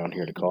people around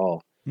here to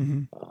call,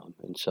 and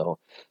so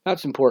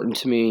that's important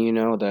to me. You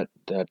know, that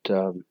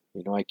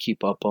you know, I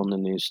keep up on the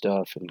new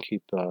stuff and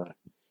keep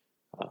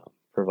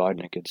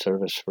providing a good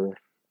service for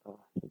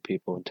the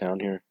people in town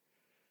here.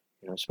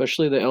 You know,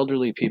 especially the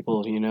elderly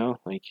people. You know,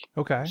 like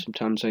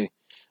sometimes I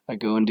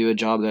go and do a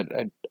job that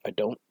I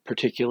don't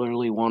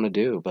particularly want to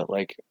do, but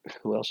like,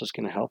 who else is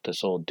going to help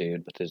this old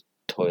dude with his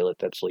toilet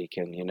that's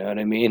leaking? You know what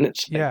I mean?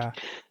 It's like,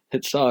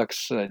 it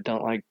sucks. I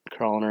don't like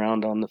crawling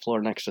around on the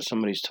floor next to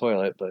somebody's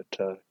toilet, but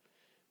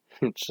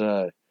it's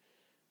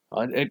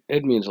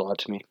it means a lot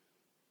to me.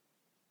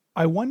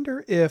 I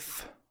wonder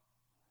if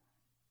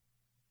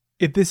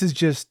this is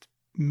just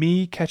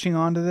me catching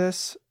on to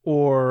this,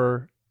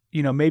 or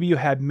maybe you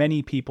had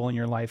many people in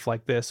your life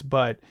like this,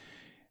 but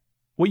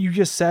what you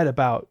just said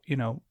about,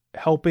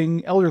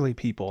 helping elderly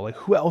people, like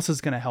who else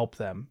is going to help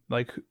them?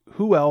 Like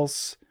who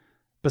else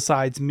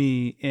besides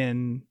me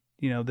in,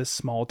 this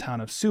small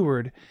town of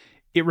Seward?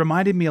 It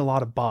reminded me a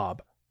lot of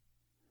Bob.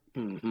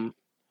 Mm-hmm.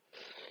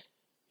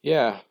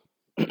 Yeah.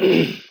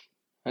 I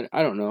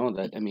don't know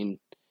that. I mean,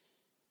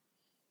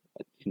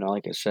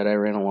 like I said, I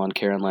ran a lawn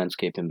care and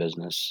landscaping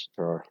business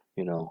for,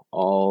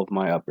 all of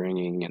my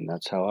upbringing, and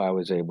that's how I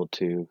was able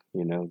to,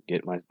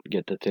 get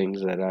the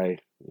things that I,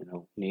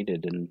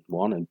 needed and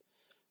wanted.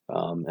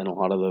 And a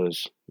lot of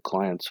those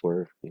clients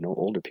were,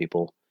 older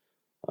people.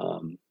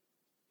 Um,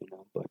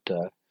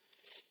 but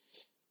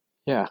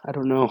yeah, I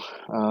don't know.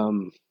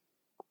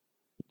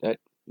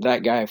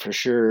 That guy for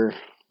sure,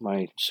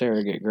 my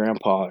surrogate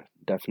grandpa,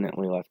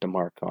 definitely left a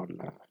mark on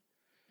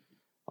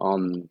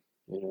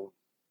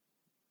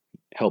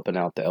helping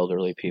out the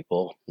elderly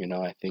people.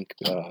 I think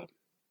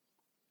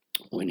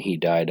when he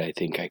died, I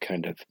think I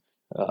kind of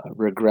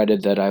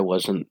regretted that I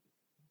wasn't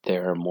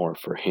there more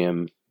for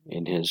him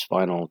in his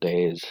final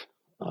days.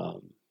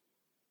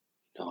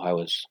 I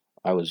was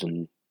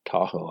in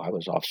Tahoe. I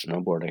was off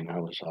snowboarding. I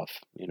was off,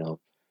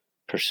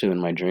 pursuing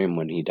my dream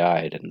when he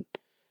died, and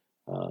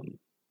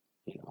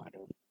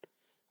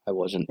I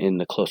wasn't in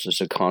the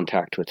closest of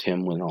contact with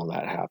him when all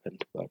that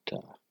happened. But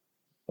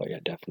yeah,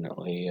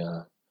 definitely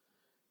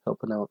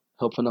helping out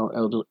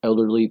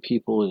elderly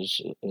people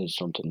is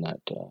something that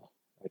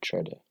I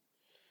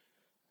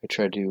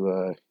try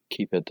to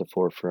keep at the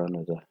forefront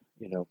of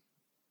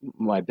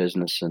my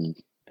business, and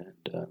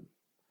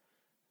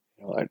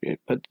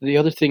but the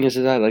other thing is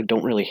that I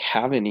don't really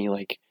have any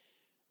like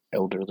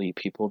elderly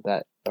people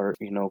that are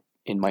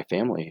in my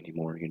family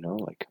anymore.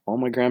 Like all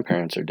my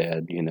grandparents are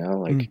dead.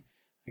 I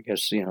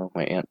guess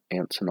my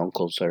aunts and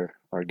uncles are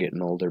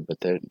getting older, but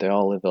they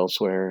all live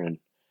elsewhere, and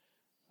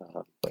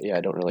but yeah,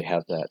 I don't really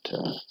have that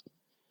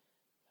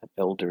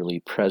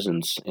elderly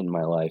presence in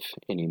my life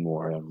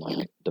anymore on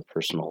like the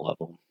personal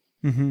level.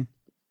 Mm-hmm.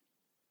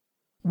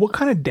 What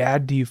kind of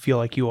dad do you feel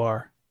like you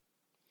are?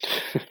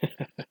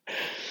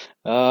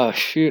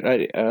 Shoot,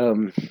 I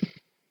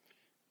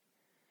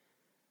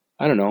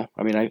don't know.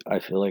 I mean, I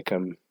feel like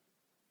I'm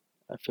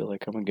a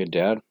good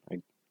dad.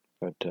 I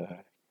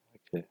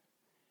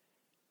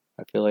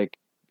feel like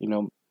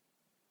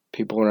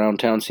people around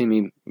town see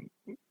me,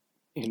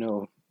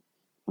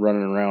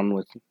 running around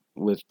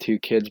with two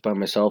kids by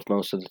myself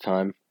most of the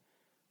time.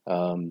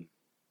 But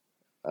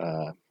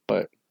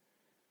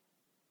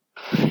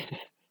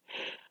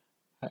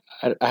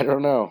I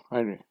don't know.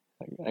 I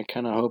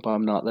kind of hope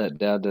I'm not that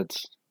dad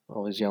that's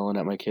always yelling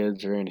at my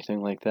kids or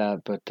anything like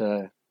that. But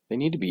they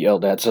need to be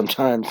yelled at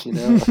sometimes,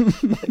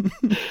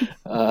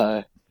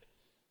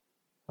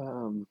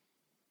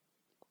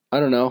 I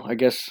don't know. I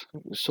guess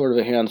sort of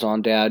a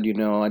hands-on dad.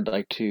 I'd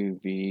like to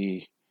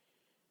be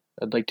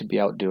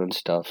out doing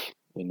stuff,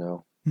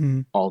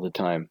 Mm-hmm. all the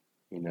time.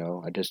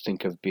 I just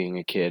think of being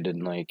a kid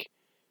and like,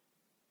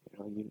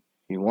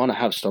 you want to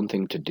have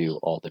something to do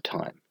all the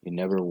time. You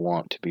never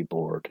want to be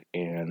bored.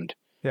 And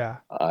Yeah.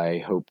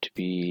 I hope to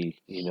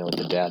be,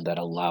 the dad that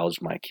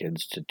allows my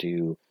kids to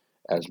do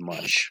as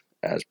much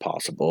as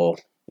possible.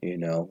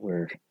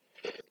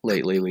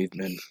 Lately we've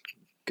been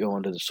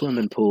going to the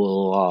swimming pool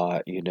a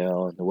lot, and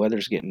the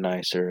weather's getting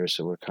nicer,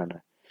 so we're kind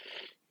of,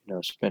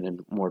 spending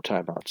more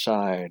time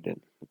outside, and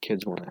the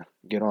kids want to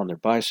get on their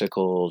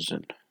bicycles,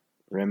 and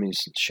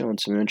Remy's showing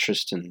some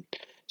interest in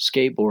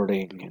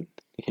skateboarding, and,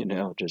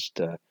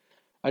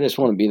 I just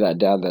want to be that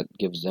dad that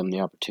gives them the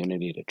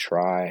opportunity to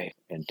try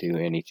and do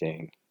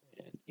anything.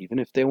 And even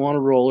if they want a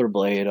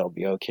rollerblade, I'll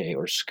be okay.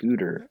 Or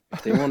scooter.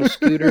 If they want a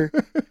scooter,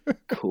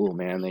 cool,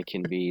 man. They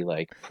can be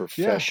like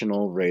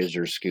professional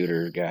razor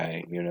scooter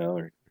guy,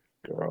 or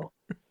girl.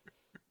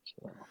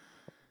 So,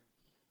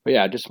 but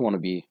yeah, I just want to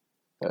be,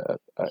 I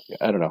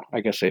don't know.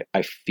 I guess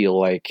I feel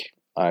like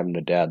I'm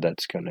the dad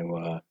that's going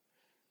to,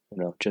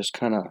 just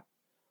kind of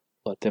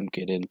let them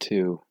get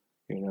into,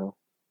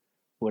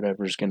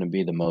 whatever's going to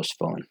be the most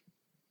fun.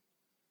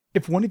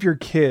 If one of your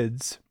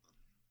kids,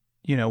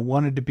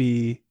 wanted to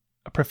be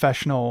a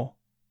professional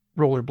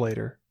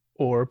rollerblader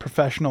or a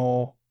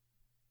professional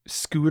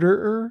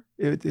scooterer,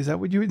 is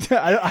that what you would?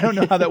 I don't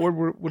know how that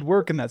would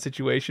work in that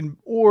situation.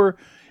 Or,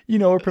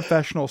 a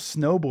professional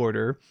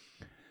snowboarder.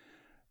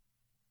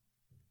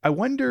 I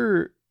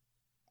wonder.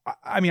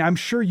 I mean, I'm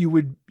sure you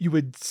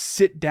would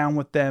sit down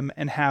with them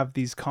and have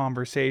these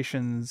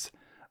conversations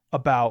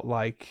about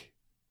like,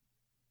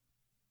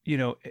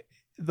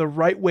 the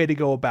right way to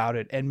go about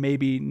it, and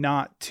maybe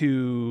not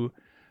to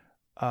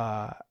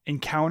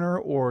encounter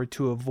or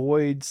to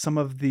avoid some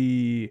of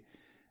the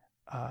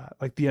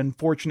like the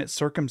unfortunate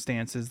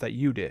circumstances that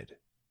you did.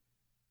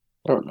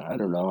 I don't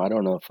know. I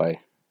don't know if I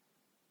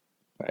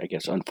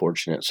guess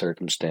unfortunate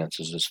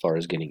circumstances as far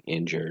as getting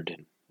injured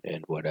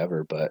and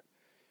whatever, but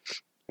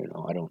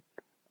I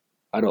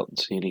don't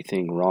see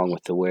anything wrong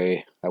with the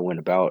way I went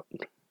about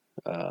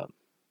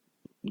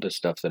the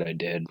stuff that I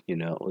did. You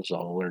know, it was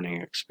all a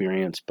learning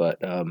experience. But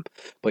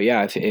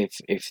yeah,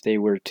 if they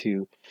were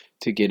to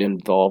get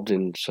involved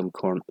in some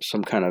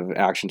kind of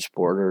action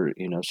sport, or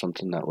you know,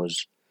 something that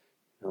was,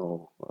 you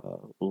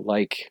know,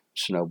 like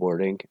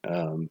snowboarding,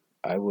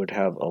 I would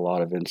have a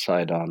lot of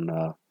insight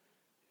on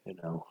you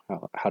know,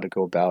 how to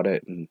go about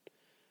it. And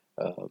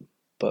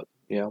but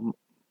you know,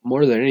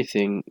 more than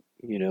anything,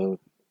 you know,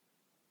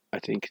 I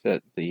think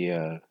that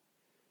the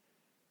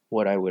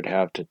what I would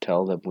have to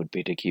tell them would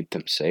be to keep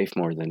them safe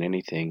more than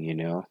anything, you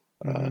know.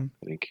 Mm-hmm.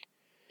 I think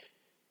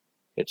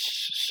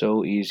it's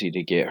so easy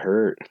to get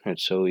hurt.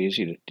 It's so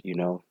easy to, you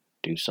know,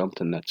 do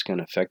something that's going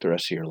to affect the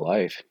rest of your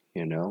life,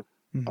 you know.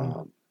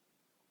 Mm-hmm.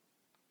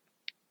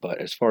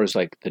 But as far as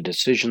like the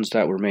decisions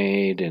that were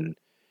made, and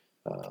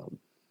um,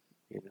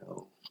 you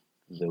know,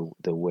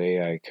 the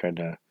way I kind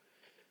of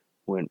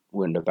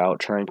went about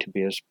trying to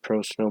be a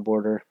pro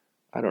snowboarder,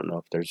 I don't know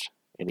if there's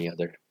any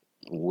other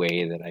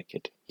way that I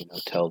could, you know,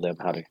 tell them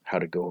how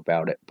to go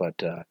about it.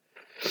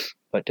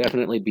 But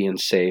definitely being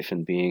safe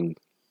and being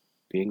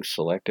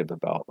selective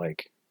about,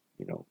 like,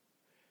 you know,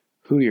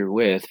 who you're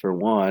with for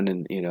one,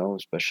 and you know,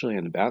 especially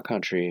in the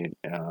backcountry,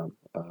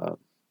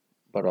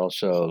 but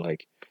also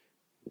like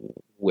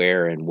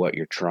where and what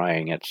you're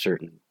trying at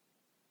certain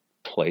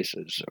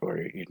places, or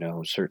you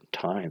know, certain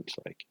times.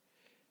 Like,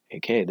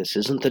 okay, this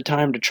isn't the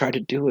time to try to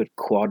do a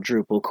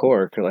quadruple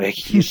cork.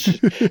 Like, you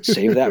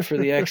save that for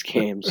the X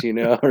Games, you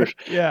know. Or,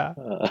 Yeah.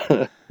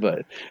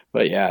 but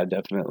yeah,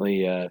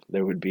 definitely,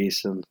 there'd be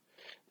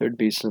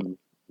some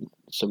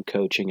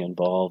coaching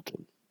involved.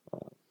 And,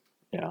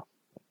 yeah.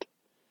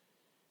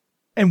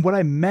 And what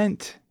I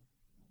meant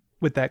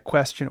with that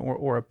question,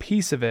 or a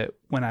piece of it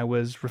when I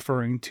was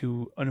referring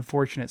to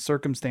unfortunate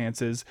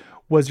circumstances,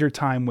 was your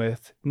time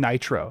with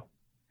Nitro,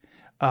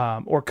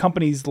 or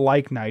companies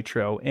like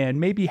Nitro, and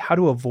maybe how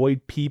to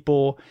avoid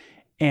people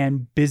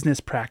and business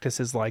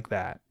practices like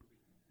that.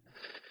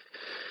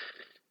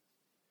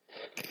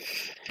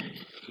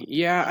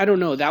 Yeah, I don't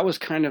know. That was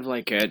kind of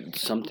like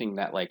something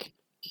that, like,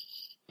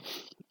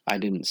 I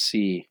didn't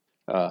see,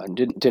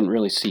 didn't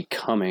really see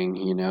coming,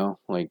 you know.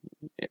 Like,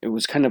 it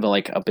was kind of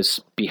like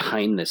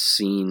behind the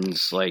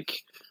scenes, like,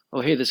 oh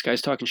hey, this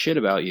guy's talking shit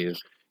about you,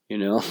 you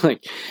know.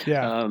 Like,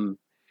 Yeah.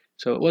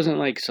 so it wasn't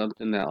like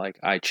something that like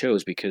I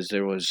chose, because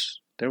there was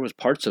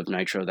parts of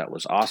Nitro that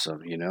was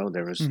awesome, you know.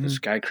 There was Mm-hmm. this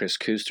guy Chris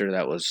Kuster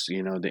that was,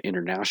 you know, the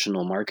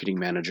international marketing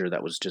manager,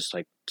 that was just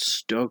like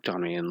stoked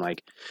on me, and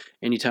like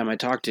anytime I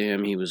talked to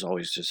him, he was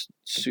always just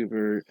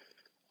super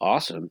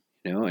awesome,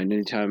 you know. And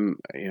anytime,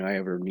 you know, I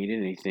ever needed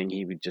anything,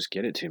 he would just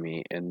get it to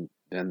me. And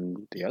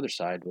then the other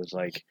side was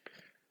like,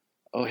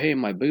 oh hey,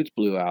 my boots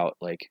blew out,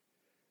 like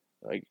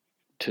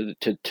to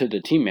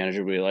the team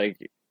manager, be like,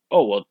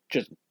 oh well,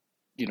 just,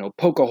 you know,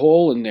 poke a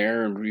hole in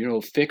there and, you know,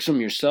 fix them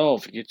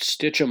yourself, you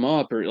stitch them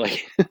up, or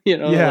like, you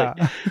know, like,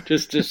 Yeah.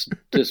 just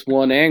this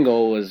one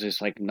angle was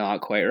just like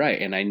not quite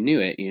right, and I knew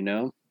it, you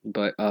know.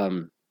 But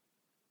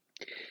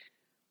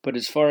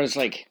as far as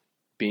like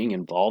being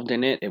involved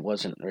in it, it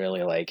wasn't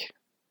really like,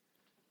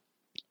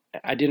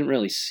 I didn't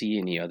really see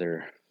any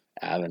other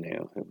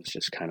avenue. It was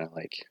just kind of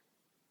like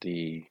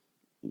the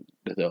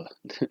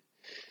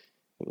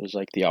it was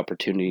like the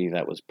opportunity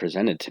that was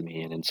presented to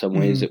me, and in some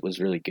ways Mm-hmm. it was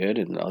really good,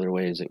 and in other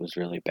ways it was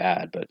really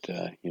bad. But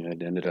you know,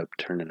 it ended up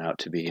turning out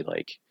to be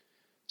like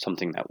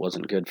something that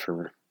wasn't good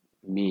for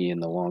me in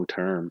the long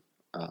term.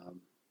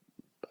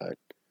 But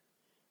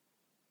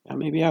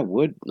maybe I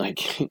would,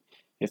 like,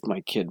 if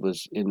my kid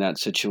was in that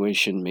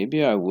situation,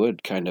 maybe I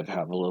would kind of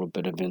have a little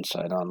bit of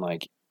insight on,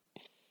 like,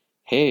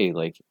 hey,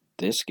 like,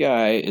 this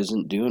guy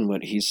isn't doing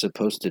what he's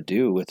supposed to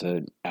do with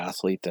an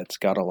athlete that's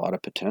got a lot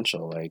of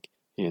potential. Like,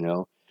 you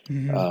know,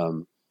 Mm-hmm.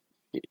 um,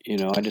 you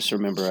know, I just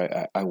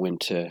remember I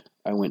went to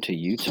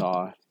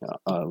Utah. It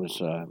was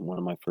one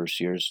of my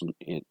first years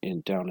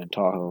in down in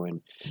Tahoe,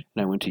 and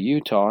I went to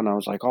Utah, and I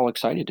was like all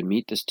excited to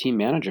meet this team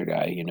manager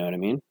guy. You know what I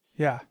mean?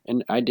 Yeah.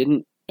 And I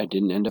didn't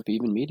end up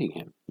even meeting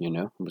him. You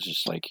know, it was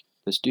just like,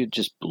 this dude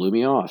just blew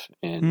me off,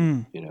 and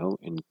Mm. you know,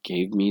 and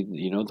gave me,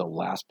 you know, the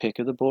last pick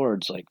of the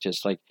boards, like,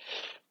 just like,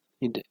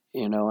 you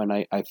know. And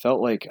I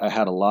felt like I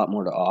had a lot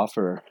more to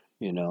offer,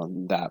 you know,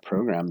 that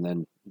program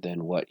than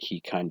what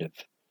he kind of,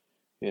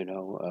 you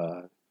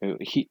know,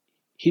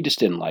 he just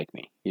didn't like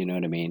me, you know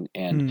what I mean?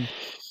 And Mm.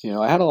 you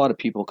know, I had a lot of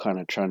people kind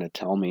of trying to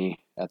tell me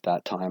at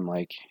that time,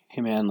 like,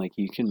 hey man, like,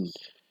 you can,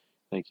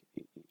 like,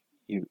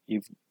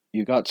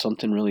 you got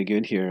something really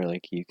good here,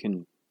 like, you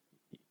can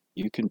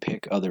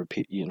pick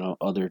you know,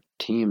 other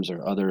teams,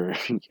 or other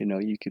you know,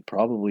 you could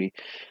probably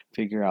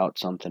figure out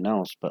something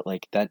else. But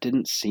like, that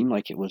didn't seem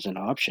like it was an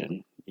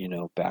option, you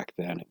know. Back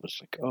then it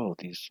was like, oh,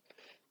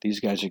 these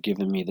guys are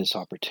giving me this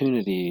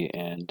opportunity.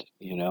 And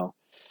you know,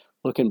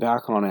 looking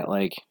back on it,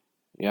 like,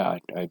 yeah,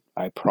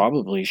 I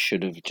probably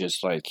should have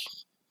just like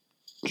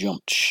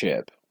jumped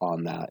ship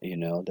on that. You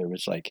know, there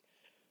was like,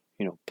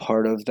 you know,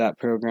 part of that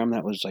program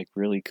that was like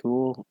really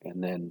cool,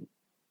 and then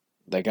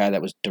the guy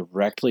that was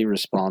directly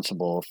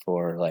responsible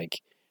for like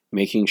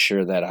making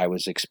sure that I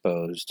was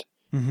exposed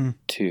Mm-hmm.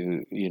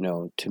 to, you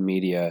know, to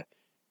media,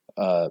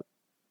 uh,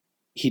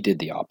 he did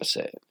the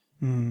opposite.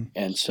 Mm.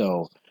 And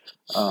so,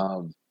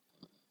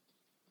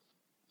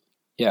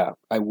 yeah,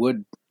 I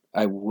would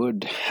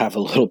have a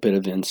little bit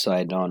of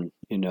insight on,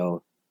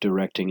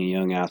 directing a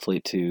young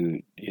athlete to,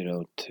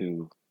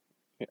 to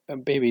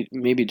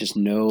maybe just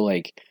know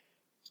like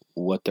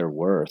what they're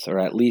worth, or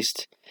at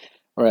least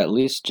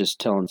just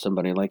telling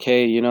somebody like,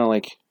 hey,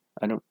 like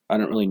I don't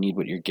really need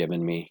what you're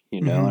giving me,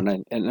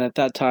 Mm-hmm. and at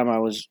that time I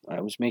was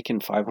making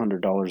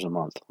 $500 a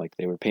month. Like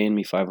they were paying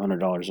me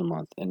 $500 a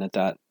month. And at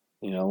that,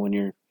 when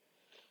you're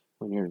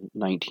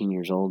 19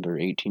 years old or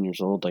 18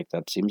 years old, like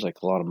that seems like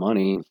a lot of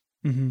money.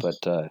 Mm-hmm.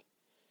 But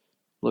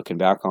looking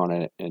back on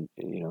it, and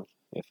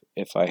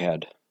if I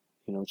had,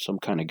 some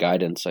kind of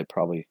guidance, I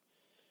probably,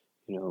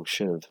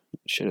 should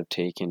have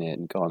taken it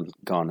and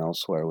gone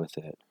elsewhere with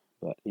it.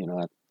 But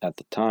at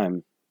the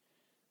time,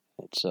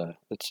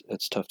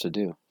 it's tough to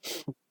do.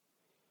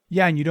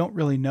 Yeah, and you don't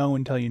really know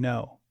until you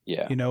know.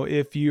 Yeah.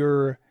 If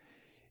you're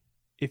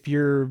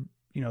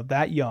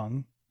that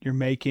young, you're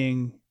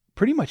making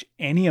pretty much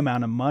any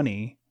amount of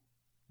money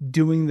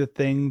doing the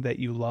thing that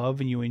you love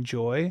and you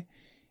enjoy,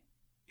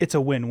 it's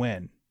a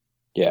win-win.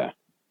 Yeah.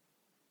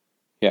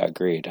 Yeah,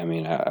 agreed. I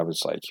mean, I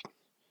was like,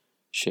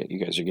 shit,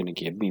 you guys are gonna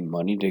give me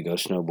money to go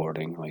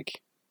snowboarding?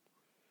 Like,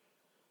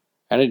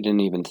 I didn't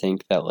even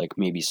think that like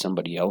maybe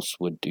somebody else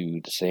would do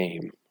the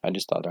same. I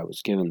just thought I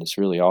was given this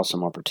really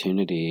awesome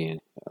opportunity,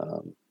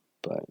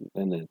 but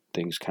then the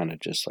things kind of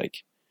just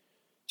like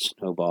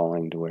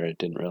snowballing to where it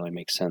didn't really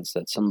make sense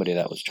that somebody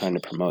that was trying to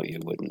promote you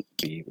wouldn't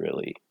be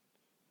really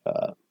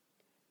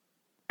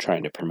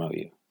trying to promote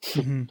you.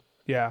 Mm-hmm.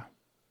 Yeah.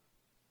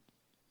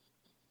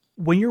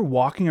 When you're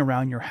walking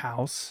around your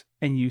house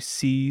and you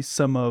see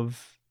some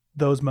of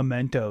those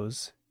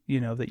mementos,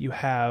 that you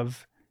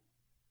have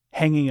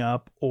hanging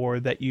up or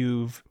that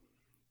you've,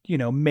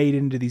 made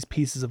into these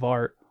pieces of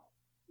art,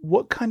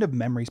 what kind of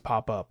memories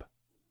pop up?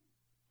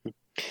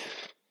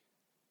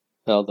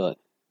 Well,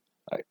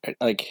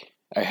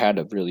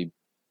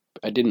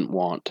 I didn't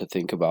want to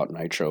think about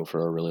nitro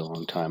for a really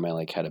long time. I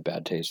like had a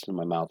bad taste in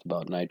my mouth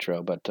about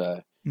nitro, but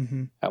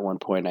Mm-hmm. at one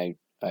point I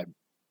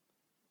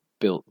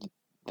built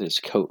this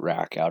coat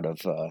rack out of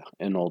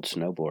an old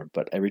snowboard.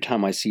 But every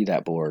time I see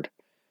that board,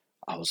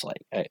 I was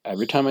like,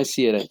 every time I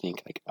see it, I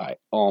think like I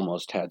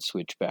almost had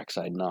switch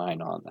backside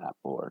 9 on that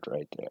board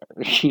right there.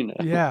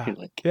 Yeah.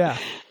 Like, Yeah.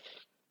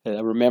 I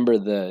remember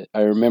the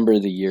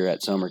year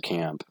at summer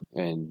camp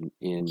in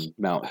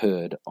Mount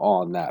Hood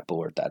on that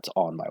board that's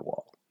on my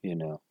wall,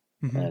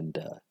 Mm-hmm. and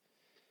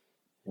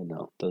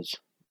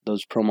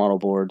those pro model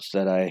boards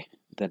that I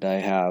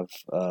have,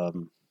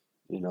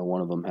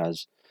 one of them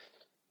has,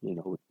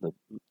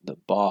 the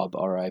Bob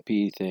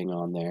RIP thing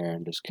on there,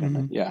 and just kind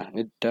of, Mm-hmm. yeah,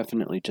 it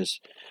definitely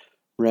just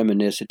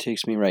reminisce. It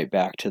takes me right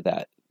back to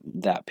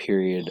that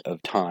period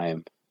of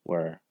time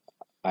where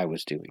I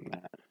was doing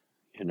that,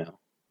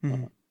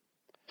 Mm-hmm.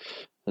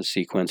 a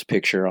sequence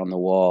picture on the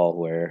wall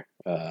where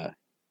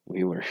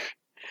we were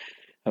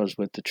I was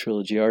with the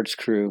Trilogy Arts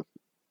crew,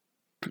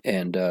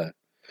 and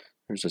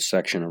there's a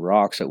section of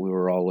rocks that we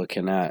were all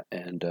looking at,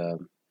 and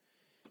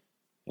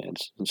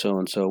so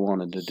and so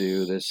wanted to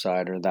do this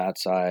side or that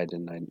side,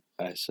 and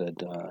I said,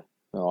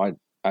 no,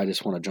 I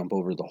just want to jump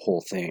over the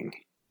whole thing,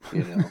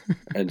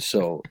 and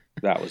so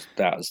that was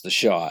the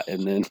shot,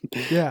 and then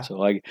Yeah.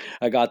 so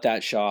I got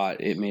that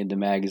shot. It made the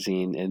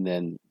magazine, and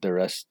then the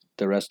rest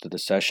of the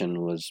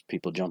session was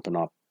people jumping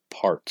off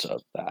parts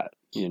of that,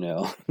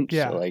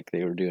 Yeah. so like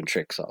they were doing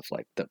tricks off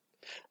like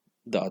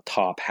the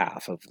top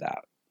half of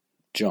that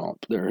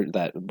jump or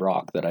that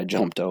rock that I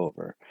jumped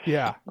over.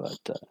 Yeah. But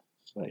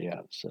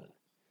yeah, so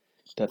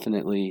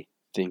definitely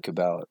think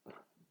about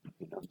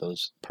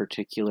those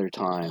particular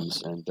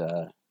times, and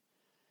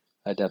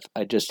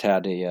I just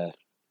had a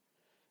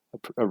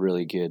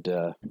really good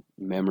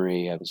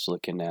memory. I was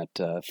looking at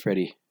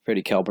Freddie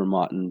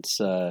Kalbermotten's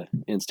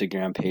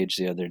Instagram page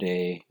the other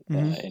day,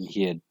 Mm-hmm. and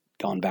he had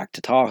gone back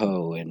to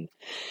Tahoe, and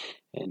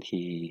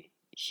he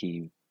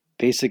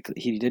basically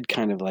he did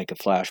kind of like a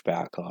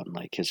flashback on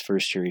like his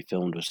first year he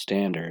filmed with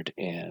Standard,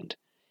 and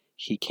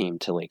he came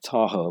to Lake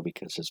Tahoe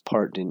because his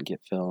part didn't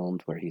get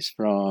filmed where he's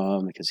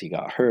from because he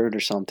got hurt or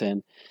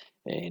something,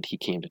 and he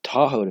came to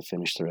Tahoe to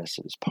finish the rest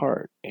of his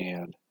part,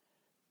 and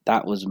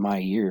that was my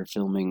year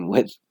filming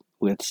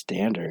with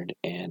Standard,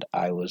 and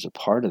I was a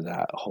part of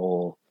that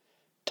whole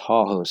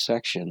Tahoe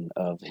section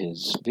of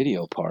his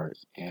video part,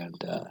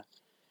 and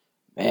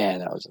man,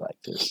 that was like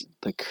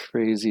the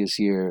craziest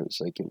year.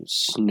 It was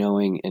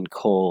snowing and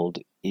cold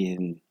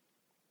in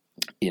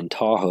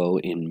Tahoe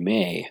in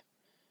May,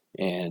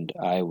 and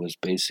I was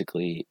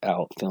basically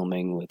out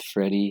filming with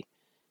Freddie,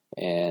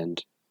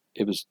 and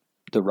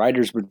the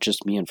riders were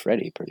just me and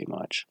Freddie pretty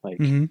much. Like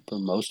Mm-hmm. for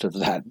most of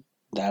that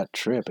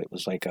trip, it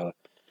was like a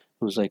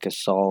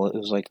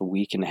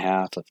week and a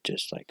half of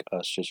just like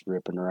us just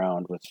ripping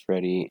around with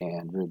Freddie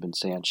and Ruben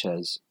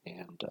Sanchez,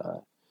 and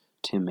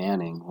Tim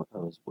Manning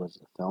was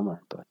the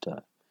filmer.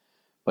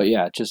 But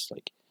yeah, just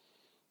like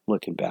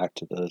looking back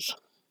to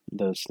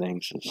those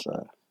things is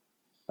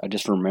I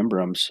just remember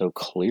them so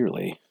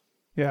clearly.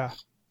 Yeah.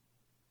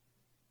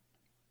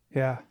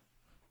 Yeah.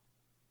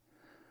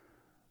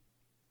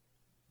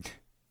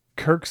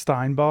 Kirk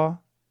Steinbaugh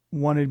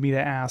wanted me to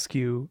ask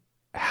you,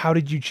 how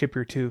did you chip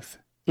your tooth?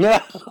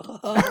 Yeah.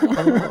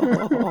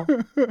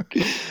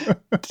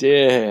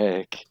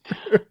 Dick.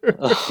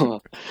 Oh,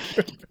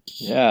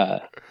 yeah.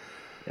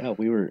 Yeah,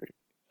 we were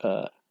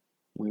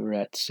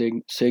at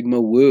Sigma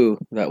Wu.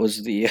 That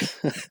was the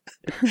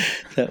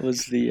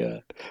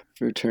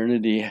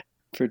fraternity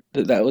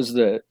that was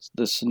the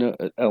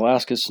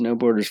Alaska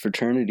Snowboarders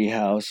fraternity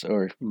house,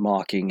 or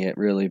mocking it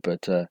really,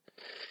 but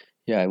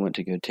yeah, I went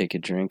to go take a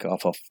drink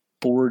off a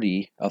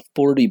 40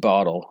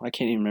 bottle. I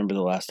can't even remember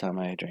the last time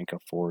I drank a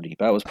 40.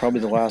 That was probably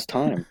the last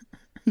time.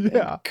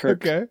 Yeah.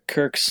 And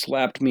Kirk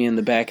slapped me in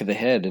the back of the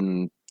head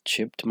and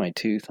chipped my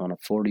tooth on a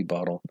 40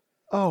 bottle.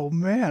 Oh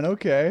man.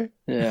 Okay.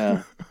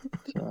 Yeah.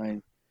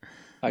 So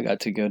I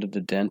got to go to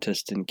the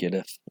dentist and get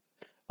a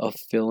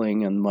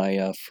filling in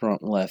my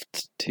front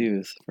left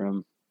tooth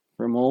from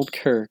old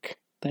Kirk.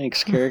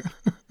 Thanks, Kirk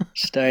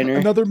Steiner.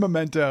 Another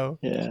memento.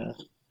 Yeah.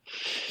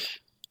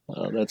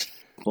 Oh, that's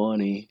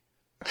funny.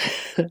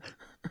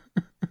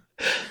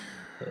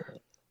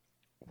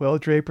 Well,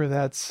 Draper,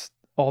 that's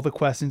all the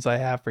questions I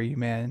have for you,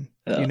 man.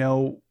 Yeah. You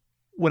know,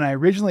 when I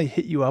originally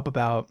hit you up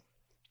about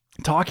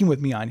talking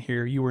with me on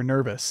here, you were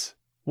nervous.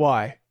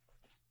 Why?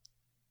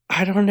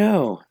 I don't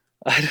know.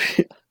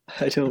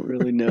 I don't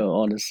really know,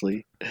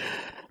 honestly.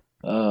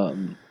 I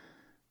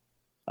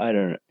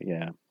don't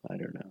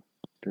know.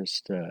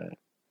 Just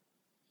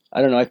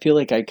I don't know. I feel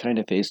like I kind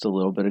of faced a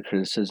little bit of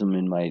criticism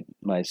in my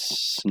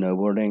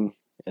snowboarding,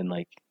 and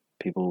like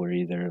people were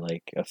either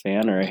like a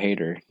fan or a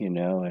hater, you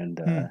know, and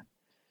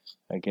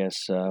I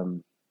guess I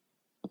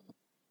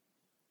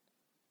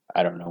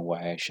don't know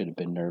why I should have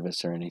been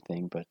nervous or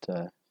anything, but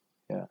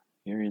yeah,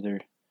 you're either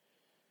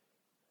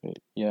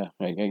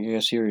I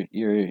guess you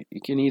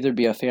can either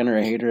be a fan or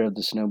a hater of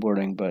the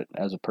snowboarding, but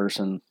as a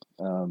person,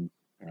 you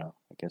know,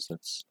 I guess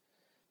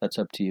that's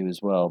up to you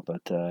as well.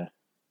 But yeah,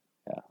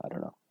 I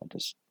don't know.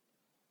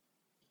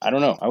 I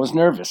don't know. I was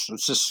nervous. It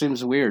just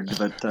seems weird,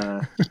 but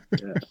yeah.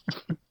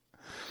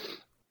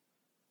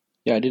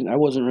 Yeah, I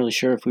wasn't really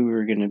sure if we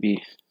were going to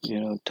be, you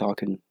know,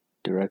 talking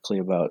directly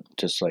about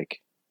just like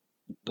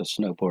the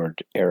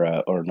snowboard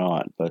era or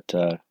not, but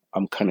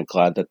I'm kind of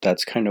glad that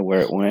that's kind of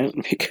where it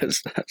went,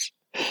 because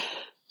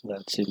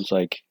that seems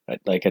like I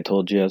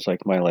told you, it's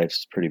like my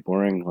life's pretty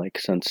boring, like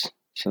since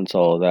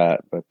all of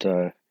that, but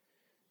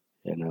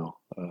you know,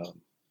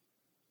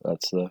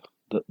 that's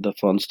the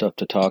fun stuff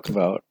to talk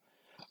about.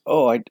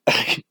 Oh, I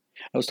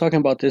was talking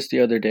about this the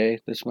other day.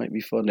 This might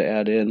be fun to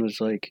add in.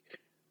 Was like,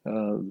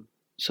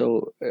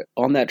 so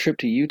on that trip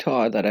to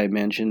Utah that I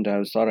mentioned,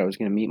 thought I was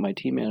going to meet my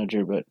team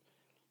manager, but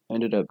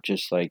ended up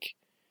just like,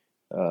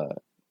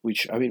 we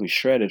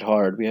shredded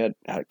hard.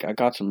 I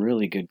got some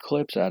really good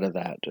clips out of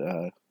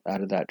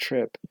that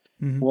trip.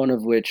 Mm-hmm. One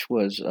of which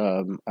was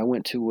I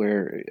went to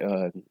where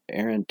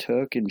Aaron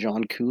Took and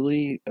John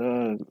Cooley,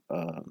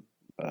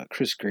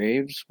 Chris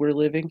Graves were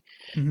living,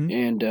 Mm-hmm.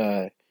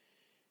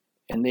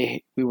 and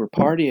we were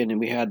partying, and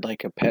we had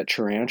like a pet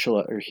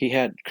tarantula, or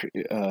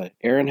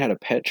Aaron had a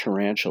pet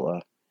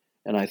tarantula,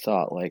 and I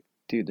thought like,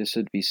 dude, this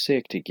would be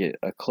sick to get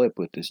a clip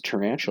with this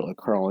tarantula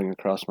crawling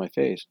across my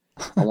face.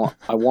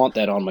 I want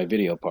that on my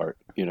video part,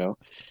 you know,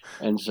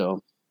 and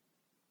so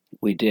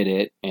we did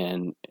it,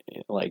 and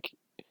like,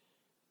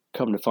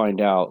 come to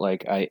find out,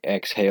 like I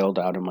exhaled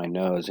out of my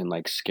nose and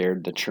like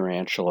scared the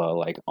tarantula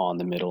like on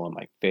the middle of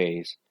my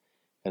face.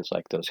 It's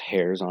like those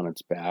hairs on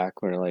its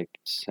back where like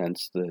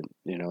sense the,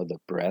 you know, the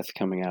breath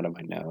coming out of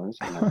my nose,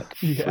 and I like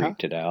Yeah.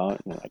 freaked it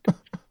out, and like,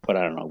 but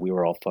I don't know, we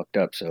were all fucked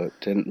up, so it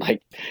didn't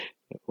like,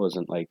 it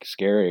wasn't like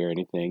scary or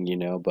anything, you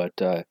know, but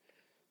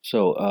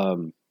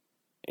so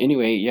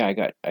anyway, yeah, I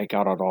got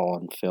it all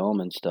on film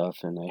and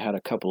stuff, and I had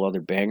a couple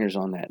other bangers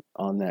on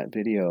that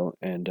video,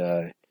 and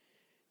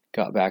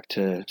got back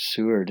to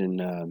Seward,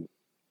 and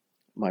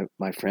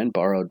my friend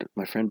borrowed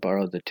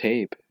the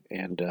tape,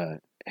 and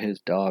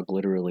his dog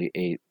literally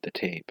ate the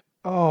tape.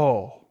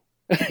 Oh.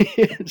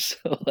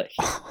 So like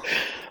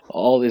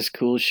all this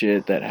cool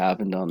shit that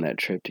happened on that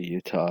trip to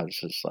Utah is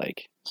just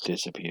like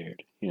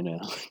disappeared, you know.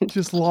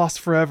 Just lost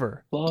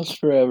forever. Lost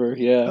forever,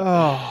 yeah.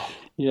 Oh.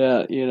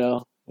 Yeah, you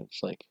know.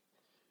 It's like,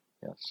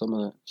 yeah, some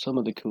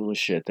of the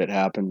coolest shit that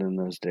happened in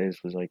those days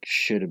was like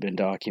should have been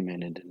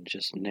documented and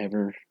just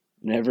never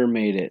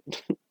made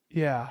it.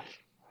 Yeah.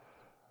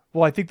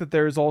 Well, I think that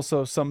there's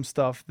also some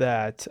stuff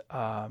that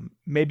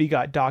maybe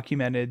got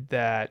documented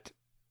that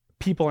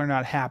people are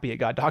not happy it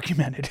got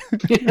documented.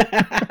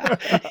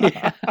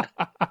 Yeah.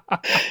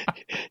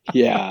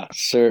 Yeah,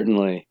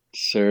 certainly.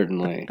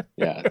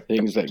 Yeah,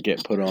 things that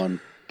get put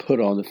on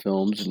the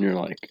films, and you're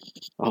like,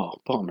 oh,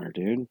 bummer,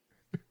 dude.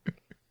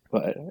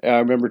 But I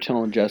remember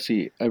telling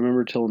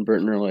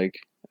Burtner, like,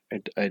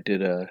 I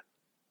did I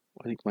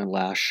think my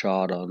last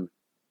shot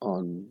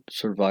on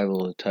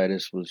Survival of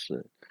Titus was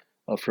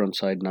a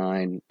frontside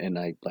 9, and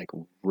I like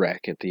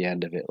wreck at the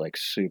end of it like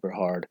super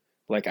hard.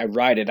 Like I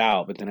ride it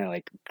out, but then I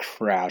like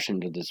crash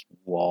into this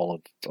wall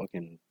of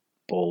fucking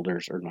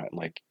boulders, or not,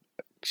 like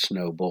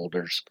snow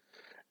boulders,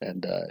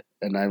 and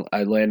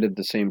I landed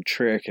the same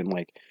trick and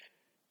like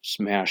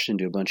smashed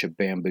into a bunch of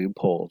bamboo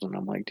poles, and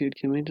I'm like, dude,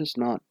 can we just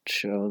not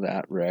show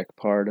that wreck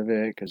part of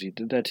it? Because you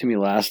did that to me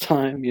last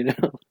time, you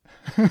know?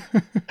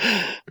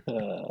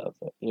 But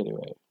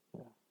anyway.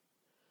 Yeah.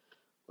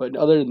 But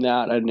other than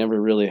that, I'd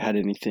never really had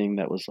anything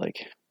that was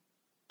like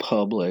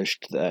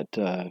published that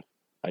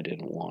I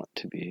didn't want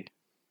to be.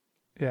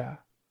 Yeah.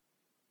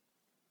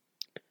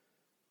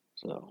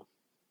 So,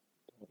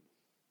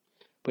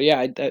 but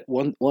yeah, that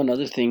one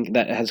other thing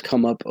that has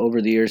come up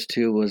over the years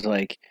too was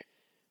like,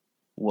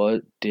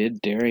 what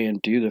did Darian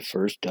do the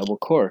first double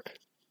cork?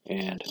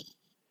 And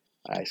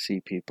I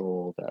see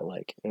people that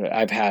like,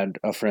 I've had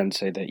a friend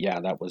say that, yeah,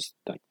 that was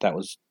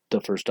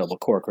the first double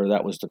cork, or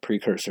that was the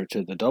precursor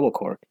to the double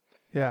cork.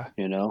 Yeah.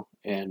 You know,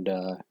 and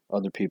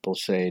other people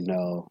say,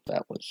 no,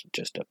 that was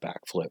just a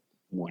backflip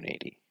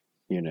 180,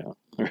 you know.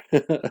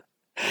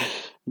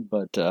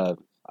 But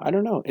I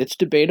don't know. It's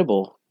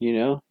debatable, you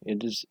know.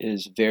 It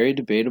is very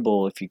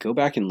debatable. If you go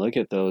back and look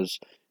at those,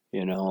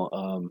 you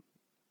know,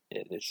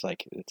 it's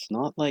like, it's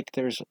not like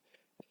there's,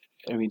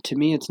 I mean, to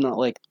me, it's not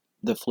like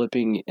the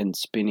flipping and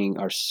spinning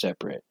are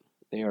separate.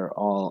 They are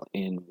all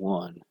in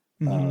one.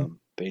 Mm-hmm.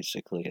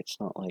 Basically, it's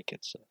not like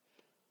it's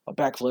a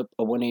backflip,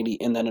 a 180,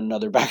 and then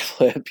another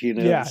backflip, you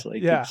know. Yeah, It's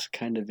like, yeah. it's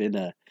kind of in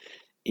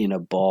a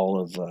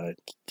ball of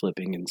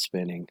flipping and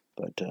spinning.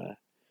 But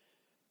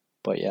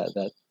yeah,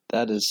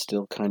 that is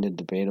still kind of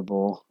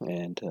debatable,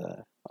 and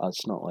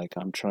it's not like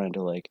I'm trying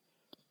to like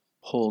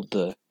hold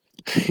the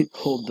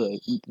hold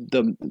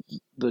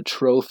the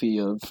trophy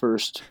of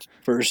first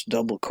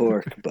double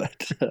cork,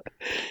 but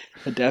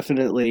I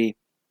definitely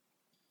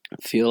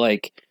feel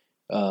like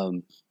I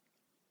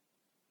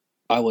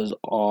was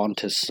on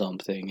to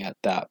something at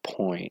that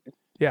point.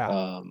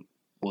 Yeah.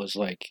 Was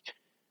like,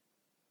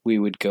 we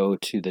would go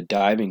to the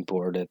diving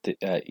board at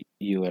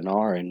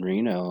UNR in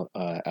Reno,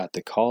 at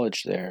the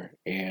college there,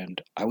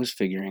 and I was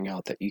figuring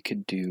out that you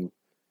could do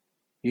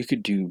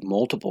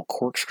multiple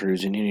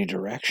corkscrews in any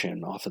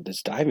direction off of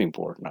this diving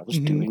board, and I was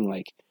doing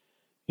like,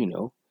 you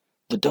know,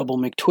 the double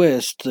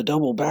McTwist, the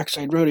double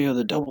backside rodeo,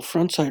 the double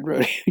frontside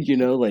rodeo, you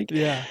know, like,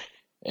 Yeah.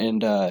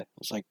 and I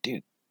was like,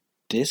 dude,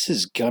 this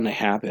is gonna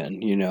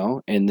happen, you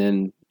know. And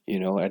then, you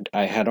know,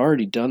 I had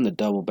already done the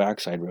double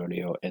backside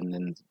rodeo, and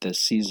then the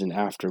season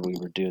after we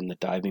were doing the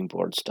diving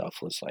board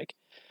stuff was like,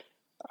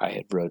 I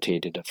had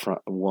rotated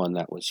one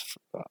that was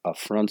a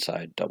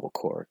frontside double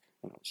cork,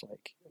 and I was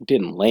like,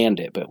 didn't land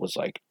it, but was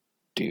like,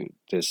 dude,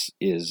 this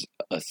is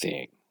a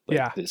thing. Like,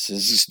 Yeah. this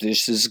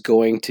is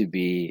going to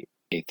be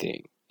a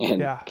thing, and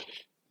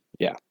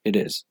yeah, it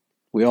is.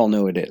 We all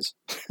know it is.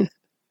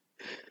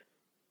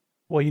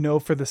 Well, you know,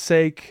 for the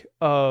sake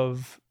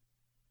of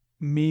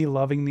me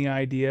loving the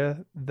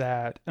idea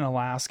that an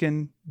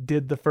Alaskan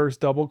did the first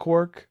double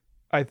cork,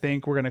 I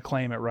think we're going to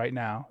claim it right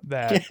now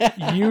that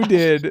you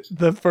did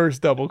the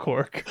first double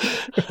cork.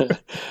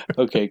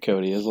 Okay,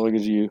 Cody, as long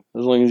as you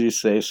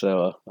say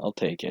so, I'll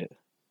take it.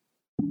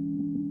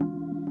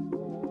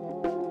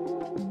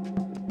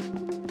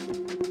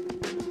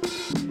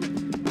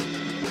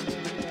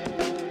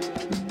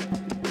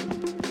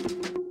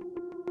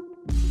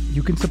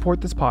 You can support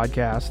this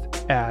podcast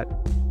at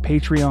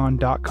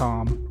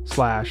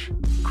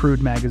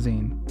patreon.com/crude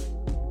magazine.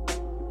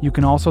 You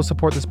can also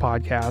support this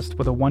podcast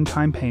with a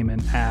one-time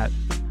payment at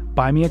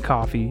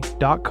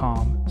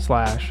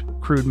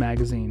buymeacoffee.com/crude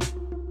magazine.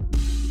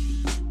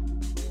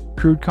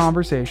 Crude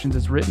Conversations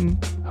is written,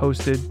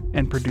 hosted,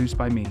 and produced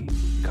by me,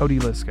 Cody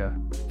Liska,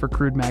 for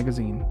Crude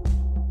Magazine.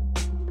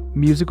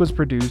 Music was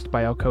produced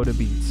by Alcoda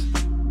Beats.